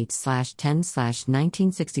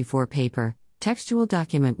VO8/10/1964 paper, textual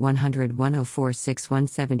document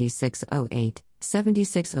 1001046176008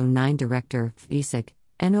 7609 Director, VSIC.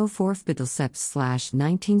 NO4 Fidelceps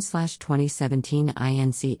 /19/2017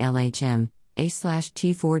 INC LHM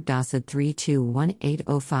A/T4 DOSID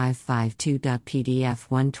 32180552.pdf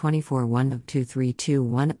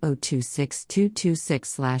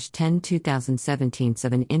 124102321026226 10 2017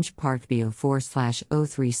 7-inch part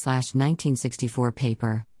VO4/03/1964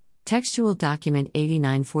 paper. Textual document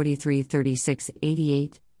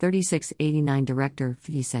 89433688 3689 Director,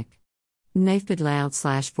 VSIC. Nafbid layout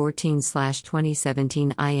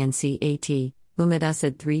 /14/2017 INCAT,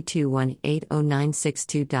 Umidacid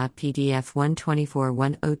 32180962.pdf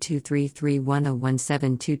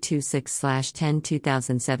 124102331017226 10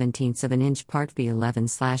 2017 7-inch part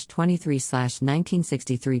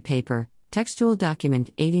V11/23/1963 paper, textual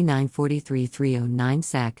document 89430309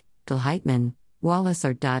 SAC, Gilheitman, Wallace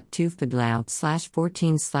R.Toof layout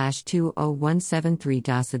 /14/20173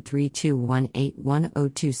 DOSID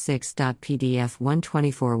 32181026.pdf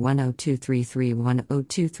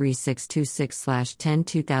 124102331023626 10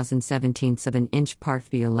 2017 7-inch part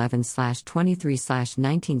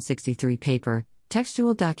V11/23/1963 paper,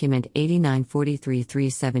 textual document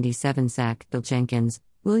 8943-377 SAC, Bill Jenkins,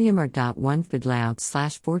 William R.1 Fidlayout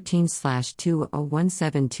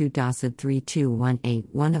 /14/2017 DOSID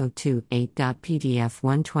 32181028.pdf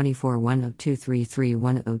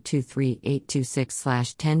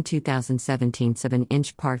 124102331023826 10 2017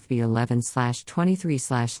 7-inch part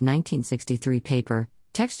V11/23/1963 paper,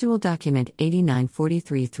 textual document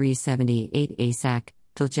 8943-378 ASAC,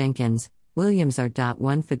 Bill Jenkins, Williams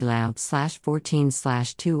R.1 Fidlayout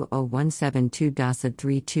 /14/2017 DOSID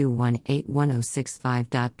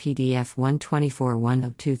 32181065.pdf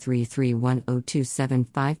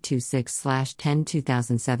 124102331027526 10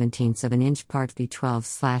 2017 7-inch part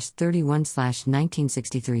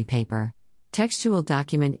V12/31/1963 paper. Textual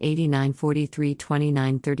document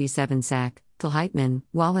 8943-2937 SAC, Gilheitman,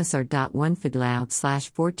 Wallace R.1 Fidlayout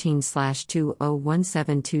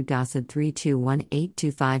 /14/2017 DOSID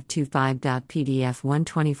 32182525.pdf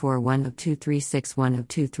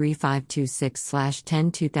 124102361023526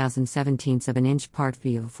 10 2017 7-inch part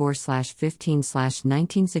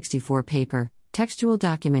VO4/15/1964 paper, textual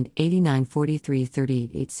document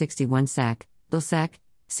 8943-3861 SAC, Bilsac,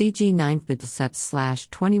 CG9 Fidelceps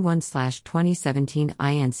 /21/2017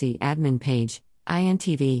 INC admin page,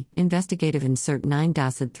 INTV, investigative insert 9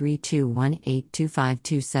 DOSID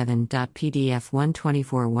 32182527.pdf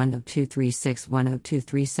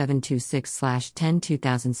 124102361023726 10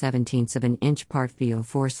 2017 7-inch part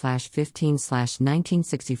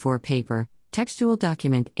VO4/15/1964 paper, Textual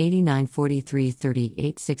document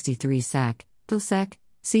 89433863 SAC, DLSEC,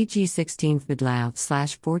 CG 16 Fidlaut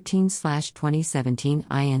 /14/2017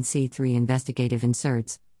 INC3 Investigative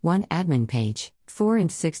Inserts, 1 Admin page, 4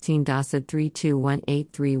 and 16 DOSID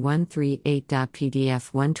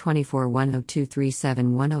 32183138.pdf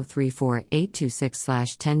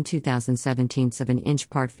 124-10237-1034-826/10 7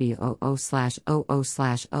 part v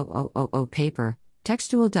 00/00/0000 paper,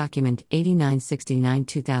 textual document 8969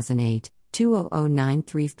 2008.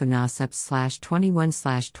 20093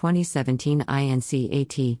 FNASEP/21/2017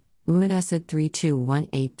 INCAT, UNIDACID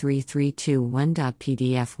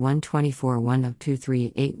 32183321.pdf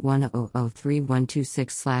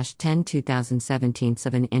 124-10238-1003-126/10 2017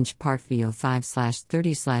 7 part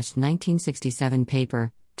VO5/30/1967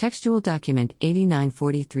 paper, textual document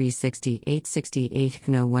 89436868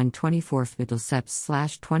 KNO 124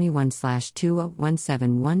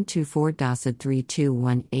 FIDLSEPS/21/2017124 DOSID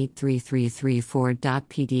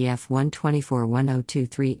 32183334.pdf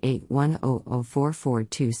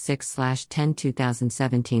 124-10238-1004-426/10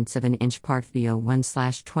 2017 7 part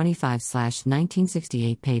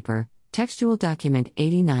VO1/25/1968 paper, textual document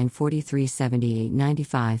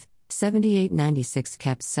 89437895 7896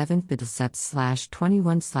 KEP 7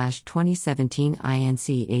 FIDLSEPS/21/2017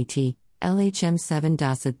 INCAT, LHM 7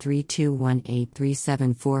 DOSID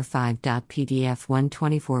 32183745.pdf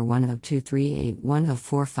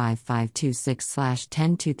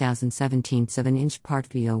 124-10238-1045-526/10 2017 7 part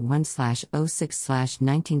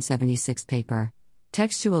VO1/06/1976 paper.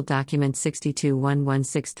 Textual document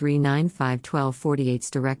 621163951248's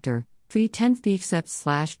Director, Fee 10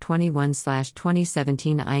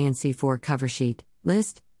 FIDLSEPS/21/2017 INC4 Cover Sheet,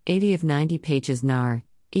 List, 80 of 90 pages NAR,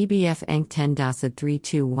 EBF ENC 10 DOSID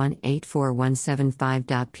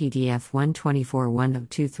 32184175.pdf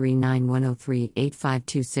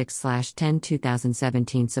 124-10239-103-8526/10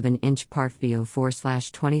 2017 7 part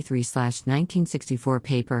VO4/23/1964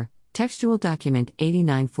 paper, textual document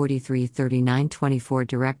 89433924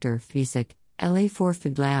 Director, FISIC, LA4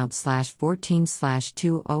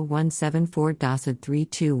 Fidlaut/14/20174 DOSID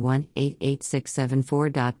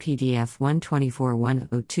 32188674.pdf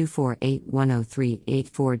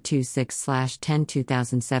 124-10248-103-8426/10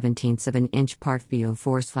 2017 7 part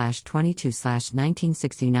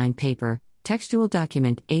VO4/22/1969 paper, textual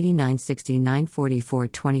document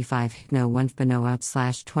 89694425 HNO 1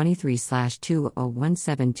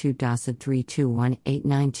 FINOAUT/23/20172 DOSID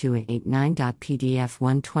 32189289.pdf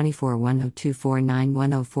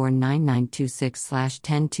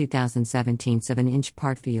 124-10249-104-9926/10 2017 7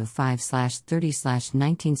 part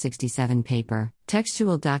VO5/30/1967 paper,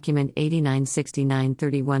 textual document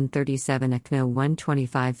 89693137 ACNO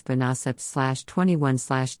 125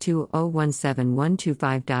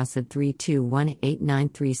 FINOSEPS/21/2017125 DOSID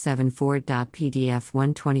 32189374.pdf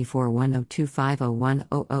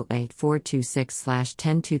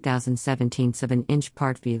 124-102501008-426/10 2017 7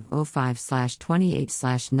 part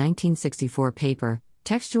VO5/28/1964 paper,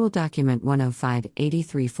 textual document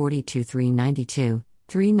 105-8342-392,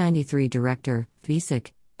 393 Director,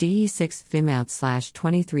 VSIC, DE6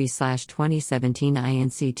 FIMOUT/23/2017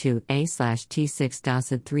 INC2A/T6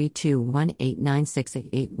 DOSID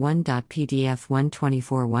 32189681.pdf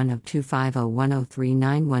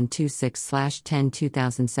 124-10250-1039126/10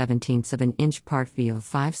 2017 7 part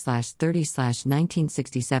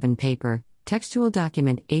VO5/30/1967 paper, textual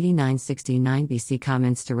document 8969 BC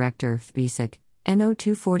Comments Director, VSIC, NO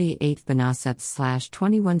 248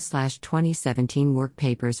 FINOSEPS/21/2017 Work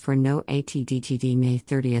Papers for No ATDTD May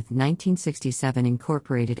 30, 1967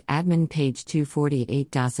 Incorporated Admin Page 248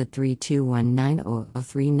 DOSID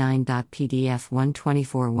 32190039.pdf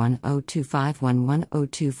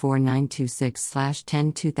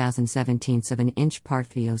 124-10251-1024926/10 2017 7 part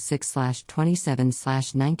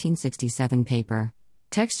VO6/27/1967 paper,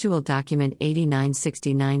 textual document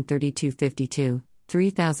 89693252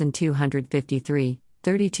 3253,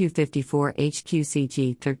 3254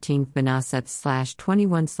 HQCG 13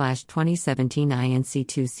 FINOSEPS/21/2017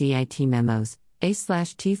 INC2 CIT Memos,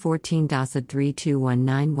 A/T14 DOSID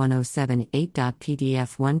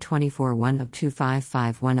 32191078.pdf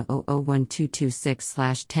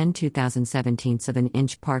 124-10255-1001226/10 2017 7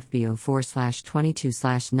 part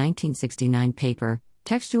VO4/22/1969 paper,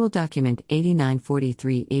 textual document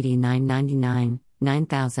 89438999,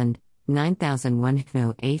 9000, 9001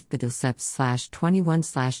 HNO 8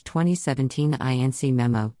 FIDLSEPS/21/2017 INC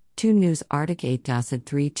Memo, 2 News Artic 8 DOSID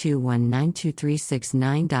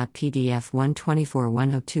 32192369.pdf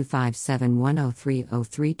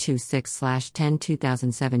 124-10257-103-0326/10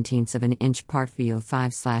 2017 7 part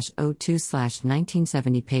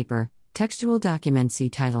VO5/02/1970 paper, textual document C.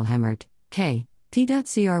 Title Hemmert, K.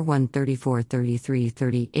 T.cr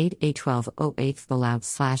 1343338 A1208 fallout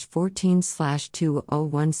 /14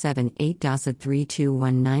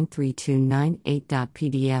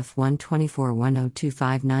 2017/8.32193298.pdf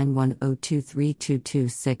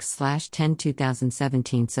 124102591023226 10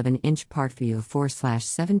 2017 7-inch part view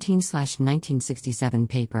 4/17/1967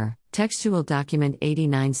 paper. Textual document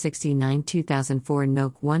 8969 2004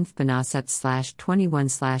 Note 1 Fbanasep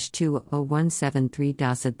 /21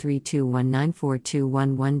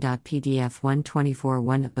 2017321942194211.pdf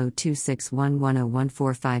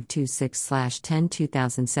 124102611014526 10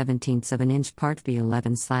 2017 7-inch part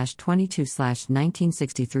v11 /22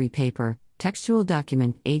 1963 paper. Textual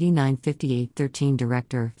document 8958 13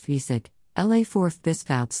 Director, FISIC. LA 4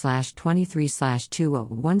 Bisfout /23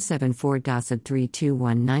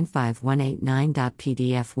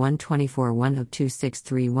 20173219518518.pdf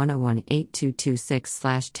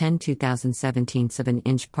 124102631018226 10 2017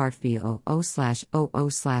 7-inch part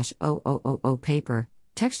v00/00/0000 paper.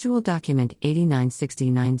 Textual document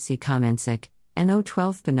 8969 C. Commensic.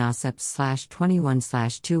 NO12 Fbanasep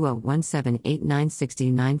 /21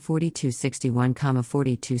 201789694261,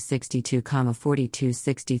 4262,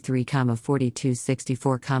 4263,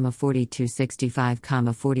 4264, 4265,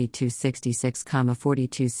 4266,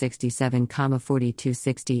 4267,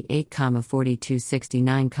 4268,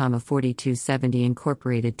 4269, 4270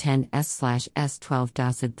 Incorporated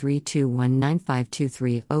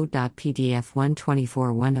 10S/S12.3219523.0.pdf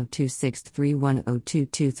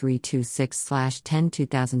 124102631022326 10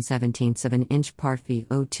 2017 7-inch part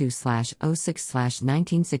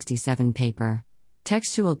v02/06/1967 paper.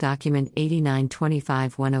 Textual document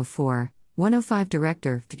 8925 105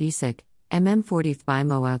 Director, FISIC. MM40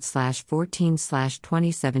 FBIMO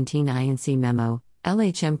 /14/2017 INC Memo.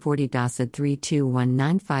 LHM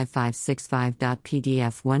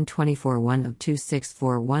 40.321955565.pdf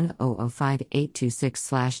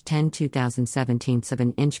 124102641005826 10 2017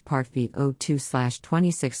 7-inch part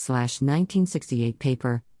v02/26/1968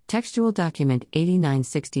 paper. Textual document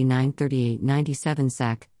 8969 3897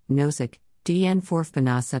 SAC, NOSIC. DN4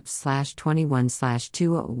 Fbanasep /21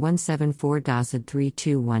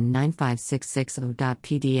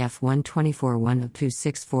 2017/3219566.pdf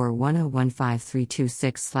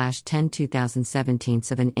 124102641015326 10 2017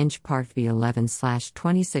 7-inch part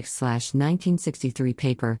v11/26/1963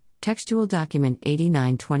 paper. Textual document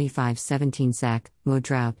 892517 SAC,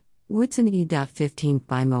 Modrout. Woodson E.15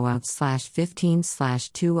 FBIMO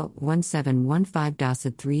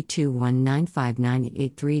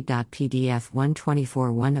 /15/21715.3219598.3.pdf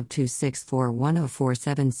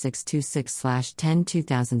 124102641047626 10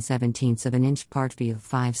 2017 7-inch part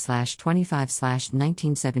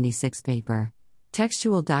v05/25/1976 paper.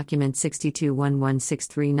 Textual document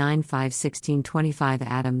 621163951625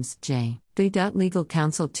 Adams, J. Legal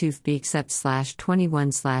Counsel 2 FB accept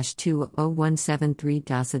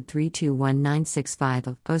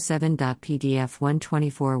 /21/20173.321965007.pdf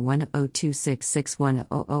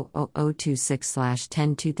 124102661000026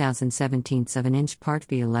 10 2017 7-inch part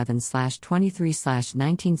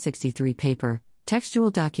v11/23/1963 paper.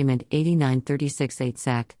 Textual document 8936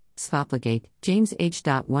 SAC. Svopligate, James H.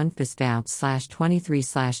 1 Fisvout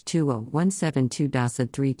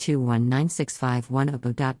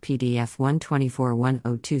 /23/20172.3219651.pdf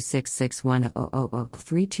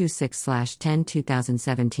 124102661000036 10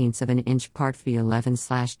 2017 7-inch part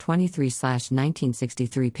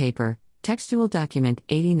v11/23/1963 paper. Textual document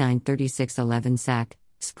 893611 SAC.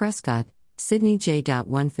 Sprescott, Sydney J.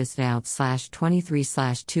 1 Fisvout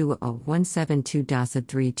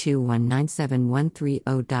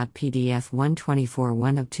 /23/20172.3219710.pdf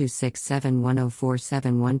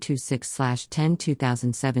 124102671047126 10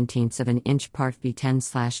 2017 7-inch part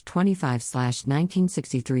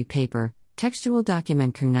v10/25/1963 paper. Textual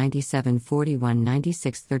document Ker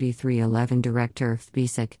 9741963311 Director,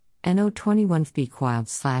 FBISIC. NO21 FBQuild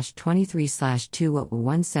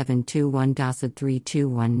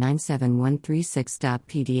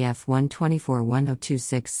 /23/20172.3219713.6.pdf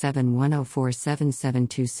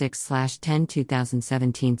 124102671047726 10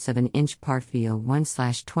 2017 7-inch part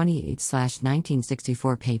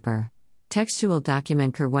v01/28/1964 paper. Textual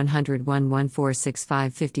document Ker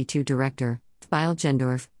 101146552 Director,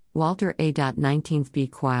 Feiljendorf, Walter A. 19th B.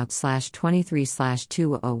 Quiled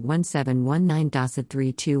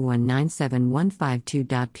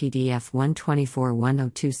 /23/2017193219715.pdf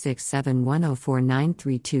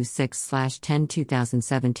 124102671049326 10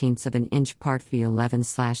 2017 7-inch part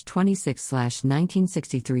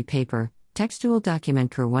v11/26/1963 paper. Textual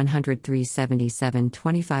document Ker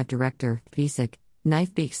 1037725 Director, FISIC.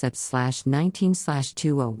 Knife Bixep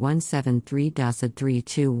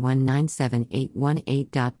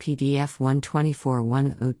 /19/20173.321978818.pdf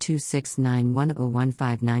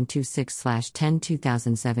 124102691015926/10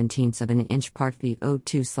 2017 Part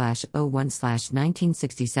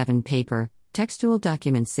V02/01/1967 Paper, Textual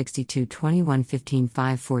Document 622115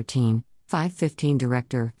 514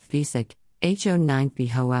 Director, FISIC, HO 9th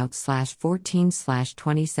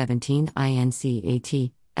BHO/14/2017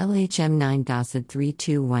 INCAT, LHM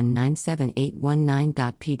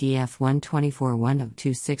 9.321978119.pdf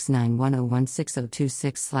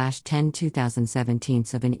 124102691016026/10 2017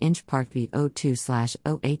 7-inch Part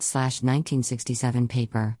V02/08/1967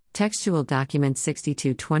 Paper, Textual Document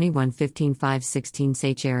 622115 516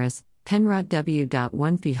 Sacheris, Penrod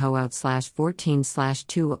W.1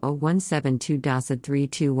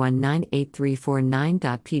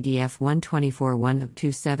 PHO/14/2017/201983449.pdf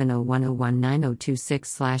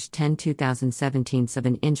 124102701019026/10 2017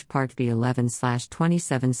 7-inch Part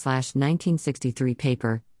V11/27/1963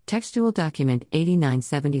 Paper, Textual Document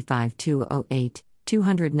 8975-208,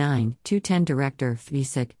 209, 210 Director,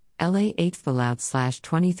 FISIC, LA 8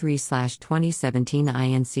 Fallout/23/2017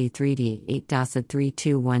 INC 3D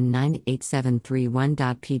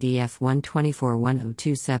 8.3219873.1.pdf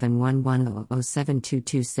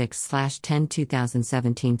 124102711007226/10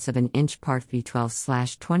 2017 7-inch Part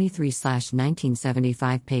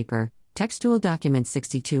V12/23/1975 Paper, Textual Document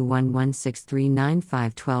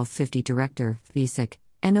 621163951250 Director, FISIC,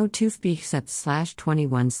 NO2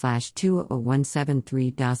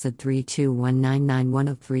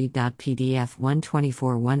 FBXEP/21/20173.3219910.pdf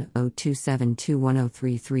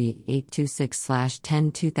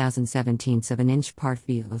 124102721033826/10 2017 7-inch Part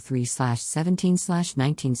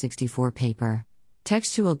V03/17/1964 Paper,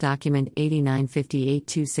 Textual Document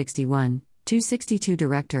 8958-261, 262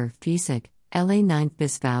 Director, FISIC, LA 9th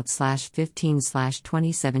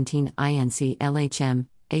BISVOUT/15/2017 INC LHM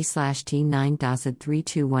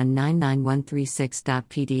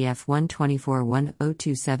A/T9.3219913.pdf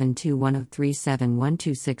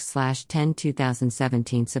 124102721037126/10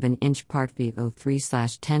 2017 7-inch Part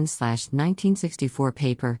V03/10/1964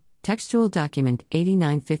 Paper, Textual Document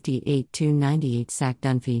 8958-298 Sack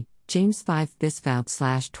Dunphy, James 5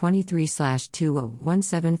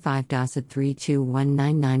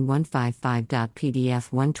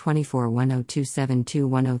 BISVOUT/23/20175.3219915.pdf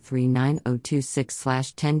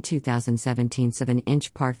 124102721039026/10 2017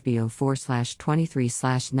 7-inch Part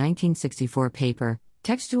V04/23/1964 Paper,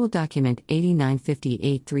 Textual Document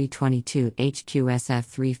 8958-322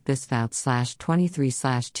 HQSF3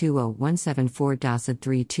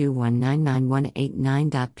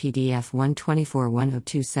 BISVOUT/23/20174.3219918.pdf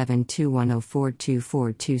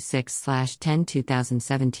 124102721042426/10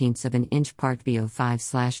 2017 7-inch Part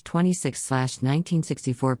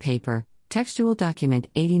V05/26/1964 Paper, Textual Document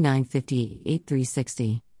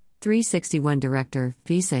 8958-360. 361 Director,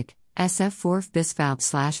 FISIC, SF4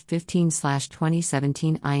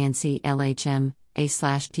 BISVOUT/15/2017 INC LHM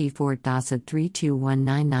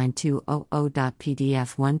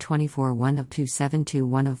A/T4.3219920.pdf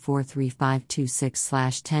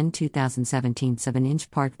 124102721043526/10 2017 7-inch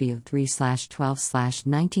Part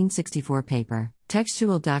V03/12/1964 Paper,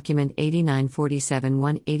 Textual Document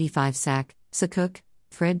 8947-185 Sack, Sakuk,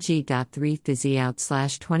 Fred G.3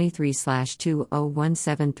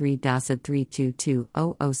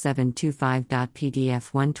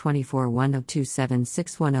 FIZIOUT/23/20173.322000725.pdf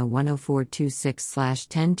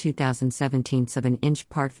 124102761010426/10 2017 7-inch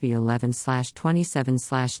Part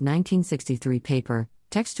V11/27/1963 Paper,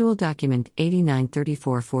 Textual Document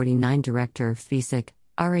 893449 Director, FISIC,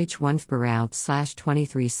 RH1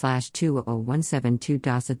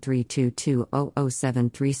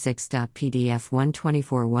 FBROUT/23/20172.322000736.pdf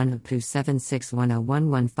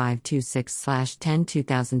 124102761011526/10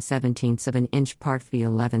 2017 7-inch Part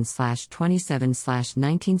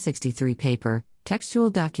V11/27/1963 Paper, Textual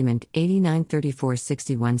Document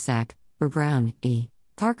 893461 Sack, Brown, E.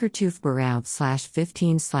 Parker Toof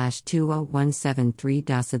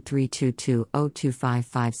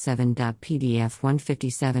BISVOUT/15/20173.322002557.pdf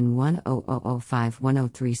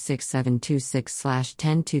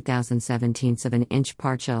 157100051036726/10 2017 7-inch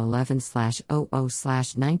Parcha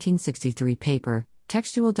 11/00/1963 Paper,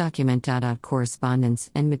 Textual Document.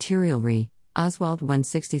 Correspondence and Material Re. Oswald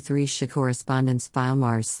 163 Correspondence File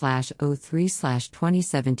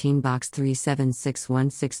Mars/03/2017 Box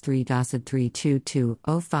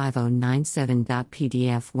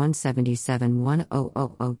 376163.322-05097.pdf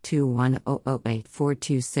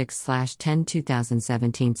 177100021008426/10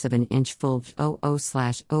 2017 7-inch Full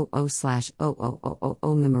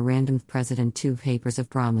 00/00/0000 Memorandum President 2 Papers of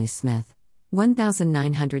Bromley Smith.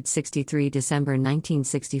 1963 December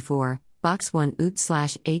 1964, Box 1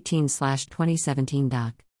 Ut/18/2017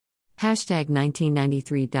 Doc. Hashtag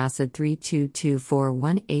 1993 DASA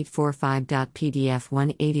 322418845.pdf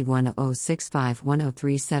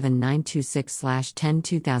 1810651037926/10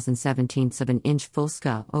 2017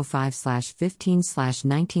 Fulska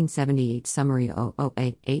 05/15/1978 Summary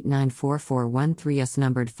 008894413 Us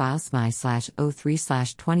numbered files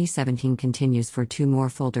my/03/2017 continues for 2 more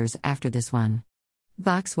folders after this one.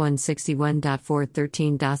 Box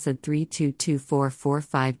 161.413 DASA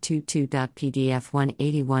 322445522.pdf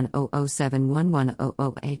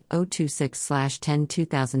 1810071100826/10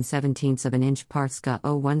 2017 7-inch Partska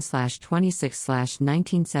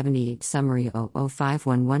 01/26/1978 Summary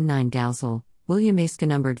 005119 Dalzell, William Aska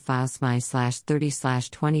numbered files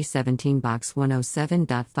my/30/2017 Box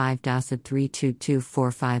 107.5 DASA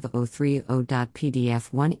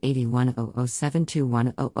 3224530.pdf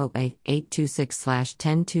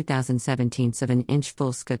 1810072100826/10 2017 7-inch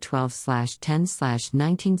Fulska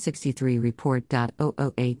 12/10/1963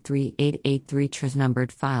 Report.0083883 Trs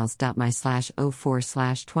numbered files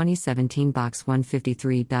 .my/04/2017 Box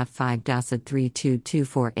 153.5 DASA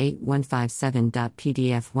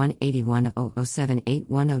 322481557.pdf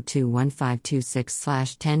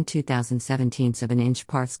 1810078102152/10 2017 7-inch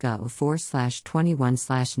Partska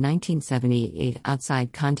 04/21/1978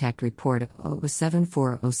 Outside Contact Report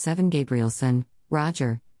 07407 Gabrielson,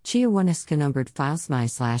 Roger, Chiawaniska numbered files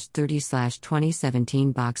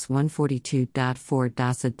my/30/2017 Box 142.4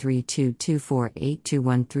 DASA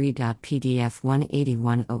 322482113.pdf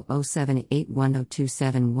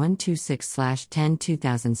 181007810271226/10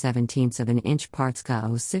 2017 7-inch Partska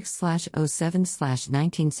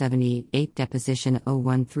 06/07/1978 Deposition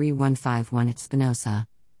 013151 at Spinoza.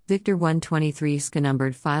 Victor 123 SCA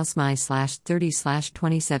numbered files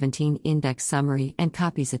my/30/2017 Index Summary and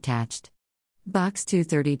copies attached. Box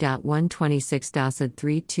 230.126 DASA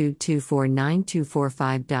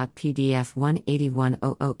 322492445.pdf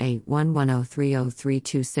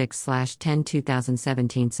 1810081103026/10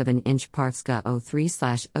 2017 7-inch Partska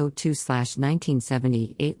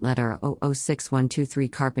 03/02/1978 Letter 006123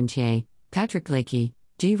 Carpentier, Patrick Lakey,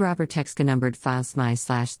 G. Robert Texka numbered files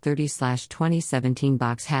my/30/2017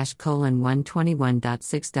 Box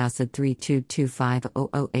 #121.6 DASA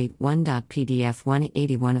 3225008one.pdf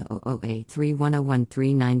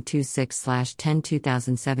 1810083101396/10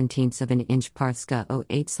 2017 7-inch Partska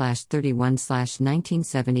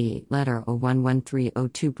 08/31/1978 Letter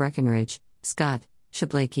 011302 Breckenridge, Scott,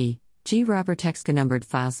 Shablakey, G. Robert Texka numbered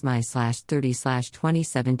files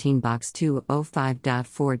my/30/2017 Box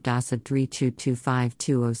 205.4 DASA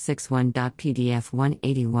 3225206one.pdf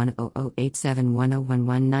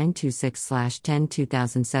 1810087101196/10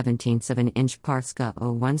 2017 7-inch Partska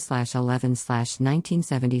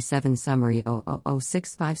 01/11/1977 Summary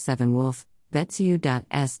 000657 Wolf,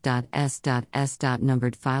 Betsu.s.s.s.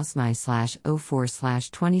 Numbered files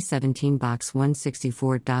my/04/2017 Box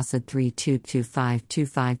 164 DASA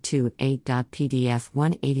 322525228.pdf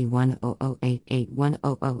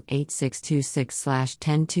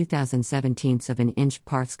 181008810082626/10 2017 7-inch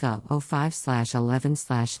Partska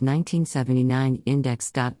 05/11/1979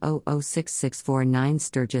 Index.0066449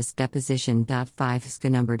 Sturgis Deposition.5 SCA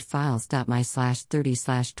numbered files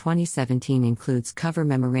my/30/2017 includes cover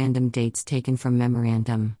memorandum dates taken from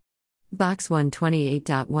memorandum. Box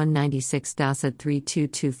 128.196 DASA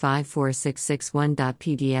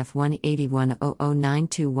 322546661.pdf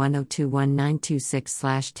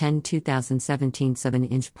 1810092102196/10 2017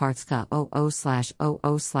 7-inch Partska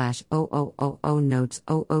 00/00/0000 Notes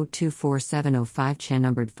 00247005 Chan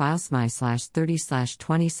numbered files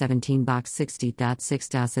my/30/2017 Box 60.6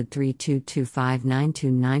 DASA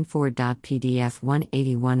 322592994.pdf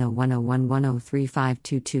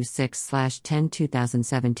 1810101035226/10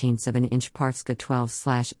 2017 7-inch Partska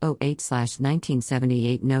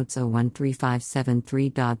 12/08/1978 Notes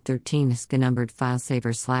 013573.13 SCA numbered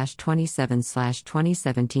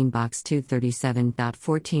filesaver/27/2017 Box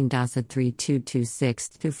 237.14 DASA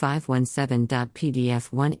 322622517.pdf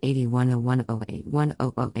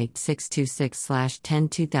 1810108100826/10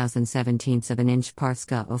 2017 7-inch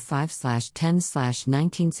Partska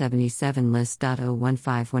 05/10/1977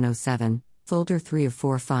 List.0151007, Folder 3 of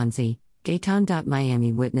 4 Fonzie,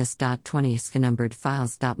 Gaetan.miamiwitness.20 scanumbered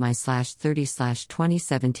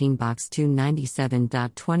files.my/30/2017 box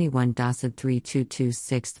 297.21 DOSID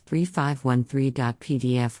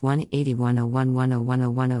 32263513.pdf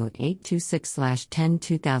 1810101010826/10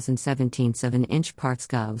 7/2017 7-inch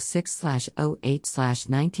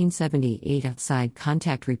parts.06/08/1978 outside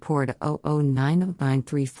contact report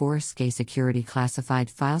 0090934 SCA security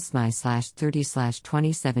classified files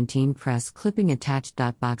my/30/2017 press clipping attached.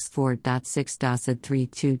 Box 4.6 DOSID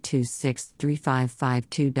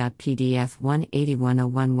 32263552.pdf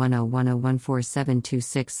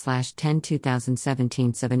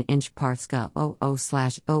 1810110101472/10 7-inch parts.ga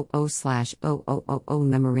 00/00/0000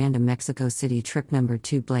 memorandum Mexico City trip number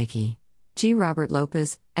 2 Blakey G. Robert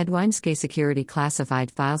Lopez, Edwine SCA security classified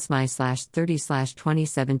files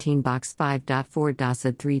my/30/2017 box 5.4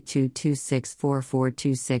 DOSID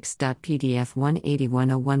 32264426.pdf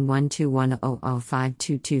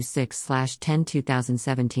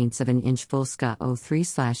 181011210052226/10 7-inch full SCA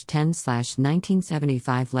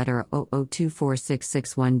 03/10/1975 letter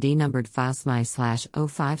 00246661 numbered files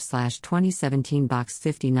my/05/2017 box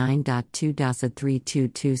 59.2 DOSID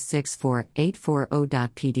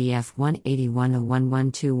 32264840.pdf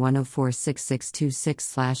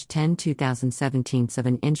 181011210466626/10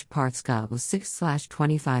 7-inch parts.ga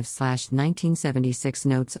 06/25/1976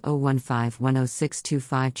 notes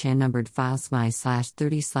 0151065 Chan numbered files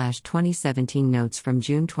my/30/2017 notes from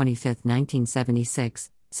June 25,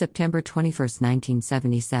 1976, September 21,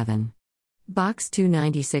 1977. Box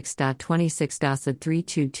 296.26 DOSID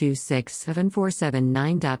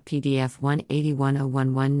 32267479.pdf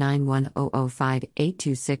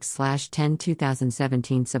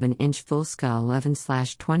 18101191005-826/10 7-inch full SCA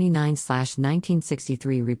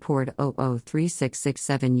 11/29/1963 report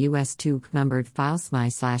 003667 US 2 numbered files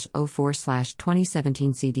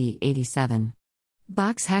my/04/2017 CD 87.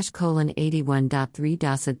 Box #81.3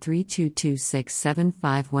 DOSID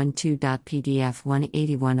 32267512.pdf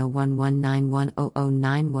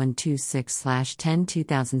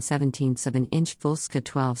 1810119100912/10 7-inch full SCA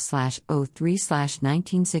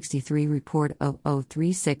 12/03/1963 report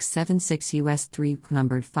 003676 US 3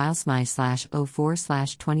 numbered files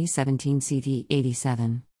my/04/2017 CD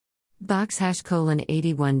 87. Box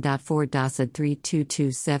 #81.4 DOSID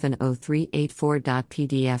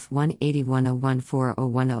 32270384.pdf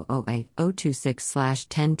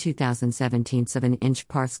 18101401008-026/10 7-inch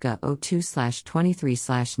parts.ga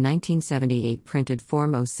 02/23/1978 printed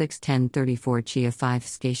form 061034 Chia 5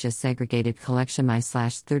 Scatia segregated collection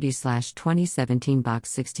my/30/2017 box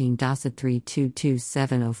 16 DOSID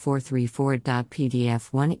 32270434.pdf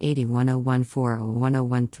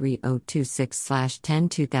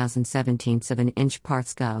 18101401013-026/10 7-inch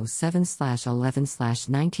parts.ga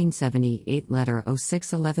 07/11/1978 letter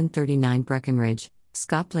 06/1139 Breckenridge,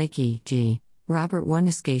 Scott Blakey, G. Robert 1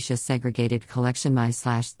 Scatia segregated collection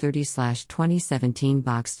my/30/2017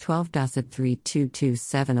 box 12 DOSID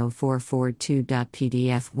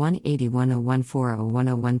 32270442.pdf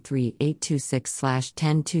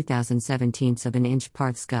 18101401013-826/10 7-inch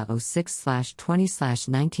parts.ga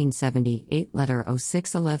 06/20/1978 letter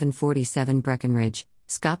 06/1147 Breckenridge,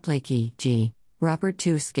 Scott Blakey, G. Robert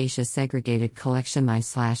 2 Scatia segregated collection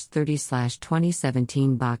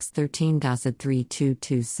my/30/2017 box 13 DOSID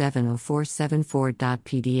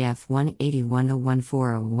 32270474.pdf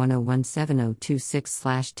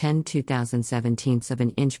 18101401017-026/10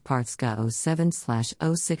 7-inch parts.ga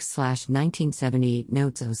 07/06/1978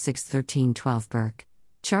 notes 06/1312 Burke.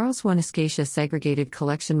 Charles 1 Scatia segregated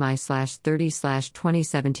collection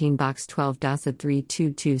my/30/2017 box 12 DOSID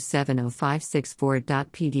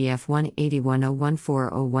 32270564.pdf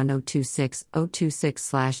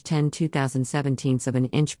 18101401026-026/10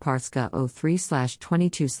 7-inch parts.ga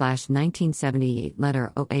 03/22/1978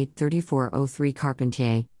 letter 083403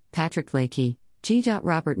 Carpentier, Patrick Blakey, G.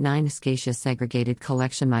 Robert 9 Scatia segregated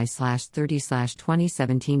collection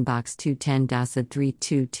my/30/2017 box 210 DOSID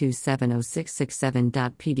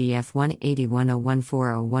 32270667.pdf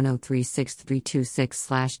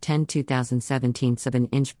 18101401036-326/10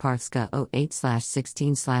 7-inch parts.ga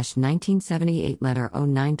 08/16/1978 letter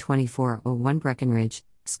 092401 Breckenridge,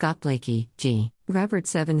 Scott Blakey, G. Robert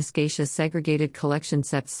 7 Scatia segregated collection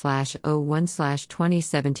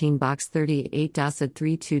SEP/01/2017 box 38 DOSID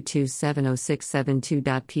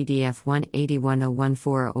 32270672.pdf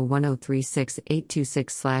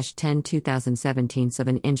 18101401036-826/10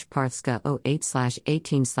 7-inch parts.ga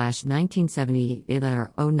 08/18/1978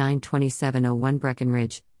 letter 092701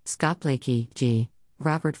 Breckenridge, Scott Blakey, G.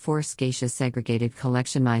 Robert 4 Scatia Segregated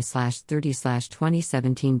Collection My 30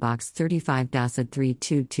 2017 Box 35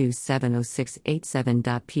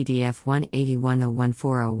 322706887.pdf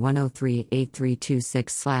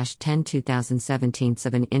 181014010383326 10 2017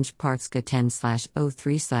 7-inch Partska 10 03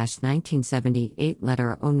 1978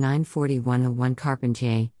 Letter 094101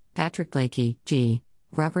 Carpentier, Patrick Blakey, G.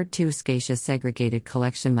 Robert 2 Scatia Segregated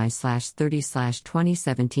Collection My 30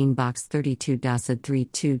 2017 Box 32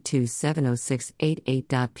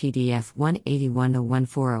 322706888.pdf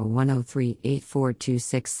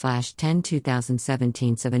 181014010383426 10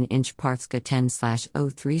 2017 7-inch Partska 10 03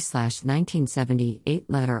 1978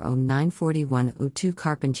 Letter 094102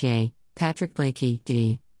 Carpentier, Patrick Blakey,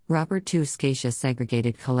 D. Robert 2 Scatia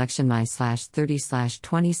Segregated Collection My 30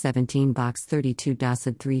 2017 Box 32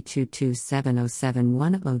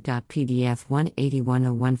 322707110.pdf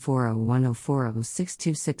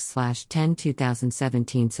 181014010400626 10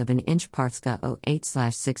 2017 7-inch Partska 08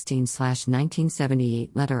 16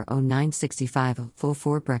 1978 Letter 0965 Full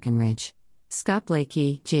 4 Breckenridge. Scott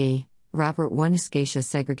Blakey, G. Robert 1 Scatia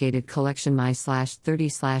Segregated Collection My 30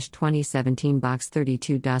 2017 Box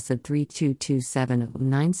 32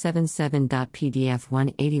 322709777.pdf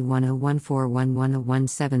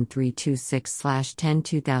 1810141101736 10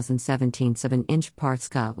 2017 7-inch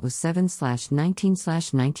Partska 07 19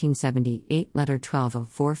 1978 Letter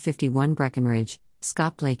 120451 Breckenridge.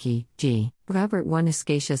 Scott Blakey, G. Robert 1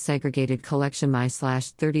 Scatia Segregated Collection My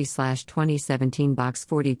 30 2017 Box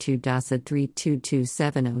 42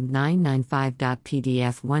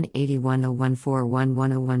 322709995.pdf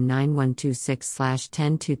 1810141101926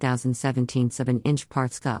 10 2017 7-inch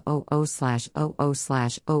Partska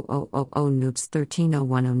 00/00/0000 Noops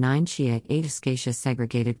 130109 Chia 8 Scatia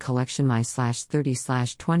Segregated Collection My 30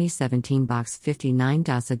 2017 Box 59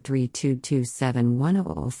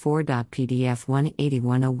 322710004.pdf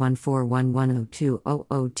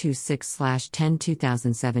 1810141102026 10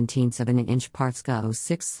 2017 7-inch Partska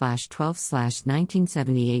 06 12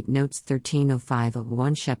 1978 Notes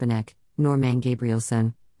 130501 Shepanek, Norman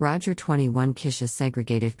Gabrielson, Roger 21 Kisha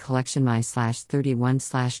Segregated Collection My 31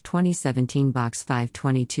 2017 Box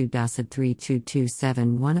 522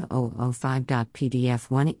 322710005.pdf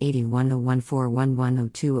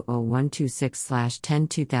 1810141102026 10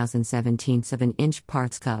 2017 7-inch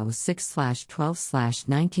Partska 06 12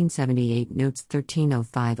 1978 Notes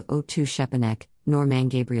 130502 Shepanek, Norman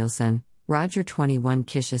Gabrielson, Roger 21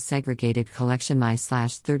 Kisha Segregated Collection My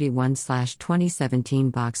 31 2017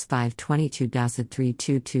 Box 522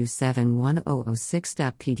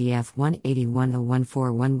 322710006.pdf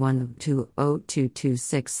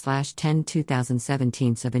 1810141102026 10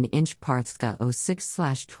 2017 7-inch Partska 06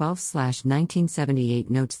 12 1978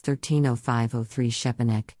 Notes 130503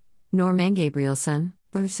 Shepanek, Norman Gabrielson,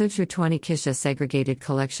 Versucher 20 Kisha Segregated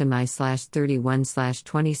Collection My 31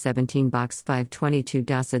 2017 Box 522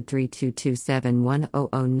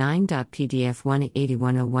 322710009.pdf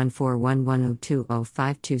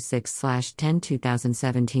 1810141102026 10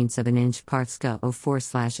 2017 7-inch Partska 04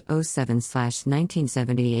 07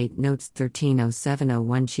 1978 Notes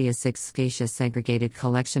 130701 Chia 6 Scatia Segregated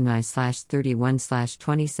Collection My 31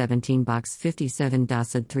 2017 Box 57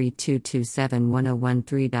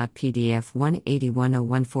 322710013.pdf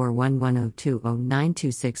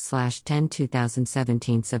 1810141102096 10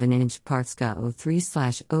 2017 7-inch Partska 03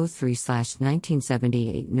 03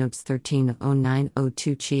 1978 Notes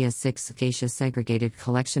 130902 Chia 6 Scatia Segregated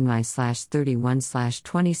Collection My 31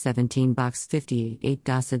 2017 Box 58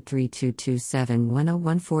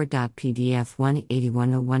 322710014.pdf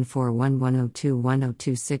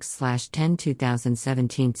 1810141102026 10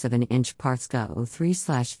 2017 7-inch Partska 03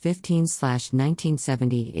 15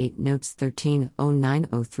 1978 Notes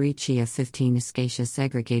 130903 Chia 15 Scatia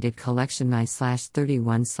Segregated Collection My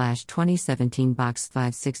 31 2017 Box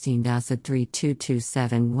 516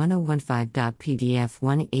 322710015.pdf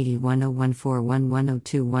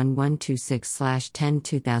 1810141102126 10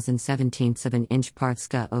 2017 7-inch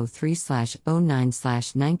Partska 03 09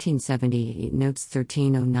 1978 Notes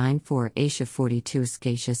 13094 Asia 42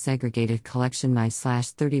 Scatia Segregated Collection My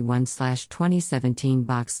 31 2017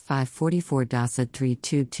 Box 544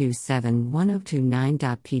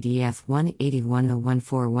 322710029.pdf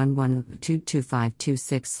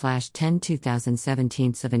 181014110222526 10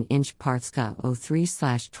 2017 7-inch Partska 03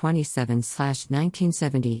 27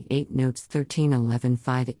 1978 Notes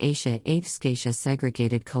 13115 Asia 8 Scatia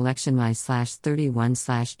Segregated Collection My 31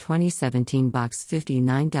 2017 Box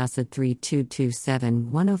 59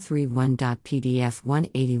 322710031.pdf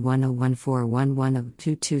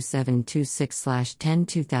 181014110222726 10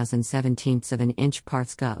 2017 7-inch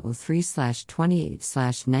Partska 03 28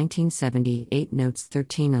 1978 Notes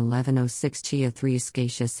 131106 Chia 3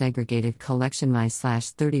 Scatia Segregated Collection My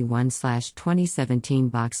 31 2017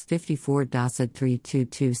 Box 54 DOSA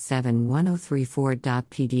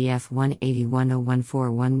 32271034.pdf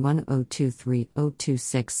 18101411023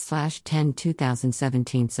 10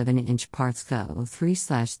 2017 7-inch Partska 03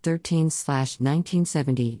 13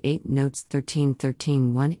 1978 Notes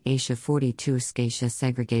 1313 1 Asia 42 Scatia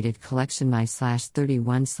Segregated Collection My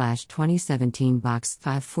 31 2017 Box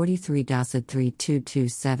 543 DOSA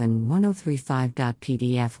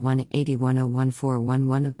 32271035.pdf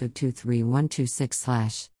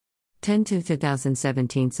 181014110232126 10 to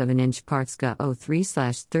 2017 7-inch Partska 03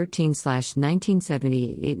 13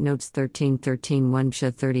 1978 Notes 1313 1 Sha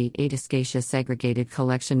 38 Scatia Segregated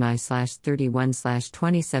Collection My 31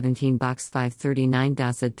 2017 Box 539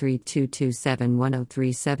 DOSA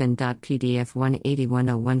 32271037.pdf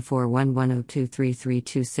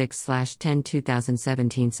 181014110233326 10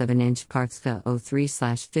 2017 7-inch Partska 03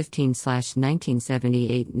 15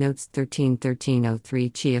 1978 Notes 1313 03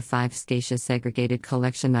 Chia 5 Scatia Segregated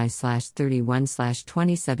Collection My 31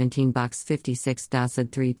 2017 Box 56 DOSA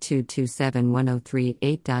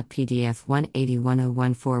 32271038.pdf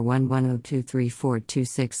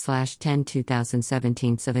 181014110233426 10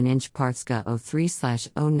 2017 7-inch Partska 03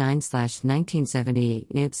 09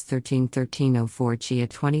 1978 Nips 131304 Chia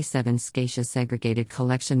 27 Scatia Segregated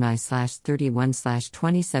Collection My 31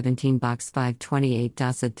 2017 Box 528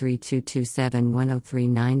 DOSA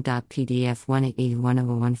 32271039.pdf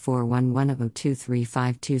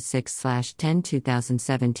 1810141102352 10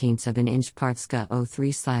 2017 7-inch Partska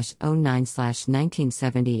 03 09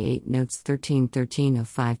 1978 Notes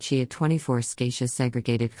 131305 Chia 24 Scatia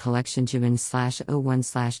Segregated Collection Juin 01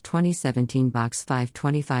 2017 Box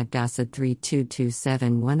 525 DOSA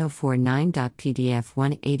 32271049.pdf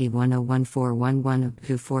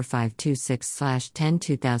 1810141102526 10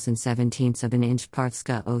 2017 7-inch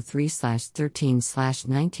Partska 03 13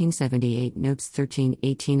 1978 Notes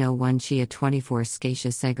 131801 Chia 24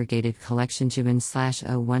 Scatia Segregated Collection Juin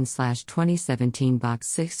 01 2017 Box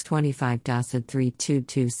 625 DOSA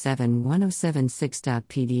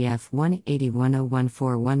 32271076.pdf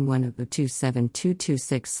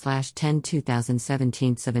 181014110272226 10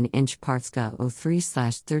 2017 7-inch Partska 03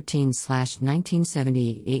 13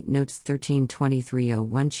 1978 Notes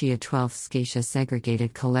 132301 Chia 12 Scatia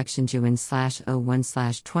Segregated Collection Juin 01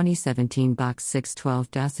 2017 Box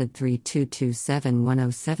 612 DOSA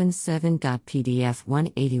 32271077.pdf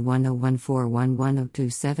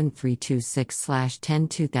 181014110273326 10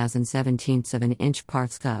 2017 7-inch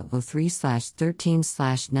Partska 03 13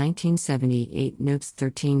 1978 Notes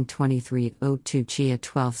 132302 Chia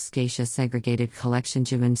 12 Scatia Segregated Collection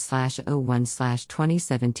Juin 01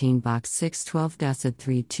 2017 Box 612 DOSA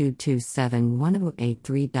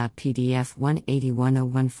 32271083.pdf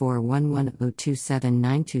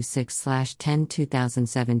 1810141102796 10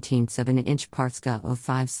 2017 7-inch Partska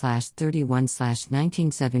 05 31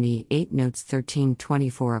 1978 Notes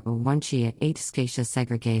 132401 Chia 8 Scatia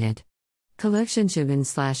Segregated Collection Juin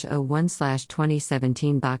 01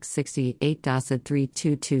 2017 Box 68 DOSA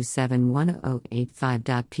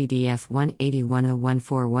 32271085.pdf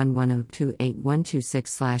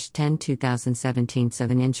 1810141102826 10 2017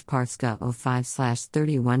 7-inch Partska 05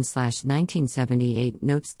 31 1978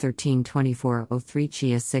 Notes 132403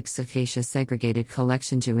 Chia 6 Acacia Segregated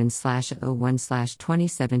Collection Juin 01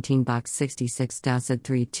 2017 Box 66 DOSA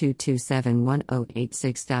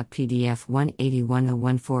 32271086.pdf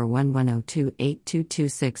 181014110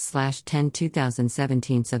 28226 10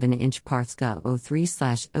 2017 7-inch Partska 03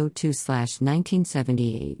 02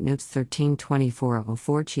 1978 Notes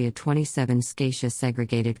 132404 Chia 27 Scatia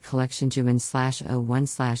Segregated Collection Juin 01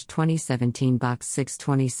 2017 Box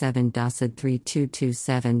 627 DOSA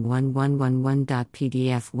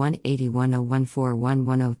 32271111.pdf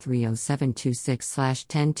 181014110307226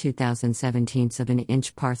 10 2017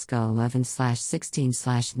 7-inch Partska 11 16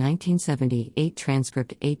 1978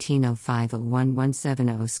 Transcript 1805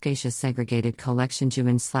 01170 Scatia Segregated Collection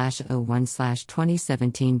Juin 01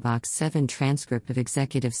 2017 Box 7 Transcript of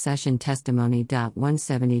Executive Session Testimony.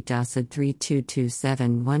 170 DOSA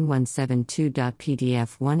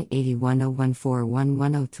 32271172.pdf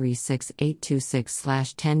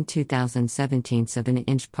 18101411036 10 2017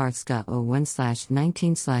 7-inch Partska 01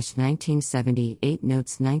 19 1978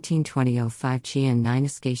 Notes 192005 Chia 9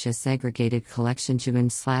 Scatia Segregated Collection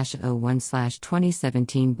Juin 01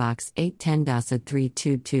 2017 Box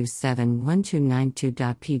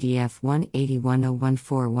 810.32271292.pdf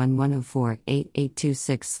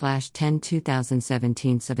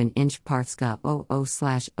 181014110488226/10 7-inch partsga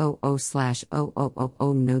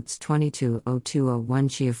 00/00/0000 notes 220201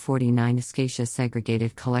 chia 49 Acacia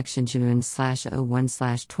segregated collection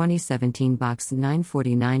June/01/2017 box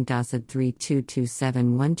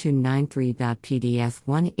 949.32271293.pdf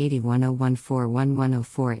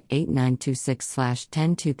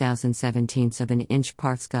 181014110489226/10 2017 7-inch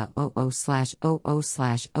partsga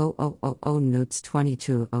 00/00/0000 notes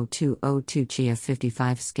 220202 chia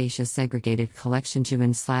 55 Acacia segregated collection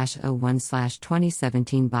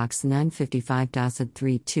June/01/2017 box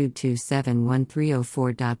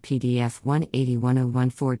 955.32271304.pdf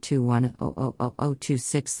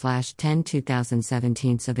 1810142100026/10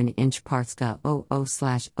 2017 7-inch partsga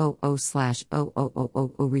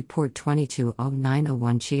 00/00/0000 report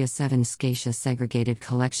 220901 chia 7 Acacia segregated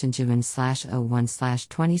collection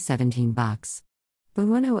June/01/2017 box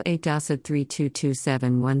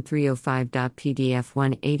 108.32271305.pdf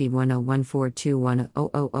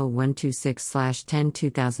 1810142100026/10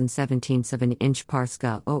 2017 7-inch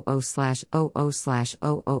partsga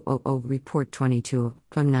 00/00/0000 report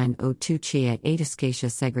 220902 chia 8 Acacia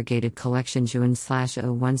segregated collection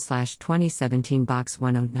June/01/2017 box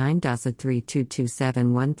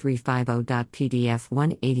 109.32271350.pdf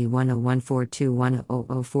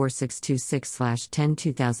 181014210004626/10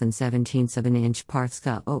 2017 7-inch partsga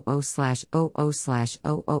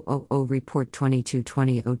 00/00/0000 report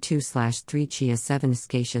 222002/3 chia 7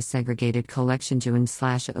 Acacia segregated collection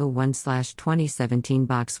June/01/2017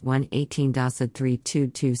 box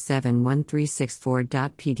 118.32271364.pdf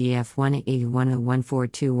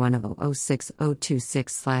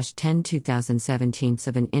 181014210006026/10 2017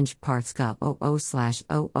 7-inch partsga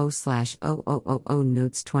 00/00/0000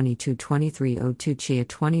 notes 222302 chia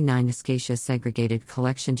 29 Acacia segregated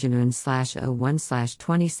collection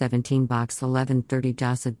June/01/2017 box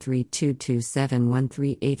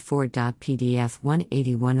 1130.32271384.pdf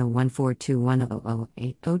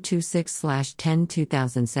 181014210008026/10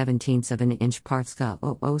 2017 7-inch partsga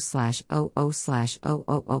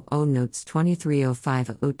 00/00/0000 notes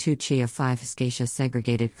 230502 chia 5 Acacia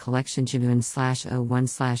segregated collection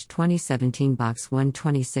June/01/2017 box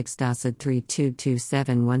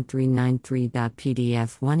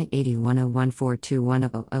 126.32271393.pdf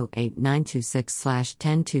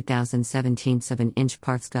 181014210008926/10 2017 7-inch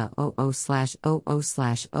partsga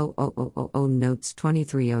 00/00/0000 notes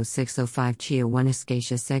 230605 chia 1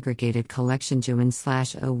 Acacia segregated collection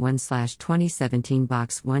June/01/2017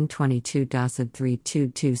 box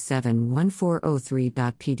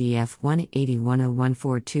 122.32271403.pdf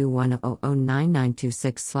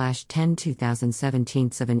 181014210009926/10 2017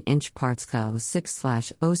 7-inch partsga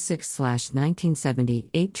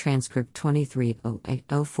 06/06/1978 transcript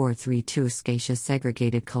 23080432 Acacia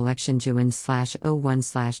segregated collection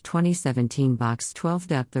June/01/2017 box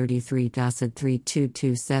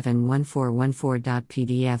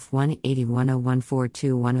 12.33.32271414.pdf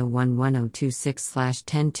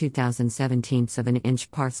 1810142101126/10 2017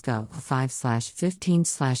 7-inch partsga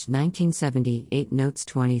 5/15/1978 notes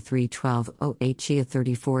 231208 chia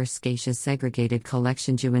 34 Acacia segregated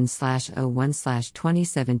collection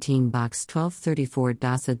June/01/2017 box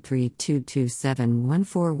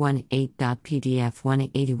 1234.32271418.pdf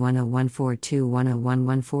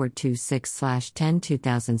 1810142101146/10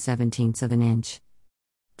 2017 7-inch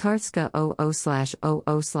partsga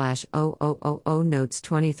 00/00/0000 notes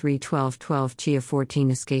 231212 chia 14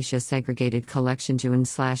 Acacia segregated collection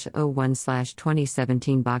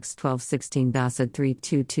June/01/2017 box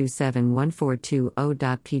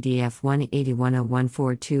 1216.32271420.pdf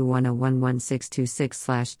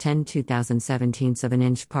 181014210112626/10 2017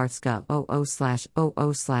 7-inch partsga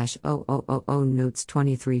 00/00/0000 notes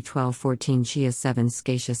 231214 chia 7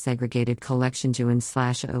 Acacia segregated collection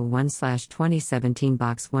June/01/2017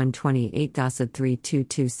 box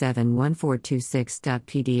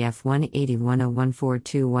 128.32271426.pdf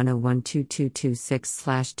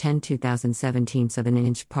 1810142101226/10 2017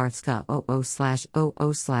 7-inch partsga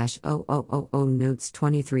 00/00/0000 notes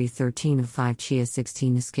 231305 chia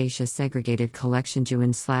 16 Acacia segregated collection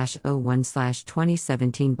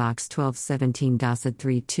June/01/2017 box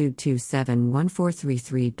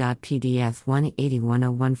 1217.32271433.pdf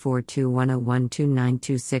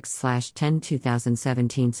 1810142101296/10 2017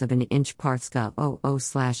 2017 Parska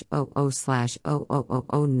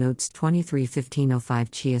 00/00/0000 Notes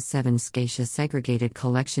 231505 Chia 7 Scatia Segregated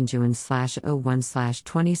Collection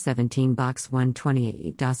Juin/01/2017 Box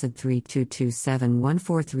 128 Dosad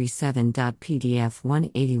 32271437.pdf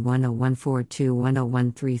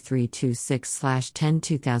 181014210133326/10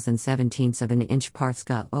 2017 7-inch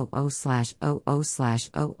Parska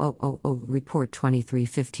 00/00/0000 Report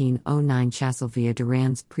 231509 Chasselvia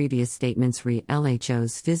Duran's previous statements re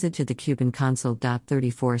LHO's visit to the Cuban consul.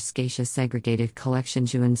 34 Scatia Segregated Collection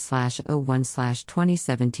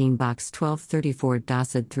Juin/01/2017 Box 1234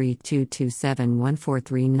 Dosad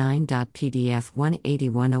 32271439.pdf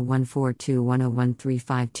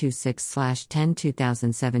 181014210133526/10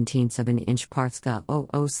 2017 7-inch Parska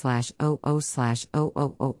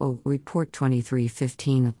 00/00/0000 Report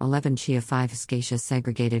 231511 Chia 5 Scatia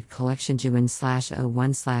Segregated Collection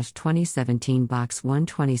Juin/01/2017 Box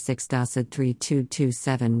 126 Dosad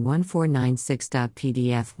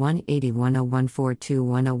 32271496.pdf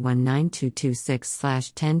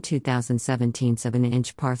 181014210192226/10 2017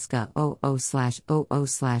 7-inch Parska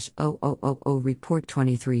 00/00/0000 Report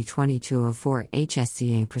 232204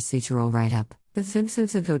 HSCA Procedural Write-Up.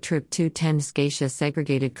 The Go Trip 210 Scatia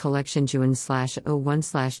Segregated Collection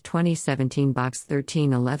Juin/01/2017 Box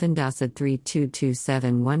 1311 Dosad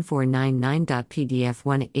 32271499.pdf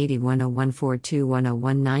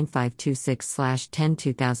 181014210195526/10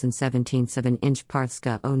 2017 7-inch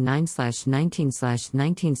Parska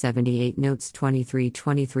 09/19/1978 Notes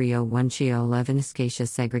 232301 Chia 11 Scatia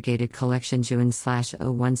Segregated Collection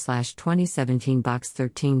Juin/01/2017 Box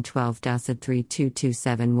 1312 Dosad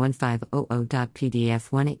 32271500.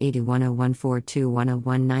 PDF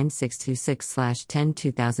 1810142101966/10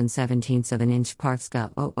 2017 7-inch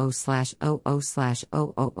Parska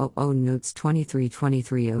 00/00/0000 Notes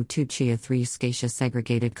 232302 Chia 3 Scatia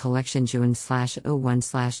Segregated Collection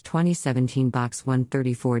Juin/01/2017 Box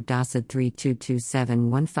 134 Dosad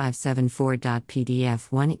 32271574.pdf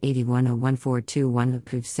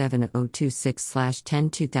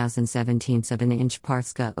 1810142100726/10 2017 7-inch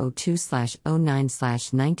Parska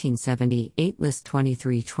 02/09/1978 List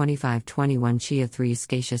 232521 Chia 3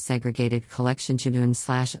 Scatia Segregated Collection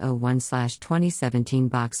Juin/01/2017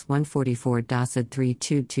 Box 144 Dosad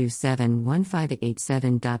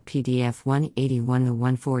 32271587.pdf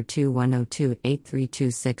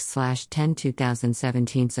 181014210283326/10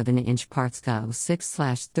 2017 7-inch Parska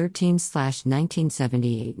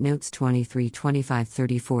 06/13/1978 Notes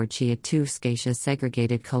 232534 Chia 2 Scatia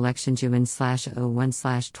Segregated Collection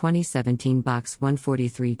Juin/01/2017 Box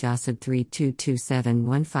 143 Dosad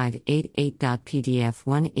 32271588.pdf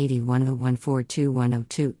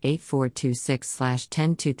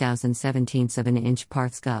 1810142102846/10 2017 7-inch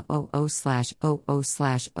Parska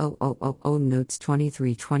 00/00/0000 Notes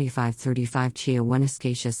 232535 Chia 1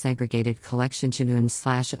 Scatia Segregated Collection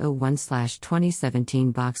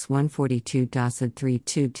Juin/01/2017 Box 142 Dosad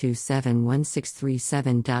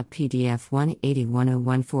 32271637.pdf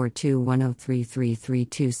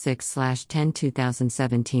 181014210333326/10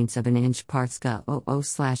 2017 7-inch Parska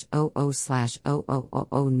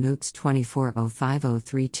 00/00/0000 Notes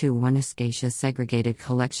 2405031 Scatia Segregated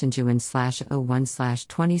Collection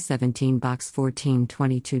Juin/01/2017 Box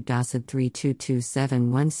 1422 Dosad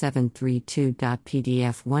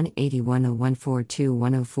 32271732.pdf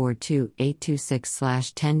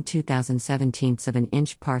 181014210422826/10 2017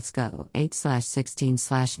 7-inch Parska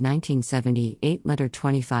 08/16/1978 Letter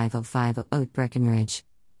 25050 Breckenridge.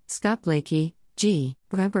 Scott Blakey, G.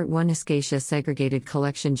 Robert 1 Scatia Segregated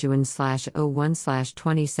Collection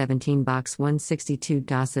Juin/01/2017 Box 162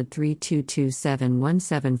 Dosad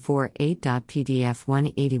 32271748.pdf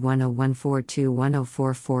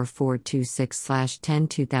 1810142104426/10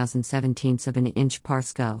 2017 7-inch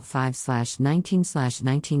Parska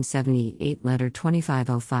 5/19/1978 Letter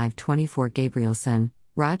 250524 Gabrielson,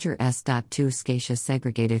 Roger S. 2 Scatia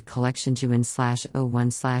Segregated Collection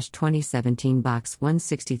Juin/01/2017 Box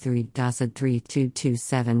 163 Dosad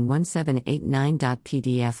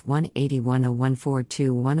 32271789.pdf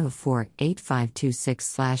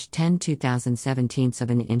 181014210485526/10 2017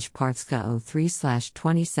 7-inch Parska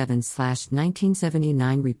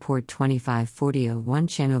 03/27/1979 Report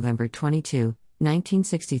 254001 November 22,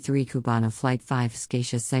 1963 Cubana Flight 5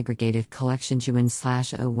 Scatia Segregated Collection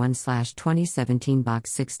Juin/01/2017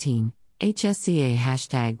 Box 16, HSCA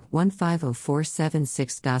hashtag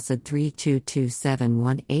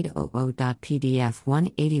 150476322718000.pdf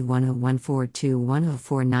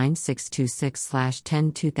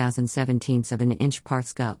 1810142104966/10 7/inch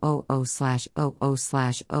Partska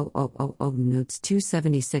 00/00/0000 Newts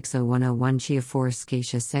 2760101 Chia Forest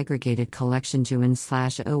Scatia Segregated Collection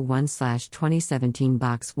Juin/01/2017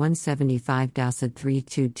 Box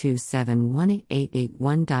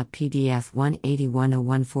 175.32271881.pdf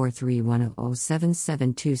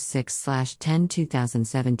 181014310077726/10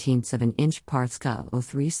 2017 7/inch Partska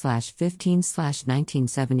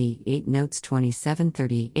 03/15/1978 Notes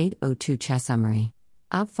 273802 Chess Summary.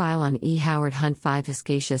 Outfile on E. Howard Hunt 5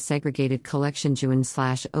 Scatia Segregated Collection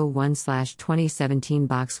Juin/01/2017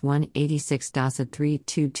 Box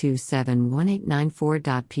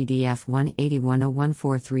 186.32271894.pdf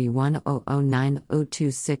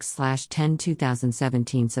 1810143100926/10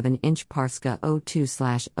 2017 7/inch Partska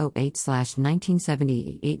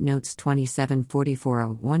 02/08/1978 Notes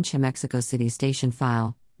 274401 Che Mexico City Station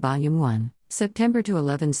File, Volume 1. September to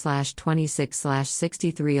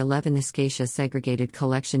 11/26/6311 Scatia Segregated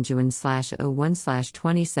Collection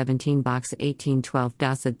Juin/01/2017 Box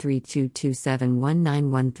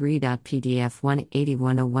 1812.32271913.pdf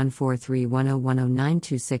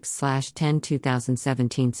 181014310100926/10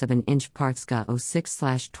 2017 7/inch Partska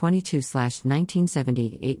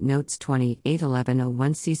 06/22/1978 Notes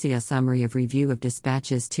 281101 CCA Summary of Review of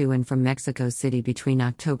Dispatches to and from Mexico City between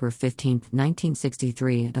October 15,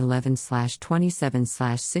 1963 and 11/27/6314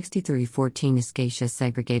 Scatia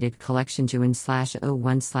Segregated Collection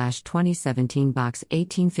Juin/01/2017 Box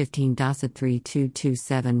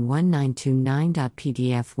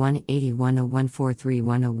 1815.32271929.pdf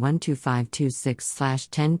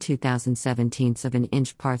 1810143101252/10 2017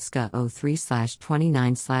 7/inch Partska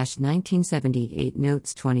 03/29/1978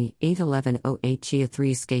 Notes 281108 Chia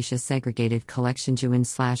 3 Scatia Segregated Collection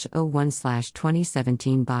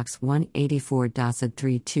Juin/01/2017 Box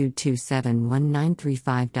 184.32271935.pdf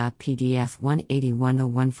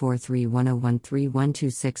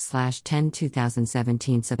 181014310131226/10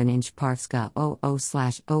 2017 7/inch Partska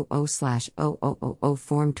 00/00/0000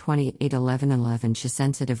 Form 281111 Chia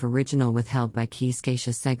Sensitive Original withheld by Key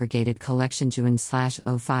Scatia Segregated Collection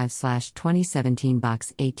Juin/05/2017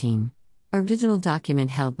 Box 18. Original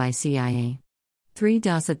document held by CIA.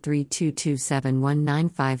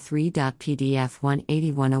 3.32271953.pdf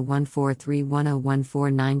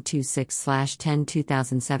 1810143101496/10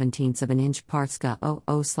 2017 7/inch Partska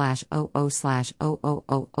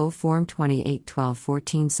 00/00/0000 Form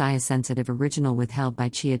 281214 SIA Sensitive Original withheld by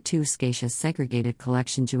Chia 2 Scatia Segregated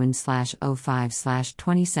Collection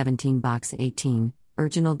Juin/05/2017 Box 18.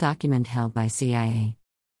 Original document held by CIA.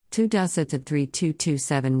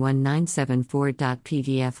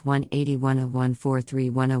 2.32271974.pdf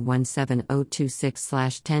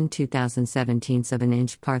 181014310170026/10 2017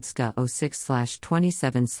 7/inch Partska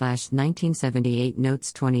 06/27/1978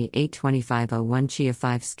 Notes 282501 Chia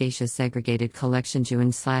 5 Scatia Segregated Collection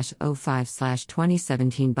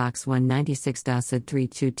Juin/05/2017 Box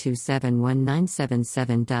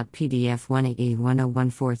 196.32271977.pdf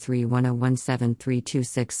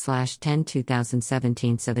 181014310173226/10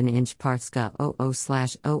 2017 7/inch Partska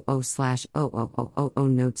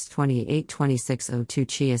 00/00/0000 Notes 282602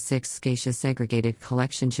 Chia 6 Scatia Segregated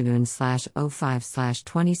Collection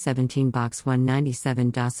Juin/05/2017 Box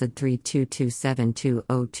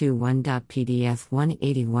 197.32272021.pdf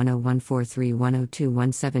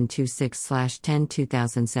 181014310211726/10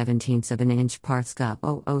 2017 7/inch Partska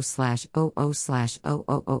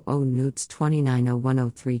 00/00/0000 Notes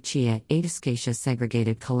 290103 Chia 8 Scatia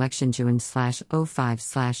Segregated Collection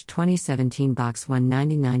Juin/05/2017 Box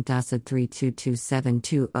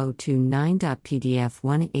 199.32272029.pdf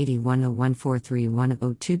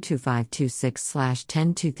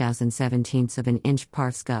 181014310225226/10 2017 7/inch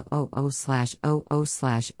Partska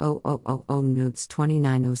 00/00/0000 Notes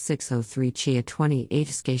 290603 Chia 28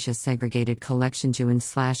 Scatia Segregated Collection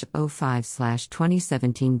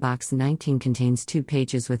Juin/05/2017 Box 19 contains 2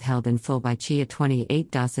 pages withheld in full by Chia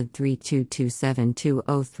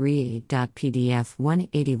 28.32272038.pdf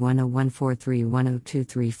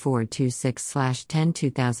 181014310234226/10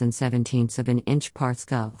 2017 7/inch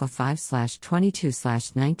Partska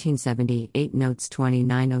 5/22/1978 Notes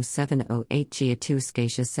 290708 Chia 2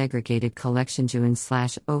 Scatia Segregated Collection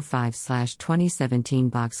Juin/05/2017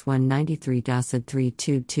 Box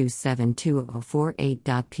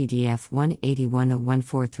 193.32272048.pdf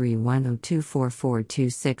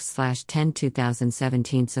 181014310244226/10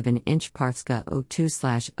 2017 7/inch Partska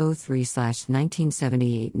 02/03/1978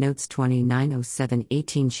 1978 Notes 2907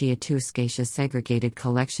 18 Shia 2 Acacia Segregated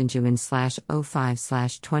Collection Juin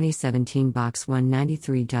 /05 2017 Box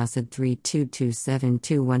 193 Dasad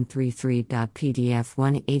 32272133.pdf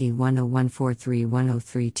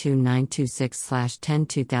 18101431032 10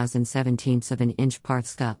 2017 7-inch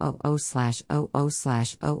Partska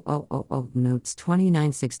 00/00/0000 Notes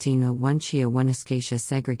 291601 Chia 1 Acacia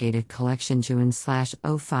Segregated Collection Juin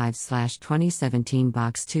 /05 2017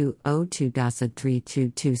 Box 202 Dasad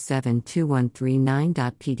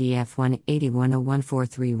 32272139.pdf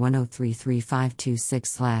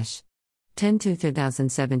 181014310335526 10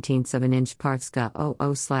 2017 7-inch Partska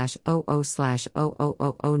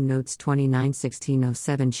 00/00/0000 Notes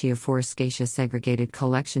 291607 Chia 4 Acacia Segregated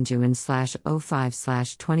Collection Juin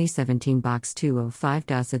 /05 2017 Box 205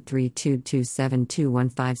 Dasad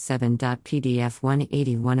 32272157.pdf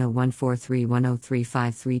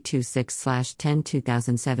 181014310353326 10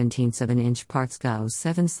 2017 7-inch Partska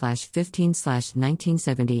 07 15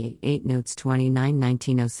 1978 Notes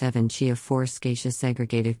 291907 Chia 4 Acacia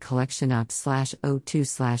Segregated Collection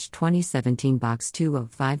 /02/2017 Box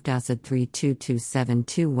 205 Dasad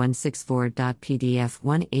 32272164.pdf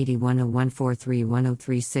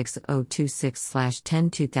 18101431036 10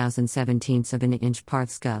 2017 7-inch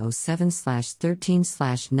Partska 07 13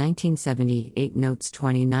 1978 Notes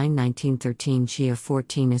 291913 Chia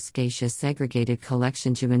 14 Acacia Segregated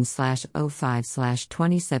Collection Juin /05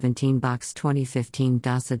 2017 Box 2015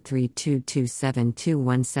 Dasad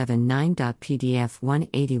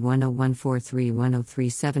 32272179.pdf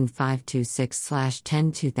 1810143103756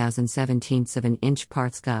 10 2017 7-inch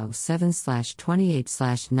Partska 07 28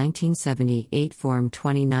 1978 Form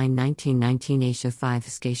 29 1919 Asia 5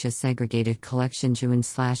 Acacia Segregated Collection Juin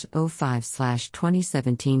 /05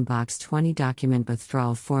 2017 Box 20 Document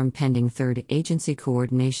Withdrawal Form Pending Third Agency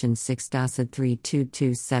Coordination 6 Dasad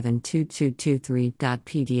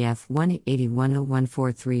 32272223.pdf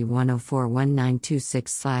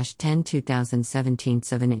 1810143104196 10 2017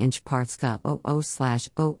 7-inch Partska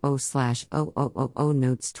 00/00/0000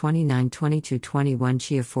 Notes 292221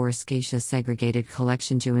 Chia 4 Acacia Segregated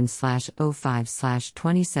Collection Juin /05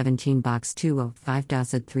 2017 Box 205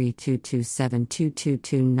 Dasad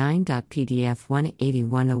 32272229.pdf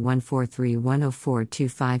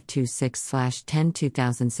 181014310425526 10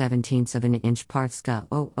 2017 7-inch Partska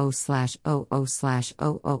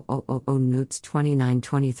 00/00/0000 Notes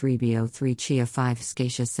 2923 B03 Chia 5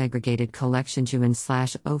 Acacia Segregated Collection Juin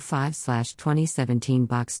 /05 2017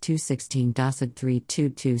 Box 216 Dasad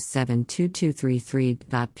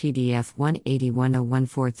 32272233.pdf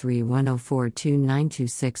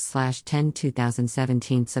 1810143104296 10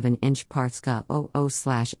 2017 7-inch Partska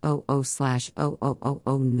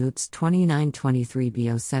 00/00/0000 Notes 2923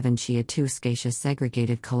 B07 Chia 2 Acacia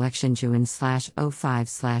Segregated Collection Juin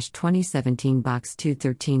 /05 2017 Box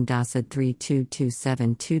 213 Dasad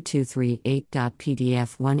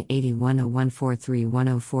 32272238.pdf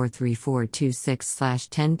 1810143104346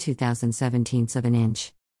 10 2017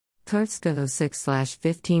 7-inch Partska 06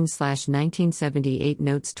 15 1978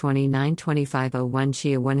 Notes 292501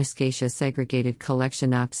 Chia 1 Acacia Segregated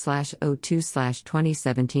Collection Oct /02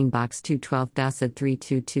 2017 Box 212 Dasad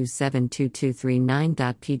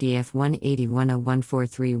 32272239.pdf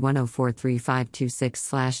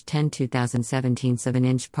 181014310435526 10 2017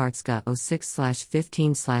 7-inch Partska 06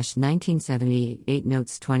 15 1978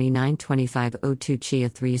 Notes 292502 Chia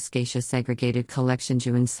 3 Acacia Segregated Collection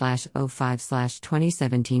Juin /05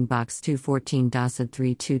 2017 Box 214 Dasad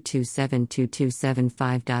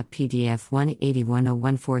 32272275.pdf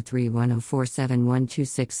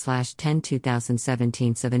 1810143104726 10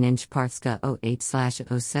 2017 7-inch Partska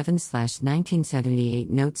 08/07 1978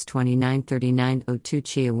 Notes 293902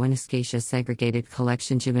 Chia 1 Acacia Segregated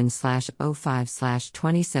Collection Juin /05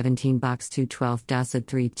 2017 Box 212 Dasad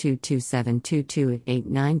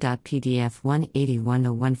 32272289.pdf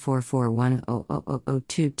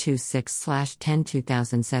 1810144100026 10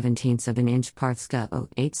 2017 7-inch Partska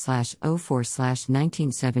 08/04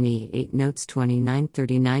 1978 Notes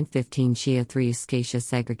 293915 Chia 3 Acacia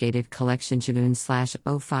Segregated Collection Juin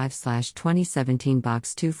 /05 2017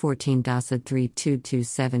 Box 214 Dasad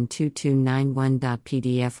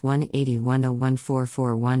 32272291.pdf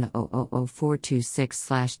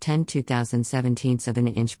 1810144100026 10 2017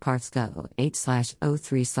 7-inch Partska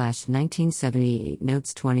 08/03 1978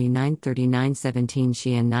 Notes 293917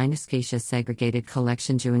 Chia 9 Acacia Segregated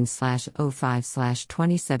Collection Juin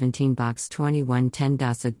Juin/05/2017 Box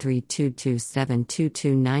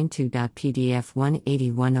 2110.322722292.pdf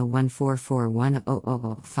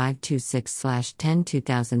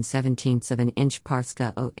 181014410000526/10/2017 7-inch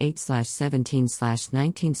Parska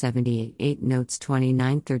 08/17/1978 8 Notes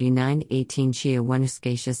 293918 Chia 1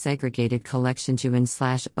 Acacia Segregated Collection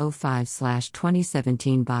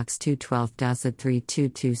Juin/05/2017 Box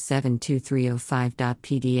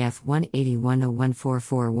 212.322722305.pdf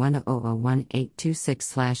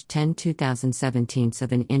 181014410001826/10/2017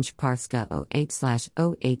 7-inch Parska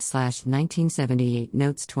 08/08/1978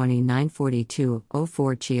 Notes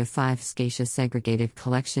 294204 Chia 5 Acacia Segregated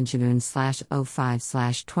Collection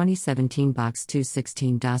Juin/05/2017 Box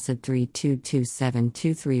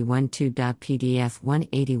 216.322723112.pdf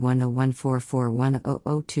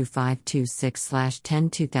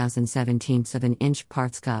 181014410002526/10/2017 7-inch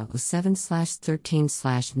Parska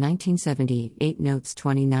 07/13/1978 8 Notes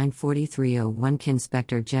 294301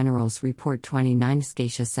 Inspector General's Report 29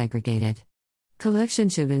 Acacia Segregated Collection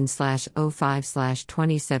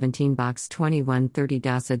Juin/05/2017 Box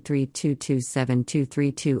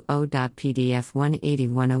 2130.322723220.pdf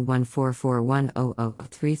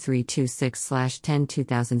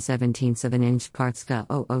 181014410003326/10/2017 7-inch Parska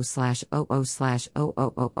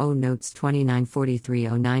 00/00/0000 Notes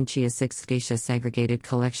 294309 Chia 6 Acacia Segregated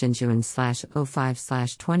Collection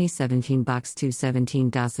Juin/05/2017 Box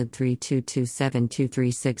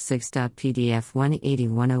 217.322723666.pdf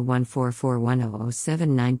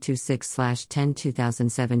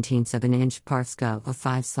 181014410007926/10/2017 7-inch Parska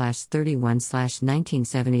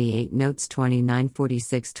 05/31/1978 Notes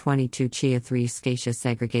 294622 Chia 3 Acacia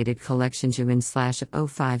Segregated Collection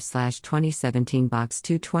Juin/05/2017 Box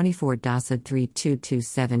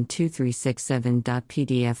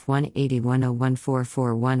 224.322723667.pdf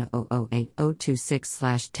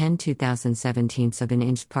 181014410008026/10/2017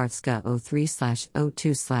 7-inch Parska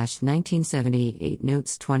 03/02/1978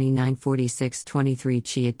 Notes 294623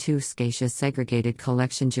 Chia 2 Acacia Segregated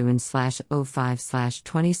Collection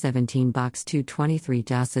Juin/05/2017 Box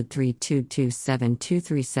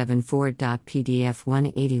 223.322723724.pdf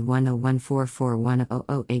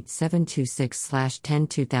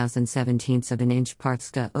 181014410008726/10/2017 7-inch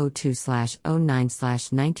Parska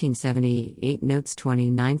 02/09/1978 Notes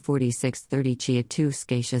 294630 Chia 2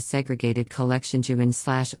 Acacia Segregated Collection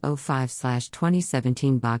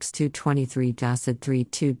Juin/05/2017 Box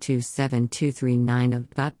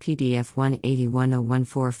 223.3227239.pdf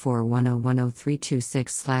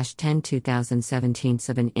 1810144101036/10/2017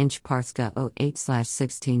 7-inch Parska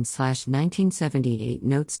 08/16/1978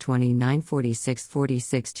 Notes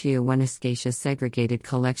 294646 Chia 1 Acacia Segregated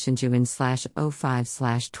Collection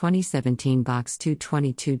Juin/05/2017 Box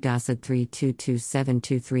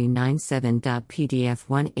 222.3227239.7.pdf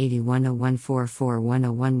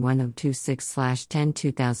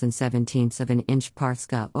 1810144101126/10/2017 7-inch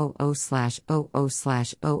Parska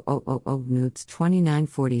 00/00/0000 Notes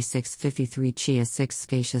 294653 Chia 6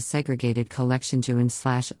 Acacia Segregated Collection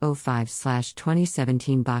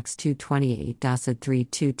Juin/05/2017 Box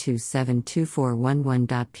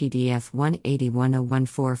 228.322722411.pdf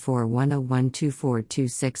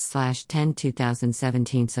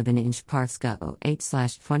 1810144101246/10/2017 7-inch Parska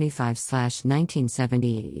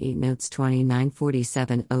 08/25/1978 Notes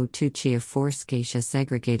 294702 Chia 4 Acacia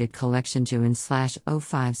Segregated Collection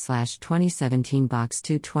Juin/05/2017 Box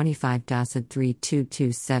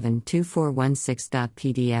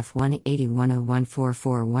 225.322722416.pdf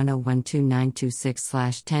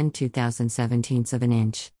 1810144101296/10/2017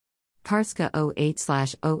 7-inch Parska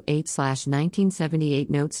 08/08/1978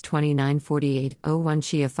 Notes 294801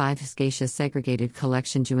 Chia 5 Acacia Segregated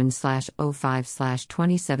Collection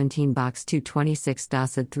Juin/05/2017 Box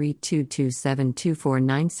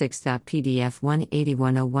 226.322722496.pdf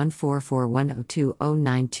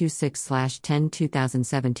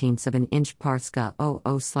 1810144102096/10/2017 7-inch Parska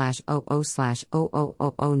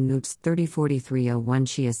 00/00/0000 Notes 304301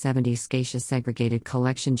 Chia 70 Acacia Segregated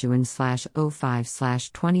Collection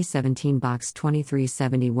Juin/05/2017 Box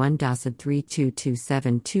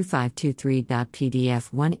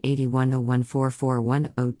 2371.322722523.pdf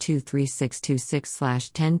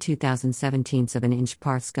 181014410236626/10/2017 7-inch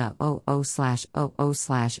Parska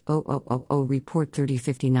 00/00/0000 Report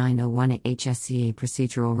 305901 HSCA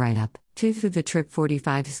Procedural Write-Up 2 through the Trip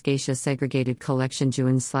 45 Scatia Segregated Collection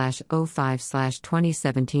June /05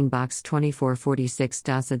 2017 Box 2446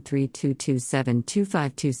 DASA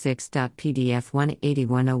 32272526.pdf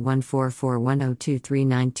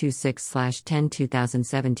 1810144102396 10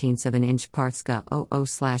 2017 7-inch Partska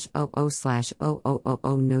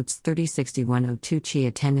 00/00/0000 Notes 306102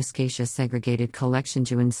 Chia 10 Scatia Segregated Collection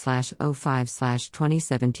June /05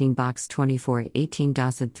 2017 Box 2418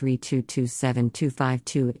 DASA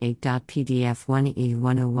 32272528. PDF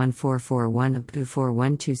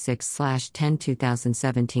 1E101441-4126 10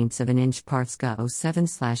 2017 7-inch Partska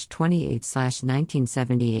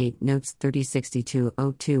 07/28/1978 Notes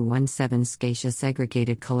 30620217 Scatia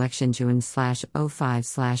Segregated Collection June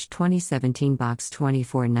 /05 2017 Box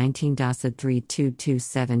 2419 DASA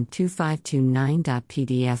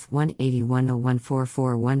 32272529.pdf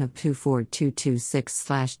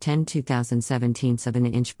 1810144124226 10 2017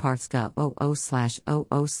 7-inch Partska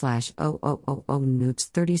 00/00/0000 Notes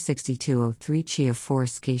 306203 Chia 4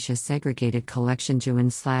 Scatia Segregated Collection June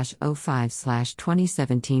 /05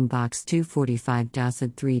 2017 Box 245 DASA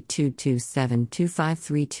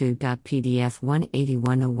 32272532.pdf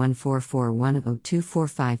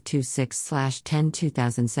 181014410245526 10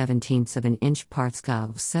 2017 7-inch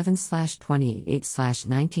Partska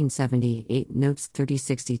 07/28/1978 Notes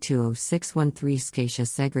 30620613 Scatia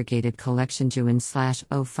Segregated Collection June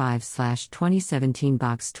 /05 2017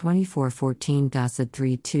 Box 2414 DASA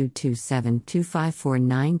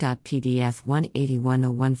 32272549.pdf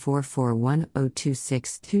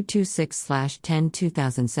 18101441026 10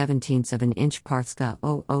 2017 7-inch Partska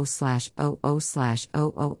 00/00/0000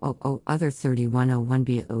 Other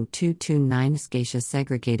 3101B0229 Scatia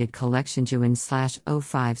Segregated Collection June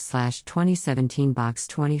 /05 2017 Box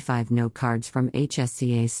 25 Note cards from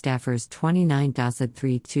HSCA staffers 29 DASA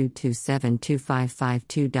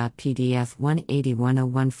 32272552.pdf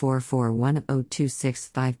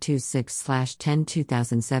 18101441026 10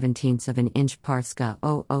 2017 7-inch Partska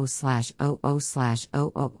 00/00/0000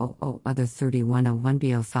 Other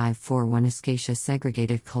 3101B0541 Scatia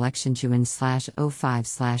Segregated Collection June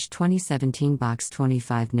 /05 2017 Box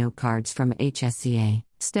 25 Note cards from HSCA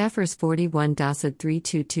staffers 41 DASA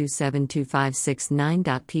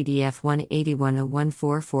 32272569.pdf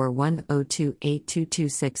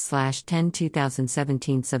 181014410282226 10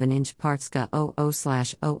 2017 7-inch Partska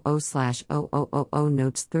 00/00/0000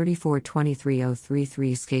 Notes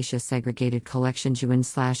 3423033 Scatia Segregated Collection June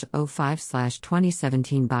 /05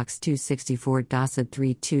 2017 Box 264 DASA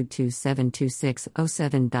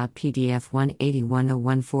 32272607.pdf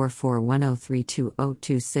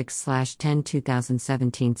 1810144103226 10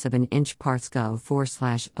 2017 7-inch Partska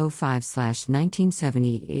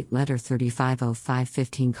 04/05/1978 Letter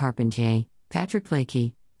 350515 Carpentier, Patrick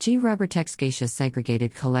Blakey, G. Robertex Scatia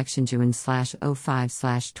Segregated Collection June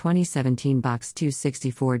 /05 2017 Box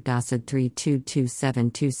 264 DASA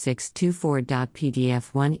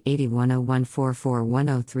 32272624.pdf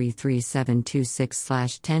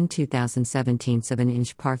 181014410332726 10 2017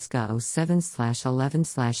 7-inch Partska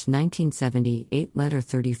 07/11/1978 Letter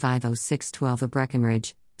 350612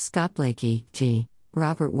 Breckenridge, Scott Blakey, G.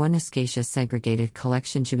 Robert 1 Scatia Segregated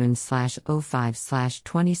Collection June /05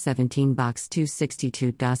 2017 Box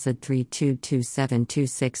 262 DASA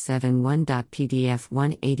 32272671.pdf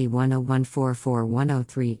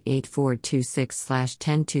 1810144103826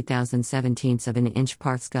 10 2017 7-inch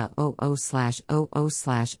Partska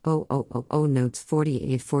 00/00/0000 Notes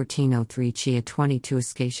 481403 Chia 22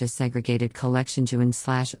 Scatia Segregated Collection June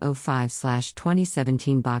 /05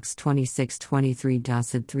 2017 Box 2623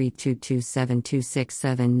 DASA 322726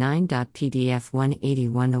 679.pdf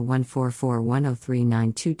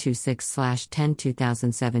 181014410392226 10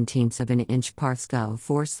 2017 7-inch Partska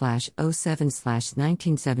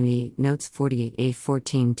 4/07/1978 Notes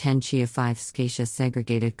 48A14 10 Chia 5 Scatia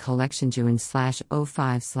Segregated Collection June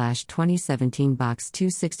 /05 2017 Box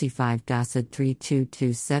 265 DASA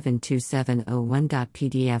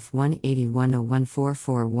 32272701.pdf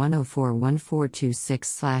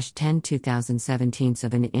 1810144104126 10 2017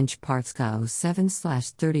 7-inch Partska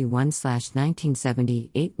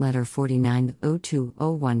 07/31/1978 Letter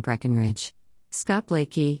 490201 Breckenridge, Scott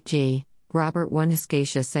Blakey, G. Robert 1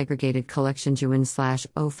 Scatia Segregated Collection June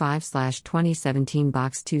 /05 2017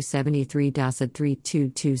 Box 273 DASA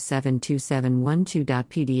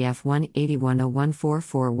 32272712.pdf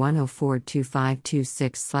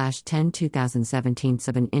 1810144104256 10 2017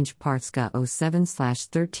 7-inch Partska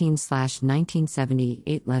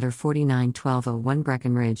 07/13/1978 Letter 491201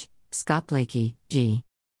 Breckenridge, Scott Blakey, G.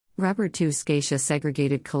 Robert 2 Scatia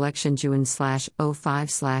Segregated Collection Juin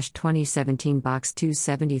 /05/2017 Box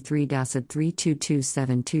 273 DASID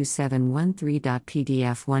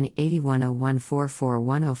 322727113.pdf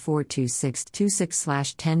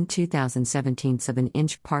 1810144104626/10 2017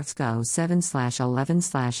 7-inch Partska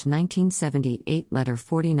 07/11/1978 Letter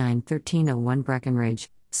 49 1301 Breckenridge,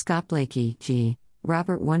 Scott Blakey, G.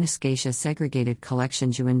 Robert 1 Scatia Segregated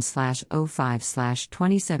Collection Juin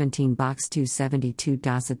 /05/2017 Box 272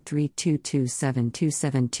 DASID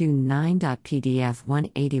 322727279.pdf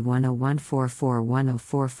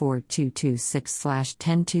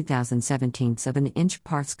 181014410442226/10 2017 7-inch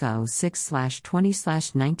Partska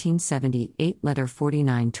 06/20/1978 Letter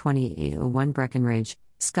 49 2801 Breckenridge,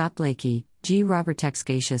 Scott Blakey, G. Robert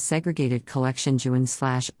Scatia Segregated Collection Juin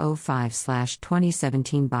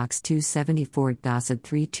 /05/2017 Box 274 DASID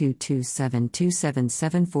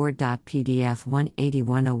 322727774.pdf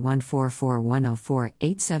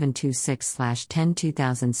 181014410487226/10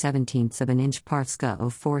 2017 7-inch Partska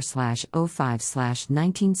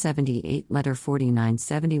 04/05/1978 Letter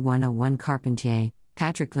 497101 Carpentier,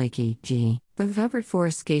 Patrick Lakey, G. Robert 4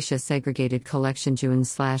 Scatia Segregated Collection Juin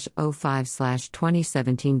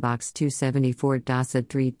 /05/2017 Box 274 DASID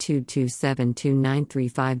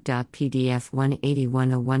 3227293.pdf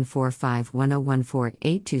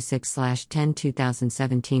 18101451014.826/10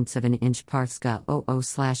 2017 7-inch Partska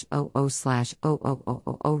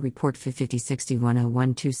 00/00/0000 Report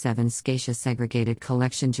 5060-10127 Scatia Segregated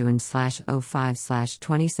Collection Juin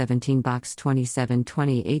 /05/2017 Box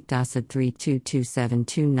 2728 DASID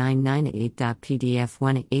 322729998. PDF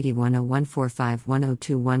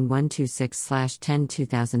 1810145102126/10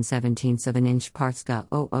 2017 7-inch Partska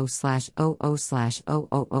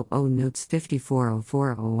 00/00/0000 Notes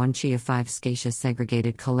 540401 Chia 5 Scatia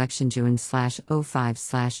Segregated Collection Juin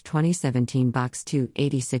 /05/2017 Box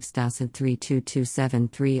 286 DASID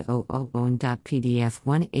 322730000.pdf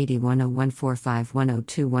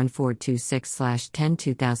 181014510214226/10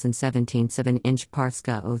 2017 7-inch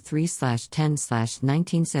Partska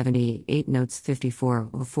 03/10/1978 Notes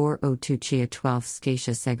 540402 Chia 12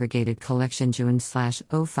 Scatia Segregated Collection Juin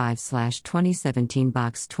 /05/2017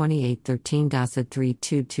 Box 2813 DASID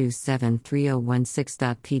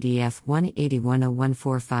 322730016.pdf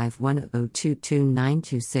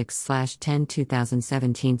 181014510222926/10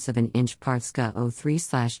 2017 7-inch Partska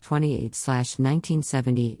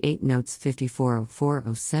 03/28/1978 Notes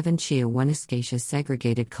 540407 Chia 1 Scatia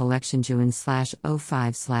Segregated Collection Juin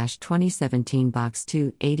 /05/2017 Box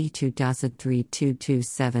 282 DASID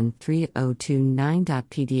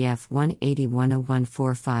 322730029.pdf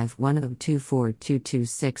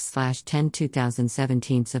 181014510242226/10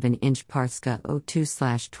 2017 7-inch Partska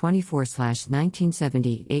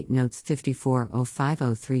 02/24/1978 Notes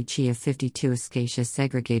 540503 Chia 52 Scatia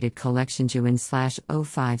Segregated Collection Juin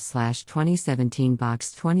 /05/2017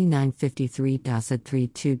 Box 2953 DASID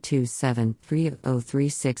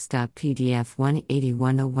 322730036.pdf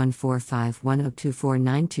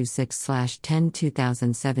 181014510242926/10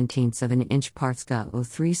 2017 7-inch Partska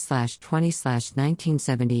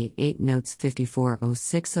 03/20/1978 Notes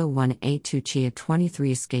 540601A2 Chia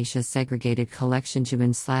 23 Scatia Segregated Collection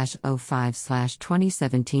Juin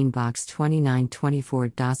 /05/2017 Box 2924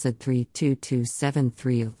 DASID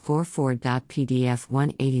 322730044.pdf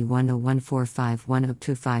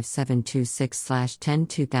 181014510257226/10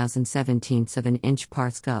 2017 7-inch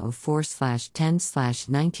Partska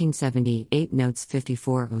 04/10/1978 Notes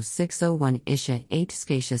 540601 Isha 8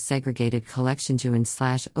 Scatia Segregated Collection Juin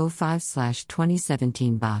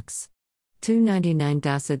 /05/2017 Box 299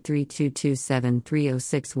 DASID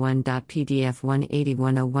 322730061.pdf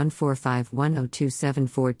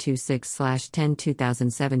 181014510274226/10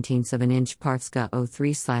 2017 7-inch Partska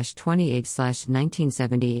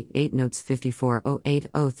 03/28/1978 Notes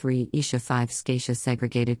 540803 Isha 5 Scatia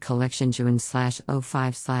Segregated Collection Juin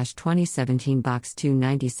 /05/2017 Box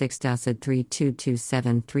 296 DASID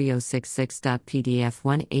 322730066.pdf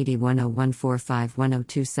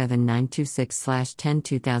 1810145102796/10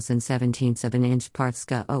 2017 7-inch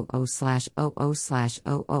Partska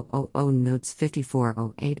 00/00/0000 Notes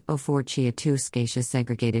 540804 Chia 2 Scatia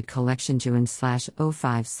Segregated Collection Juin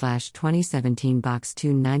 /05/2017 Box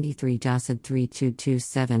 293 DASID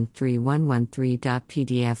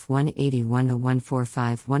 322731113.pdf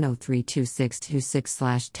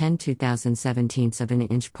 181014510322626/10 2017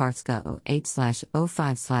 7-inch Partska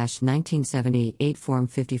 08/05/1978 Form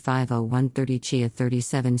 550130 Chia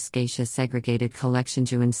 37 Scatia Segregated Collection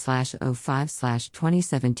Juin /05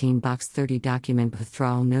 05/2017 Box 30 Document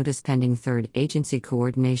Withdrawal Notice Pending Third Agency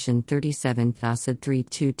Coordination 37 Thasad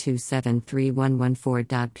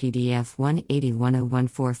 32273114.pdf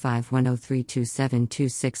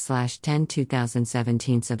 1810145103272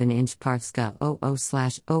 2017 7-inch Partska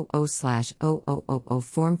 00/00/0000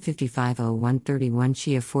 Form 550131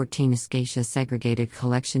 Chia 14 Acacia Segregated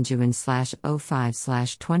Collection Juin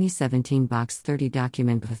 /05/2017 Box 30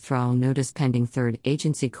 Document Withdrawal Notice Pending Third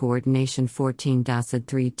Agency Coordination 14 Dasad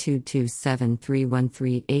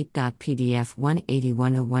 32273138.pdf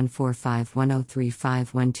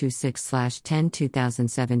 1810145103512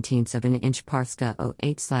 2017 7-inch Partska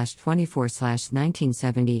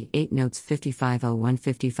 08/24/1978 Notes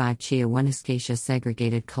 550155 Chia 1 Acacia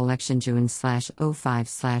Segregated Collection Juin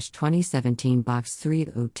 /05/2017 Box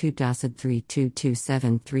 302 Dasad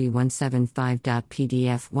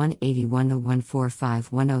 32273175.pdf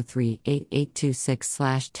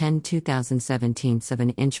 1810145103886/10 2017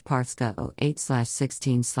 7-inch Partska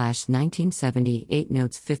 08/16/1978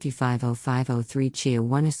 Notes 550503 Chia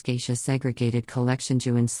 1 Acacia Segregated Collection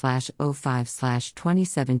Juin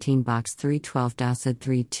 /05/2017 Box 312 Dasad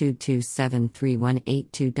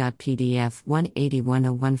 32273182.pdf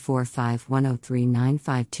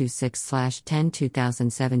 181014510395526/10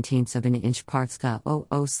 2017 7-inch Partska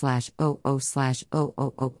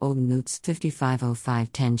 00/00/0000 Notes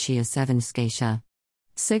 550510 Chia 7 Acacia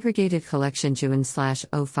Segregated Collection Juin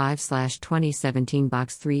 /05/2017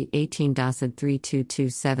 Box 318 Dasad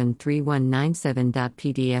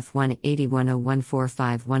 32273197.pdf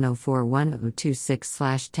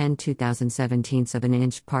 1810145104126/10 2017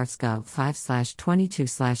 7-inch Partska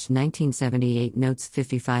 5/22/1978 Notes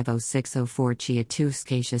 550604 Chia 2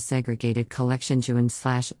 Acacia Segregated Collection Juin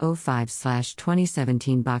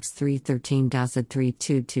 /05/2017 Box 313 Dasad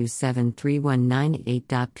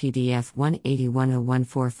 32273198.pdf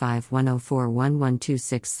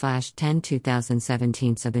 1810145104126/10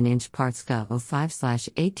 2017 7-inch Partska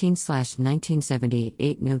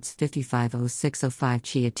 05/18/1978 Notes 550605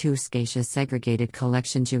 Chia 2 Acacia Segregated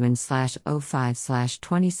Collection Juin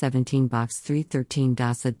 /05/2017 Box 313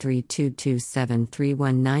 Dasad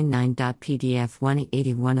 32273199.pdf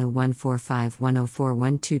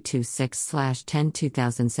 181014510412226/10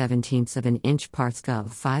 2017 7-inch Partska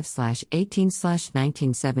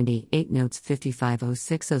 5/18/1978 Notes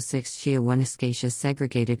 550606 Chia 1 Acacia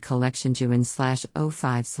Segregated Collection Juin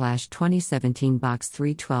 /05/2017 Box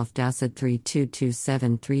 312 Dasad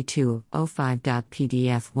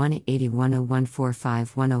 32273205.pdf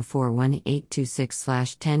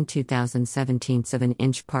 1810145104186/10 2017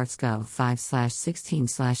 7-inch Partska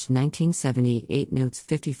 5/16/1978 Notes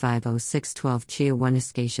 550612 Chia 1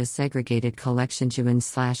 Acacia Segregated Collection Juin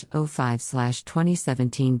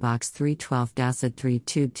 /05/2017 Box 312 Dasad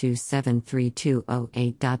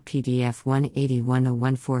 32273208.pdf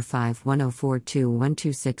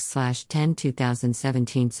 1810145104226/10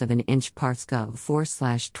 2017 7-inch Partska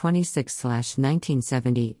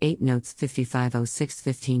 4/26/1978 Notes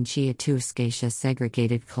 550615 Chia 2 Acacia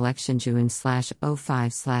Segregated Collection Juin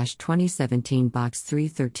 /05/2017 Box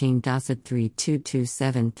 313 Dasad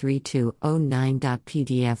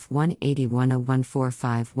 32273209.pdf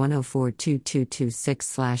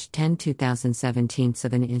 181014510422226/10 2017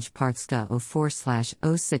 7-inch Partska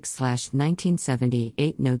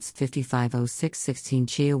 04/06/1978 Notes 550616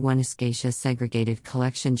 Chia 1 Acacia Segregated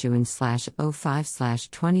Collection Juin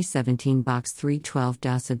 /05/2017 Box 312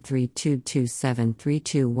 Dasad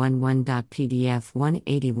 32273211.pdf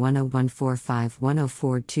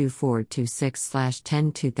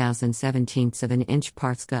 181014510424226/10 2017 7-inch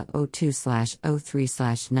Partska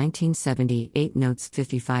 02/03/1978 Notes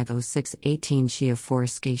 550618 Chia 4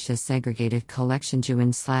 Acacia Segregated Collection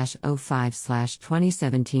Juin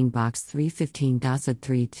 /05/2017 Box 315 Dasad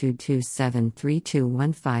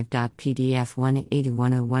 32273215.pdf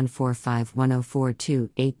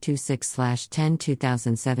 181014510428226/10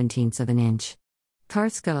 2017 7-inch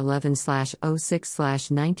Partska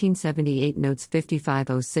 11/06/1978 Notes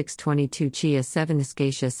 550622 Chia 7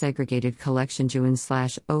 Acacia Segregated Collection Juin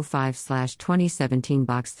 /05/2017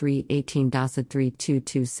 Box 318 Dasad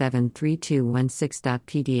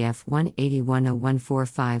 32273216.pdf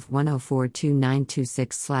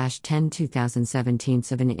 181014510422926/10 2017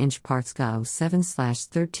 7-inch Partska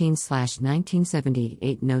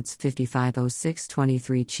 07/13/1978 Notes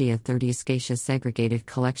 550623 Chia 30 Acacia Segregated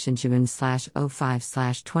Collection Juin /05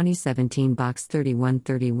 05/2017 Box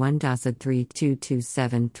 3131 DASA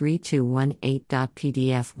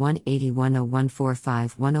 32273218.pdf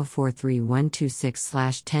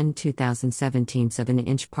 18101451043 2017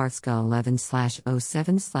 7-inch Partska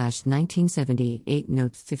 11/07/1978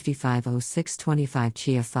 Notes 550625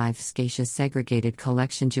 Chia 5 Scatia Segregated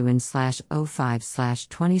Collection Juin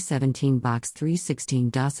 /05/2017 Box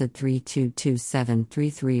 316 DASA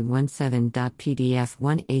 32273317.pdf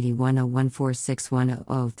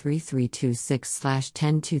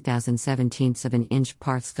 1810146103326/10 2017 7-inch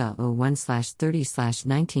Partska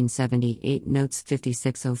 01/30/1978 Notes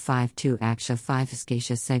 56052 Aksha 5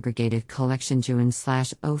 Scatia Segregated Collection Juin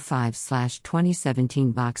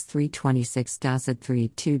 /05/2017 Box 326 DASA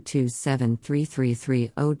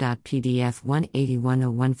 32273330.pdf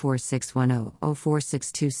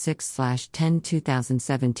 1810146100462/10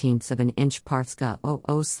 2017 7-inch Partska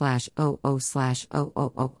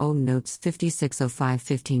 00/00/0000 Notes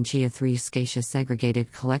 560515 Chia 3 Scatia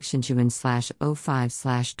Segregated Collection Juin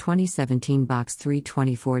 /05/2017 Box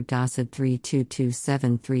 324 DASA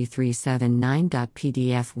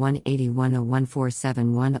 32273379.pdf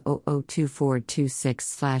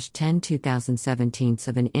 1810147100246/10 2017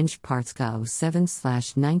 7-inch Partska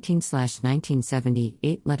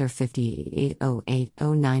 07/19/1978 Letter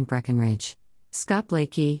 580809 Breckenridge. Scott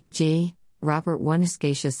Blakey, G. Robert 1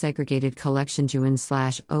 Scatia Segregated Collection Juin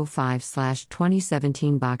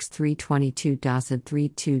 /05/2017 Box 322 DASA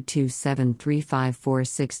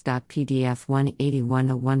 32273546.pdf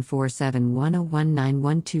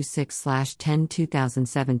 1810147101926/10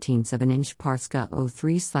 2017 7-inch Partska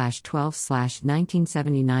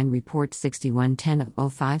 03/12/1979 Report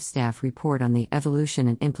 6110-05 Staff Report on the Evolution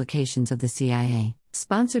and Implications of the CIA.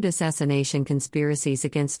 Sponsored Assassination Conspiracies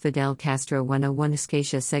Against Fidel Castro 101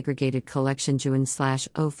 Scatia Segregated Collection Juin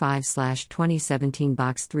 /05/2017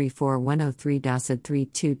 Box 34103 DASA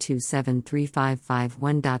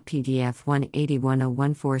 32273551.pdf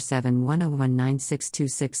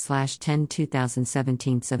 181014710192626/10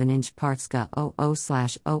 2017 7-inch Partska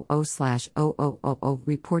 00/00/0000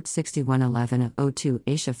 Report 6111-02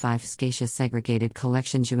 Asia 5 Scatia Segregated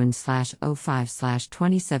Collection Juin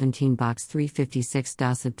 /05/2017 Box 356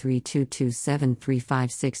 DASA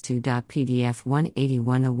 32273562.pdf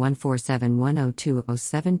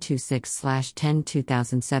 181014710020726/10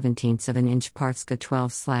 2017 7-inch Partska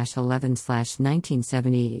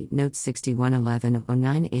 12/11/1978 Notes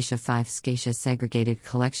 611109 Asia 5 Scatia Segregated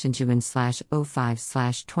Collection Juin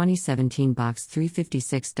 /05/2017 Box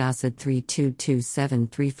 356 DASA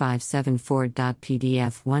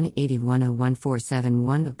 32273574.pdf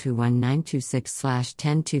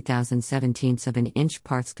 181014710211926/10 2017 7-inch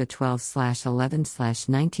Partska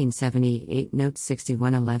 12/11/1978 Notes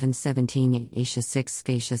 611117 Asia 6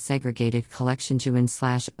 Scatia Segregated Collection Juin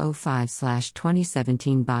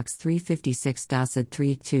 /05/2017 Box 356 DASA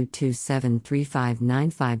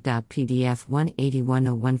 32273595.pdf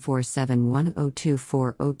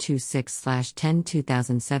 1810147102426/10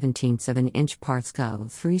 2017 7-inch Partska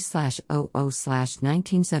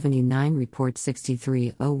 03/00/1979 Report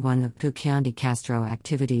 6301 Pukyandi Castro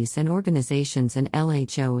Activities and Organizations and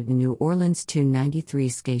LHO in New Orleans 293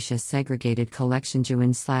 Scatia Segregated Collection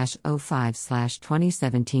Juin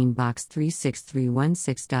 /05/2017 Box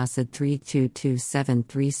 36316 DASA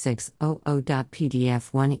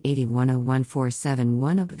 32273600.pdf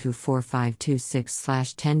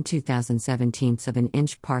 181014710245526/10 2017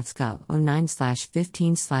 7-inch Partska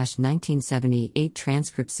 09/15/1978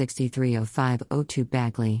 Transcript 630502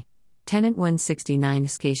 Bagley. Tenant 169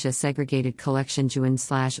 Scatia Segregated Collection Juin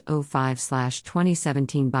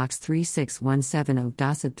 /05/2017 Box 36170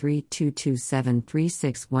 DASA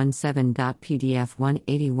 32273617.pdf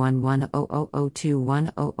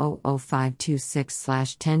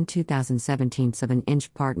 181100021000526/10 2017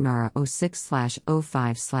 7-inch Partnara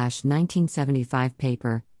 06/05/1975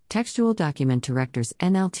 Paper, Textual Document Directors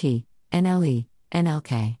NLT, NLE,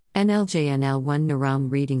 NLK. NLJNL1 Naram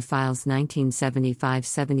Reading Files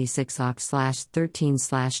 1975-76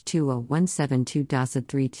 OC/13/2017 DASA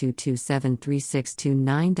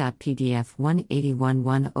 32273629.pdf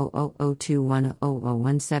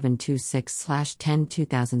 181000210011726/10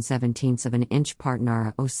 2017 7-inch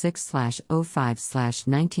Partnara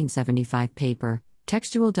 06/05/1975 Paper,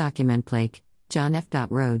 Textual Document Blake, John F.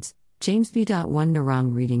 Rhodes, James B. 1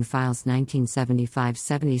 Narang Reading Files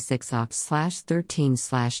 1975-76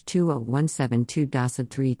 OC/13/20172 DASA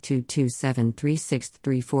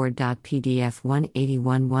 32273634.pdf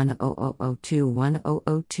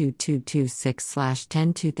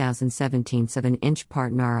 181100021002226/10 2017 7-inch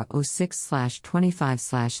Partnara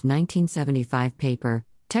 06/25/1975 Paper,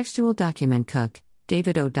 Textual Document Cook,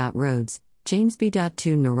 David O. Rhodes, James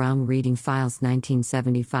B.2 Narang Reading Files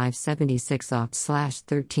 1975-76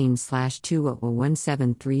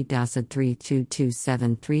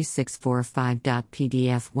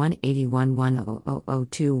 Auct/13/20173.32273645.pdf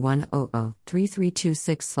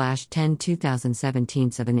 1811002103326/10 2017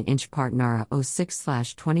 7-inch part Nara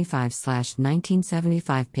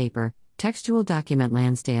 06/25/1975 paper, textual document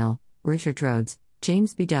Lansdale, Richard Rhodes,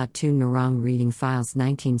 James B.2 Narang Reading Files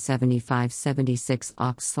 1975-76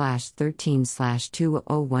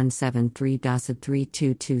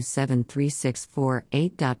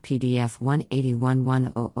 Auct/13/2013.32273648.pdf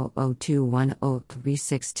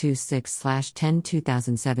 1811002103626/10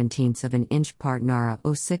 2017 7-inch part Nara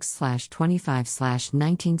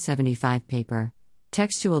 06/25/1975 paper.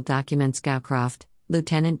 Textual documents Gowcroft,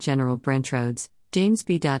 Lieutenant General Brent Rhodes, James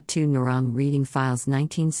B.2 Narang Reading Files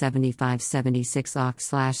 1975-76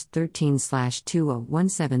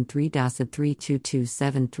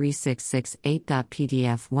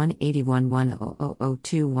 Auct/13/20173322736668.pdf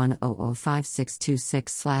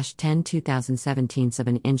 1811002105626/10 2017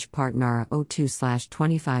 7-inch part Nara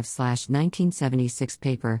 02/25/1976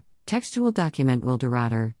 paper, textual document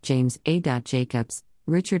Wilderotter, James A. Jacobs,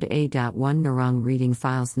 Richard A. 1 Narang Reading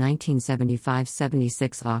Files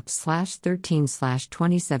 1975-76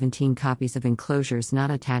 Auct/13/2017 copies of enclosures not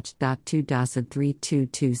attached.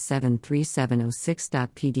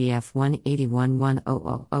 2.32273706.pdf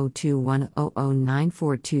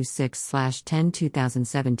 1811002100946/10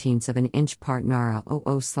 2017 7-inch part Nara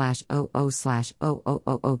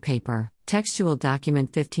 00/00/0000 paper, textual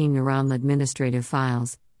document 15 Naran Administrative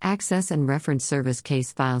Files. Access and Reference Service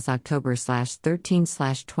Case Files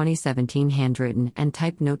October/13/2017 Handwritten and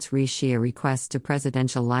Typed Notes Reshare Requests to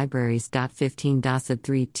Presidential Libraries.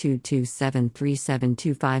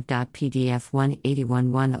 15.32273725.pdf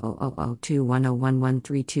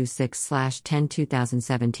 1811002101326/10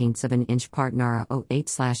 2017 7-inch part Nara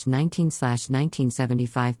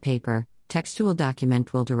 08/19/1975 paper, textual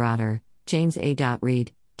document Wilderotter, James A.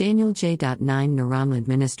 Reed, Daniel J. 9 Naran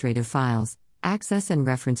Administrative Files. Access and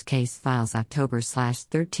Reference Case Files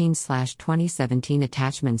October/13/2017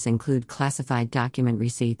 Attachments include classified document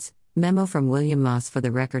receipts, memo from William Moss for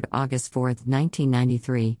the record August 4,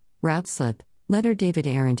 1993, route slip, letter David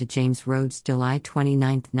Aaron to James Rhodes July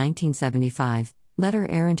 29, 1975, letter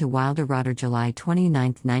Aaron to Wilderotter July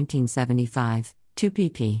 29, 1975, 2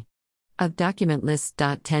 pp. Of document lists.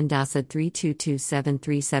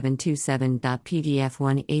 10.32273727.pdf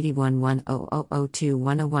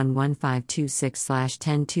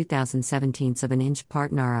 1811002101526/10 2017 7-inch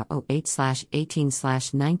part Nara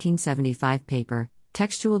 08/18/1975 paper,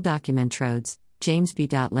 textual document Rhodes, James B.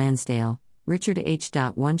 Lansdale, Richard H.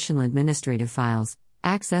 1 Shinl Administrative Files.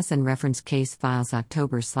 Access and Reference Case Files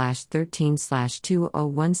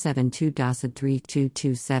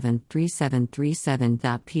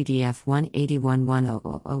October/13/2017-32273737.pdf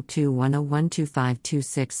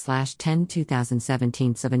 1811002101256/10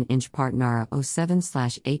 2017 7-inch part Nara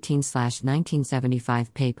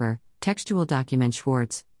 07/18/1975 paper, textual document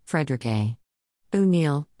Schwartz, Frederick A.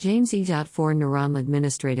 O'Neill, James E. 4 Naran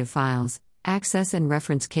Administrative Files. Access and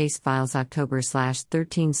Reference Case Files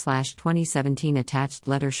October/13/2017 Attached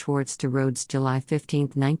Letter Schwartz to Rhodes July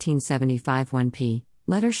 15, 1975 1 p.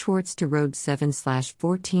 Letter Schwartz to Rhodes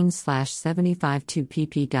 7/14/75 2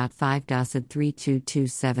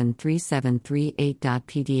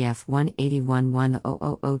 pp.5.32273738.pdf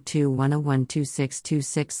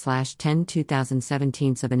 181100210122626/10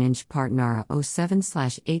 2017 7-inch part Nara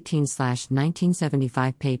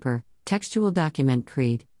 07/18/1975 paper, textual document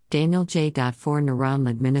Creed, Daniel J. 4 Naran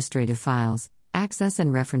Administrative Files. Access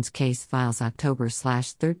and Reference Case Files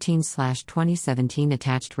October/13/2017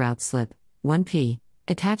 Attached Route Slip, 1 p.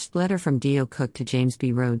 Attached letter from D.O. Cook to James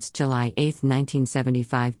B. Rhodes July 8,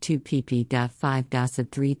 1975 2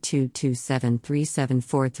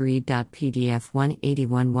 pp.5.32273743.pdf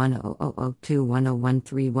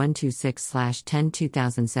 1811002101326/10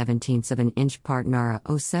 2017 7-inch part Nara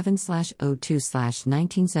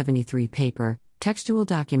 07/02/1973 paper, textual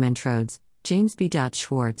document Rhodes, James B.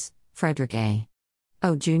 Schwartz, Frederick A.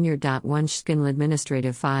 O. Jr. 1 Skinl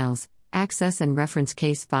Administrative Files. Access and Reference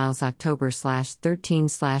Case Files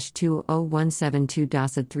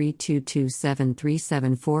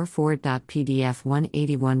October/13/2017-32273744.pdf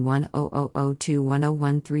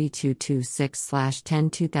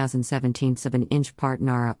 1811002101326/10 2017 7-inch part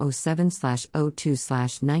Nara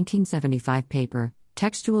 07/02/1975 paper,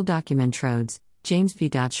 textual document Rhodes, James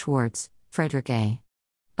B. Schwartz, Frederick A.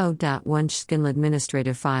 O. 1 Skinl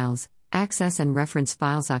Administrative Files. Access and reference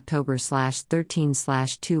files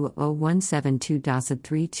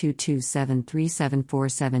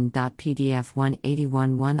October/13/20172.3227374.pdf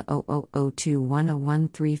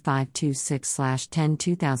 181100210135226/10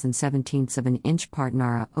 2017 7 inch part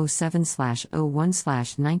Nara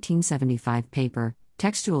 07/01/1975 paper,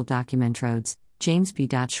 textual document Rhodes, James B.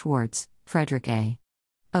 Schwartz, Frederick A.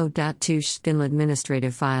 O.Tush Skinl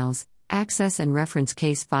administrative files. Access and reference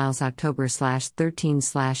case files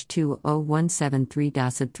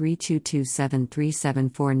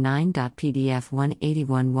October/13/2017-3227374.9.pdf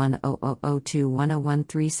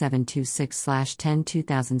 181100210137226/10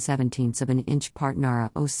 2017 7 inch part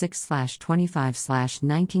Nara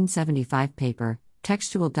 06/25/1975 paper,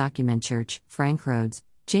 textual document Church, Frank Rhodes,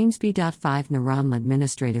 James B. 5 Naran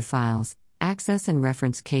administrative files. Access and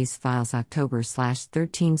reference case files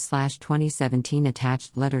October/13/2017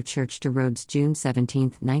 attached letter Church to Rhodes June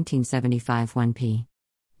 17, 1975 1p.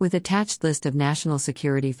 With attached list of national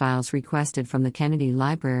security files requested from the Kennedy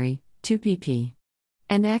Library, 2pp.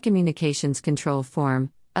 And A Communications Control Form,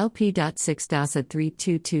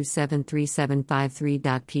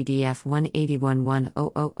 LP.6-322737753.pdf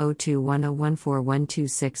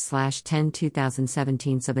 181100021014126/10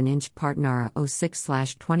 2017 7 inch part Nara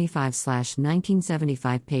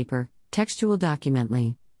 06/25/1975 paper, textual document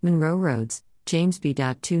Lee, Monroe Rhodes, James B.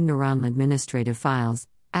 2 Naran administrative files.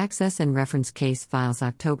 Access and reference case files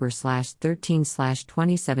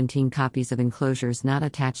October/13/2017 copies of enclosures not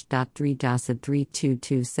attached.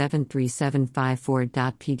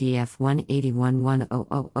 3.322737754.pdf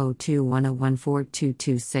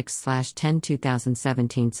 181100021014226/10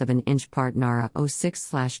 2017 7 inch part Nara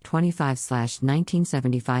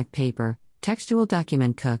 06/25/1975 paper, textual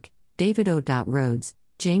document Cook, David O. Rhodes,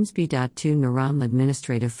 James B. 2 Naran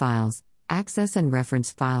administrative files. Access and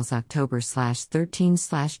reference files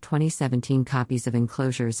October/13/2017 copies of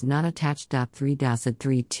enclosures not attached.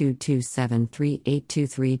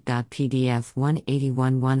 3.322738823.pdf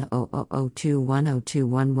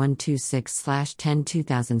 181100021021126/10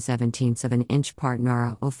 2017 7 inch part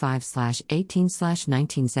Nara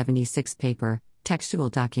 05/18/1976 paper, textual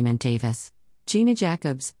document Davis, Gina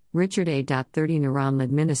Jacobs, Richard A. 30 Naran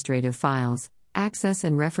administrative files. Access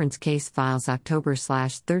and reference case files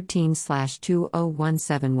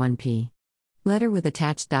October/13/20171p. Letter with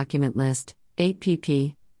attached document list, 8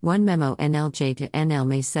 pp. 1 memo NLJ to NL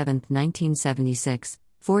May 7, 1976,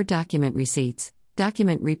 4 document receipts,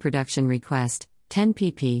 document reproduction request, 10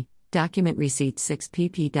 pp. Document receipt 6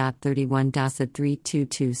 pp.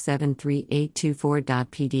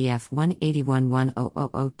 31.322738824.pdf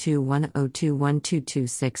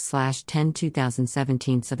 181100021021226/10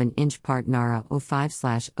 2017 7 inch part Nara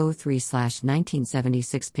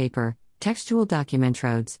 05/03/1976 paper, textual document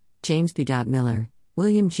Rhodes, James B. Miller,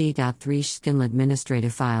 William G. 3 Skinl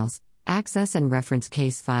administrative files. Access and reference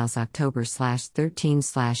case files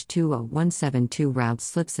October/13/20172 route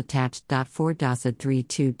slips attached.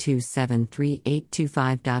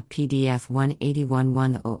 4.322738825.pdf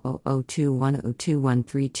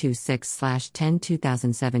 181100021021326/10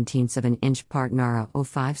 2017 7 inch part Nara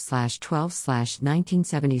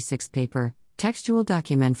 05/12/1976 paper, textual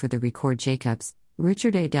document for the record Jacobs,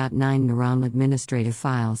 Richard A. 9 Naran administrative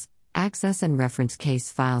files. Access and reference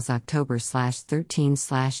case files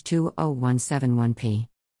October/13/20171p.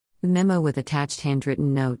 Memo with attached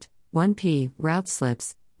handwritten note, 1p. Route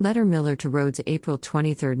slips, letter Miller to Rhodes April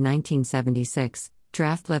 23, 1976,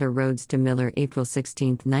 draft letter Rhodes to Miller April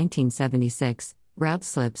 16, 1976, route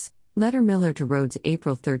slips, letter Miller to Rhodes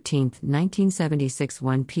April 13, 1976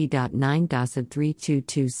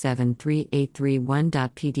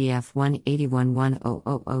 1p.9.322738831.pdf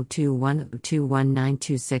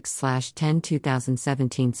 181100021021926/10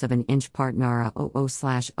 2017 7 inch part Nara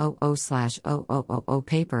 00/00/0000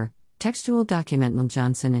 paper, textual document L.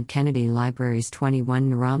 Johnson and Kennedy Libraries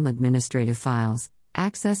 21 Naran administrative files.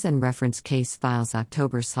 Access and reference case files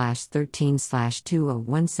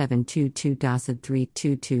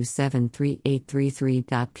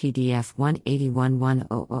October/13/20172.322738833.pdf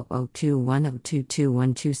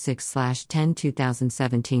 181100021022126/10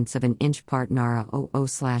 2017 7 inch part Nara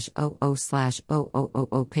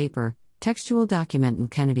 00/00/0000 paper, textual document L.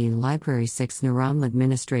 Kennedy Library 6 Naran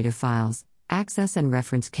administrative files. Access and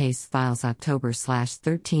reference case files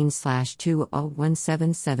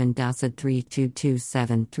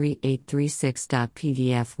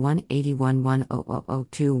October/13/20177.322738836.pdf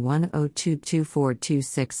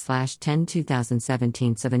 181100021022426/10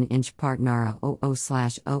 2017 7 inch part Nara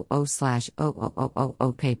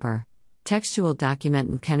 00/00/0000 paper, textual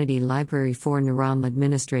document Kennedy Library 4 Naran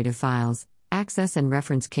administrative files. Access and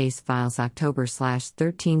reference case files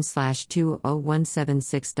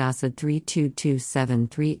October/13/20176 DASA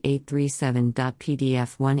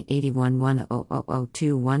 32273837.pdf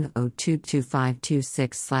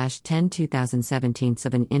 181100210222526/10 2017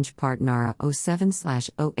 7 NARA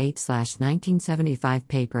 07/08/1975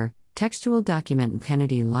 paper, textual document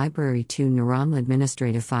Kennedy Library 2 Neuron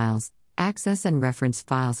Administrative Files. Access and reference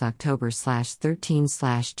files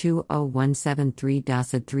October/13/20173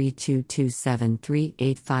 DASA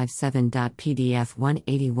 32273857.pdf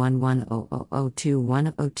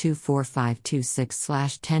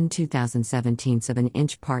 1811002102456/10 2017 7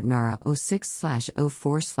 part NARA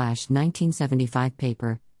 06/04/1975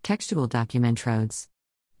 paper, textual document Rhodes.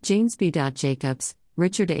 James B. Jacobs,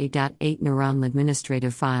 Richard A. 8 Neuron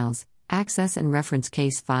Administrative Files. Access and reference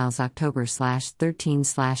case files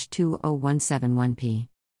October/13/20171p.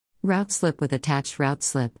 Route slip with attached route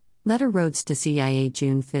slip. Letter Rhodes to CIA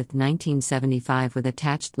June 5, 1975 with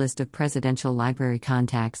attached list of Presidential Library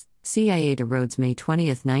contacts. CIA to Rhodes May 20,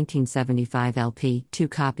 1975 LP 2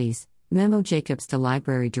 copies. Memo Jacobs to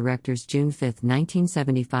Library Directors June 5,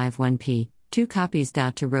 1975 1p. 2 copies.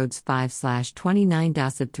 To Rhodes 5/29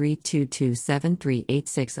 DASA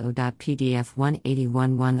 3227386.pdf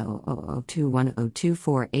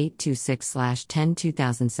 1811002102486/10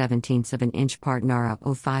 2017 7 part NARA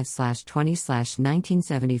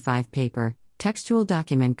 05/20/1975 paper, textual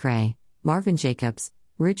document Gray, Marvin Jacobs,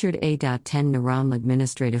 Richard A. 10 Neuron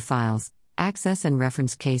Administrative Files. Access and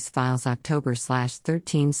reference case files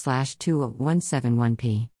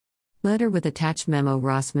October/13/20171p. Letter with attached memo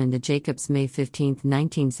Rossman to Jacobs May 15,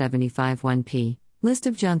 1975 1p. List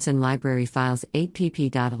of Johnson Library Files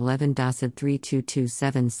 8pp.11 DASA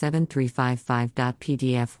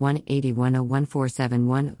 322773555.pdf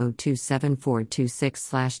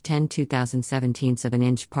 181014710274426/10 2017 7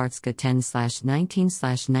 Partska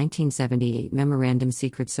 10/19/1978 Memorandum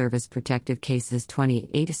Secret Service Protective Cases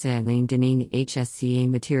 28 Céline Denine HSCA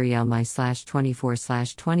Material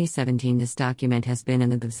My/24/2017 This document has been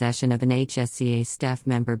in the possession of an HSCA staff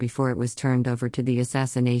member before it was turned over to the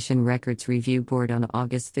Assassination Records Review Board on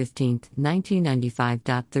August 15, 1995.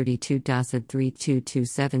 32 DASA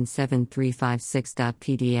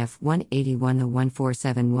 322773556.pdf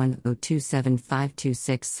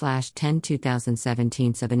 181014710275526/10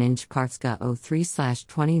 2017 7 Partska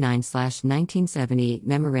 03/29/1978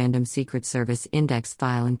 Memorandum Secret Service Index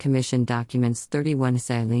File and Commission Documents 31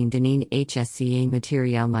 Céline Denine HSCA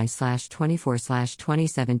Material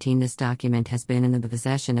My/24/2017 This document has been in the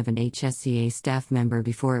possession of an HSCA staff member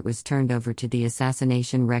before it was turned over to the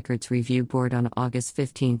Assassination Records Review Board on August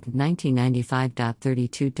 15, 1995.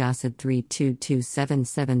 32 DASA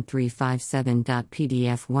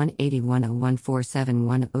 322773557.pdf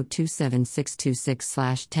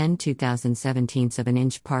 1810147102766/10 2017 7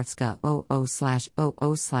 Partska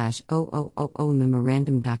 00/00/0000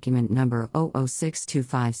 Memorandum Document Number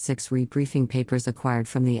 006256 Rebriefing Papers acquired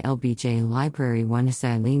from the LBJ Library 1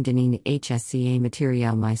 Céline Denine HSCA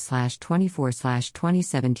Material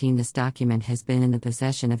My/24/2017 This document has been in the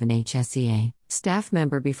possession of an HSCA staff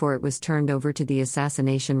member before it was turned over to the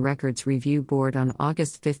Assassination Records Review Board on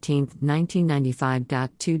August 15, 1995.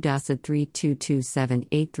 2 DASA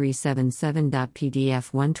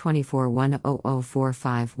 322783777.pdf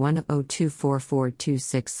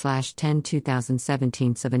 124100451024426/10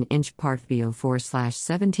 2017 7 Part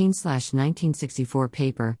B04/17/1964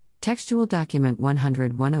 paper, textual document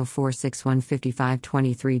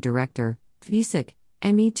 100-1046155-23 Director, VSIC,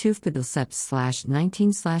 ME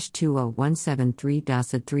Tufpidlseps/19/20173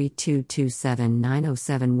 DASA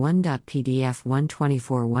 3227907.pdf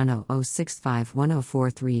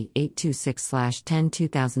 124100651043826/10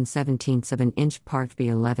 2017 7 Part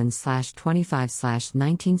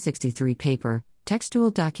B11/25/1963 paper, textual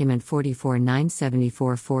document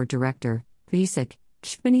 44974-4 Director, VSIC,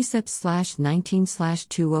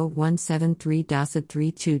 Spiniceps/19/20173 DASA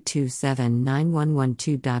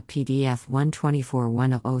 322791112.pdf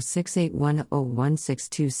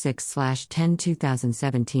 1241068101626/10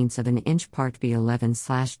 2017 7 Part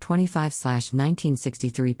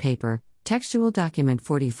B11/25/1963 paper, textual document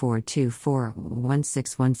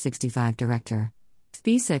 4424166165 Director,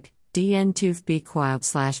 VSIC, DN TUF B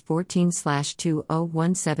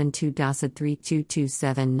Quild/14/20172 DASA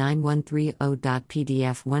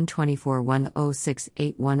 3227913.pdf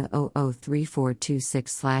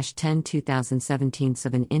 124106810034426/10 2017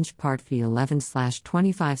 7 Part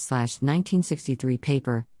V11/25/1963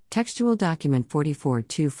 paper, textual document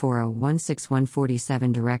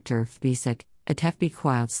 4424016147 Director, VSIC, ATFB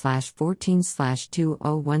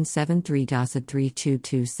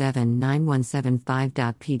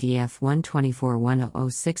Quout/14/20173.322791775.pdf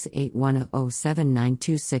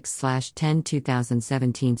 124106810079226/10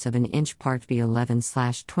 2017 7-inch Part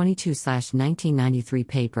B11/22/1993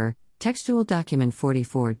 paper, textual document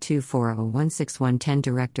 4424016110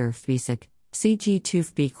 Director FBISIC, CG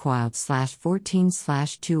 2FB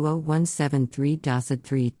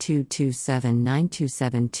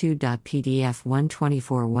Quout/14/20173.3227927.pdf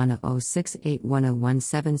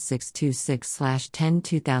 1241068101766/10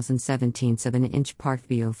 2017 7-inch Part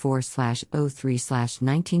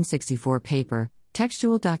B04/03/1964 paper,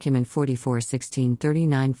 textual document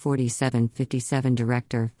 4416394757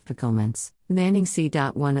 Director, Comments. Manning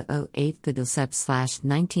C.108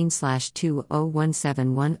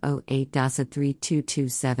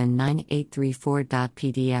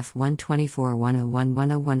 Fidelcept/19/2017108.322798834.pdf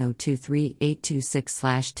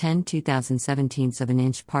 124101101023826/10 2017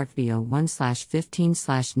 7-inch Part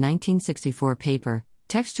B01/15/1964 paper,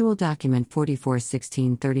 textual document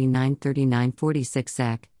 4416393946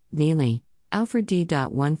 Zach, Neely, Alfred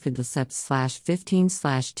D.1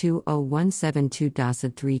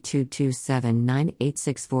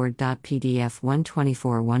 Fidelcept/15/20172.322798864.pdf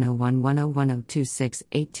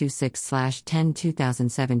 1241011102686/10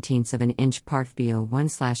 2017 7-inch Part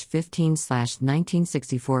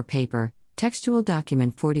B01/15/1964 paper, textual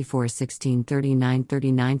document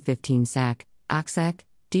 4416393915 Zach, Oxac,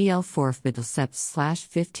 DL4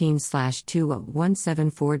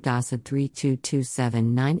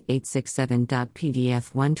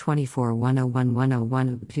 Fidelcept/15/20174.322798867.pdf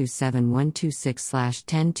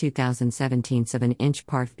 1241011102726/10 2017 7-inch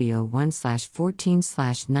Part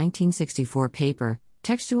B01/14/1964 paper,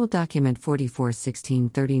 textual document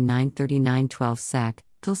 4416393912 Sac,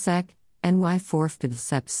 Tilsac, NY4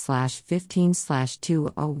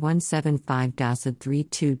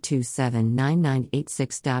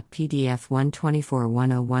 Fidelcept/15/20175.322799886.pdf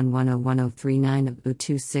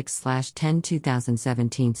 1241011103926/10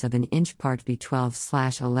 2017 7-inch Part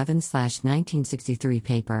B12/11/1963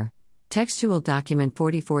 paper, textual document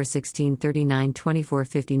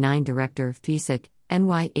 4416392459 Director FBISIC,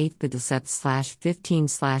 NY8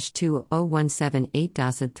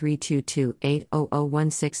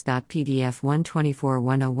 Fidelcept/15/20178.322800016.pdf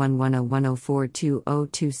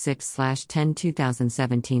 1241011104226/10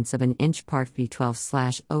 2017 7-inch Part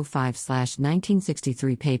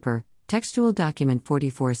B12/05/1963 paper, textual document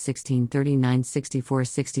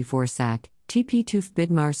 4416396464 Sac, TP2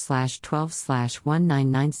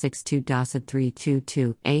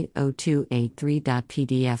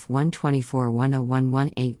 Bidmar/12/19962.3228028.3.pdf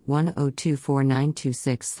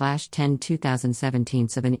 124101181024926/10 2017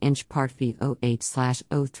 7-inch Part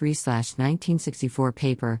B08/03/1964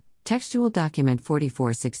 paper, textual document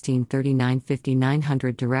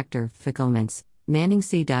 4416395900 Director, Fickelments, Manning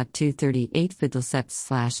C.238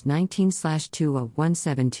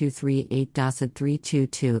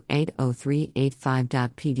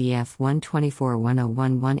 Fidelcept/19/2017238.3228038.5.pdf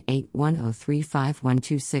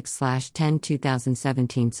 124101181035126/10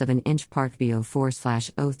 2017 7-inch Part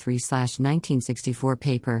B04/03/1964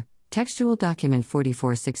 paper, textual document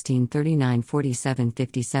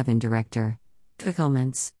 4416394757 Director,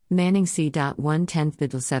 Comments. Manning C.110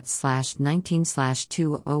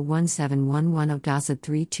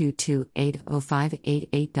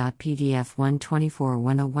 Fidelcept/19/2017110.322805888.pdf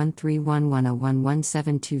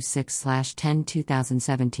 1241013111726/10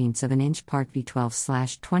 2017 7-inch Part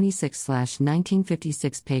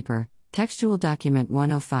B12/26/1956 paper, textual document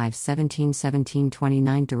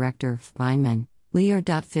 105171729 Director, Feynman,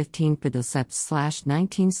 Lear.15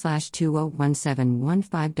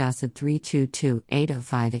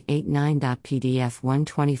 Fidelcept/19/2017115.322805889.pdf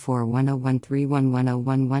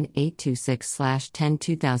 1241013111826/10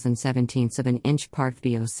 2017 7-inch Part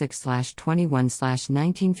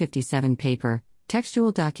B06/21/1957 paper,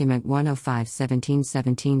 textual document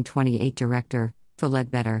 105171728 Director, for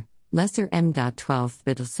Ledbetter, Lester M.12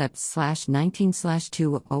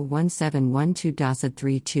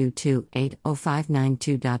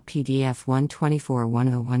 Fidelcept/19/2017112.3228059.2.pdf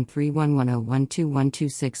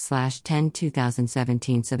 124101311012126/10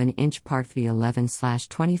 2017 7-inch Part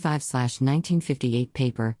V11/25/1958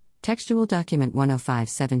 paper, textual document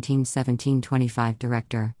 105171725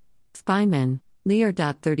 Director, Feynman,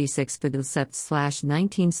 Lear.36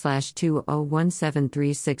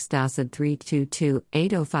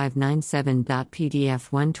 Fidelcept/19/2017336.3228059.7.pdf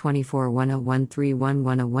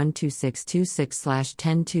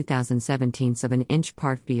 124101311012626/10 2017 7-inch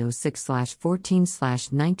Part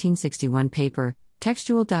B06/14/1961 paper,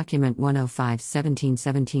 textual document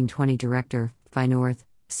 105171720 Director, North,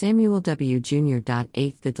 Samuel W. Jr.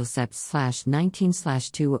 8 Fiddleseps 19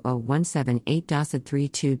 20178 Dosset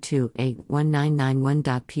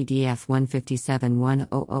 322819991.pdf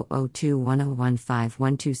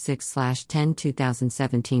 15710021015 10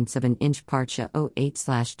 2017 7-inch Parcha 08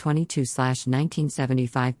 22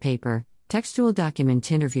 1975 paper. Textual document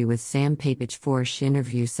interview with Sam Papich Forsh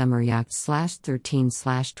interview summary act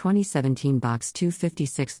 /13/2017 box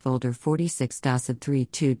 256 folder 46 Dosset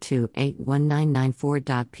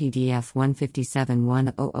 322819994.pdf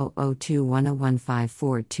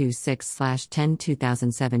 15710021015 10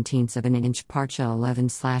 2017 7-inch Parcha 11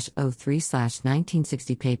 03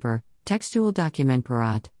 1960 paper. Textual document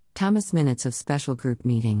Barat, Thomas Minutes of Special Group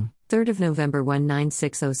Meeting. 3rd of November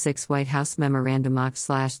 19606 White House Memorandum OC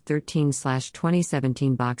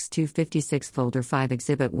 /13/2017 Box 256 Folder 5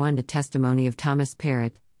 Exhibit 1 to Testimony of Thomas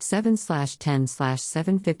Parrott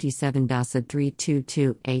 7/10/757 Dosset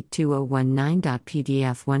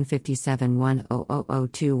 322822019.pdf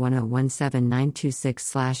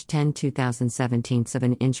 1571002101796 10 2017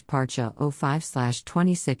 7-inch Parcha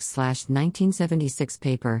 05/26 1976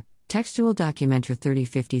 paper. Textual documentary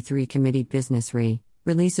 3053 Committee Business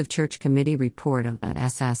Release of Church Committee Report of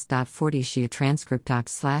SS.40 Shia Transcript Doc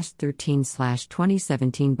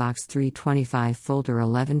 /13/2017 Box 325 Folder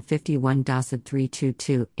 1151 Dosset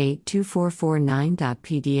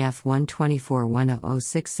 322824449.pdf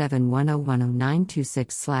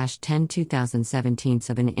 124100671010926 10 2017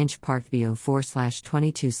 7-inch Part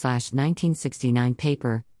VO4/22 1969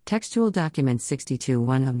 paper. Textual document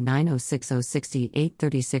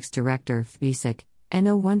 621090606836 Director FBSIC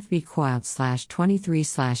N01 FB Quilt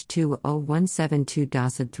 /23/20172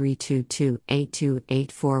 Dosset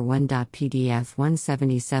 322828841.pdf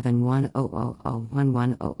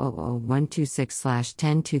 177100011000126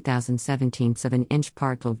 10 2017 7-inch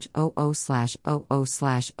Part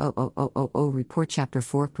 00/00/00000 Report Chapter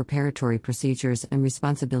 4 Preparatory Procedures and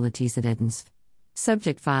Responsibilities at EDNSF.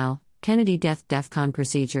 Subject File Kennedy Death DEFCON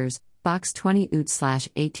Procedures, Box 20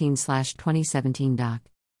 UT/18/2017 Doc.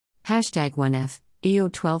 Hashtag 1F, EO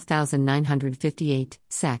 12958,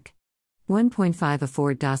 Sec. 1.5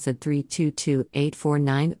 A4 Dosset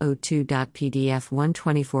 3228490.pdf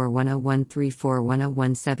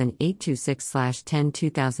 124101341017826 10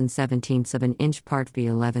 2017 7-inch Part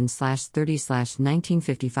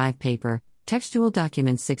V11/30/1955 paper. Textual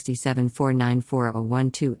document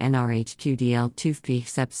 67494012 NRHQDL 2FP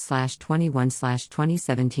accepts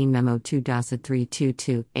 /21/2017 memo 2 Dosset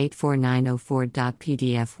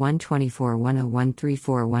 322849004.pdf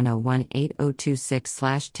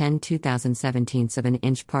 124101341018026 10 2017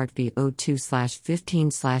 7-inch Part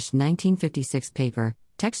V02/15/1956 paper.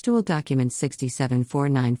 Textual document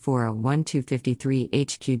 6749401253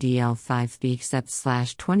 HQDL 5B accepts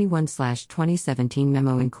 /21/2017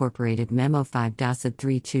 memo incorporated memo 5 Dosset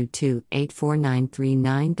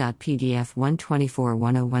 3228493.pdf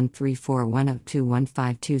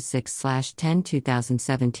 124101341021526 10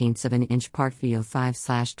 2017 7-inch Part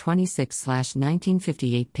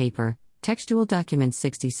VO5/26/1958 paper. Textual document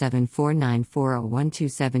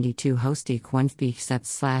 6749401272 Hostik 1FB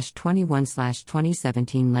accepts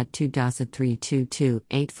 /21/2017 let 2 Dosset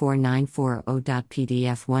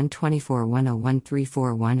 3228494.pdf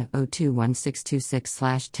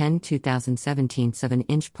 124101341021626 10 2017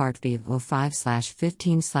 7-inch Part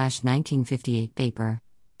V05/15/1958 paper.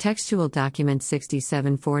 Textual document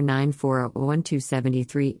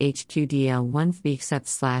 6749401273 HQDL 1FB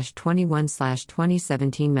accepts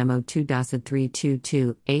 /21/2017 memo 2 Dosset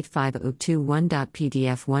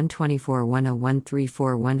 322850221.pdf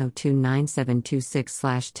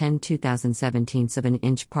 124101341029726 10 2017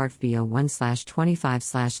 7-inch Part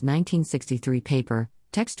VO1/25/1963 paper.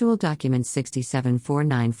 Textual document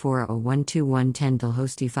 6749401210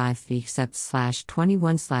 Dalhousie 5FB accepts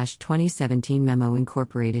 /21/2017 memo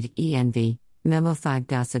incorporated ENV. Memo 5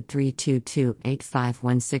 Dosset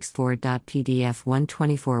 3228516.pdf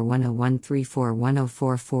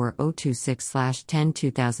 124101341044026 10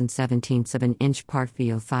 2017 7-inch Part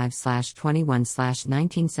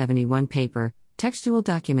VO5/21/1971 paper. Textual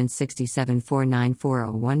document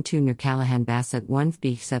 67494012 Nur Callahan Bassett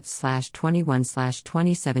 1FB accepts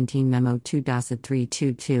 /21/2017 memo 2 Dosset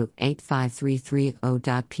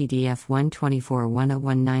 322853330.pdf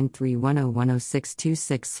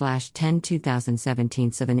 124101931010626 10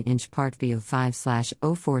 2017 7-inch Part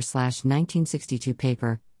VO5/04/1962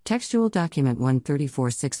 paper. Textual document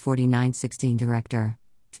 13464916 Director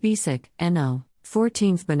FBSIC, NO.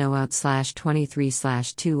 14th Benoit / 23 /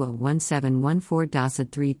 201714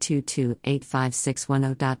 DOSID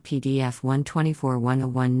 322-85610.pdf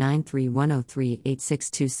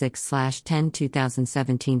 124-10193-103-8626 10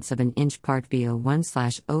 2017 7-inch part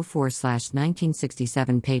B01 /04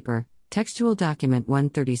 1967 paper, textual document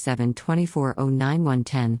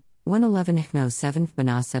 137-24-09110. 111 ICNO 7th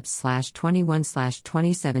Benoceps / 21 /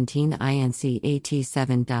 2017 INC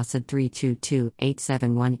AT7 DOSID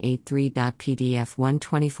 322-87183.pdf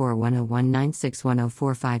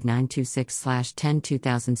 124-10196-1045926 10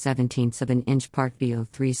 2017 7-inch part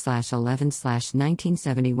B03 / 11 /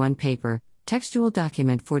 1971 paper, textual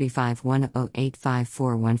document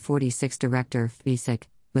 45-10854-146 Director, BSIC.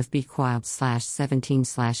 With B Quiled / 17 /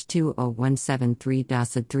 20173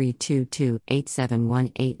 DOSID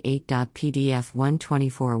 322-87188.pdf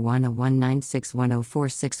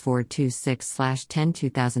 124-10196-1046426 10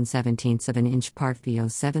 2017 7-inch part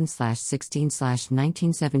B07 / 16 /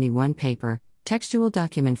 1971 paper, textual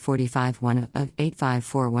document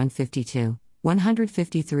 45-10854-152,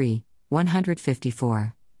 153,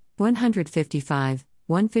 154, 155.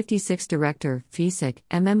 156 Director, FISIC,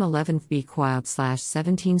 MM11 B Quiled /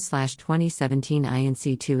 17 / 2017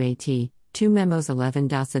 INC 2AT, 2 Memos 11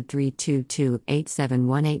 DOSID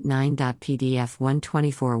 322-87189.pdf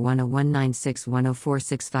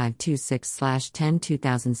 124-10196-1046526 10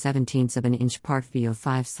 2017 7-inch part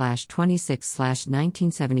B05 / 26 /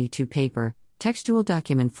 1972 paper, textual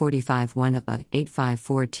document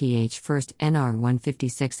 45-10854-th 1st NR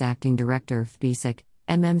 156 Acting Director, FBSIC.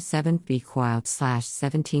 MM7 B Quiled /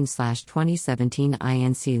 17 / 2017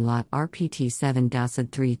 INC Lot RPT7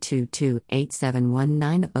 DOSID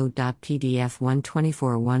 322-87190.pdf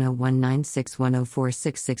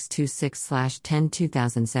 124-10196-1046626 10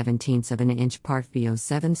 2017 7-inch part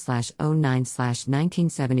B07 / 09 /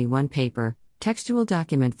 1971 paper, textual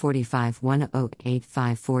document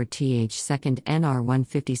 45-10854-th 2nd NR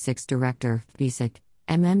 156 Director, BSIC.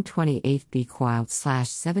 MM28 B Quiled /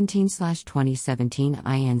 17 / 2017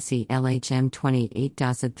 INC LHM 28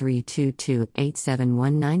 DOSID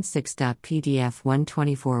 322-87196.pdf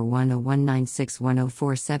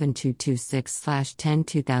 124-10196-1047226 10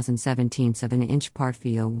 2017 7-inch part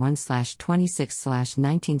V01 / 26 /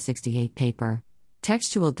 1968 paper.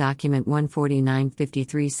 Textual document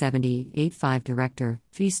 149-5370-85 Director,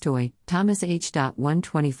 Feastoy, Thomas H.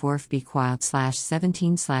 124 B Quiled /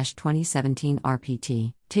 17 / 2017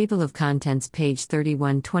 RPT. Table of Contents page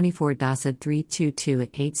 3124 DOSID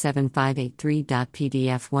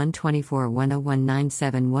 322-87583.pdf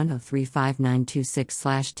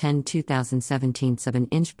 124-10197-1035926 10 2017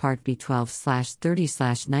 7-inch part B12 / 30 /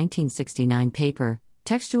 1969 paper.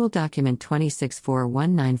 Textual document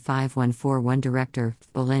 2641954141 Director,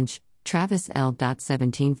 Belinch, Travis L.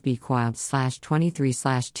 17th B Quiled / 23 /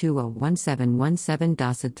 201717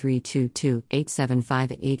 DOSID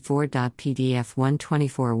 322-87584.pdf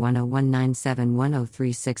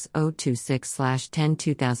 124-10197-1036026 10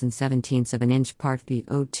 2017 7-inch part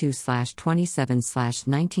B02 / 27 /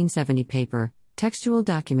 1970 paper, textual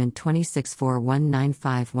document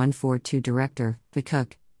 264195142 Director,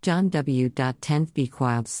 Cook. John W. 10th B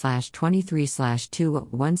Quiled / 23 /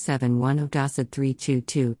 20171 DOSID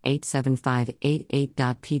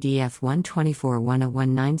 322-87588.pdf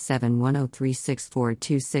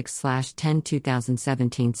 124-10197-1036426 10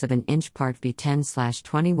 2017 7-inch part B10 /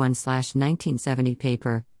 21 / 1970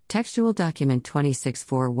 paper, textual document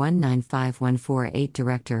 264195148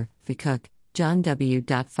 Director, Cook. John W.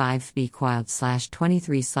 5 B Quiled /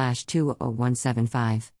 23 / 20175.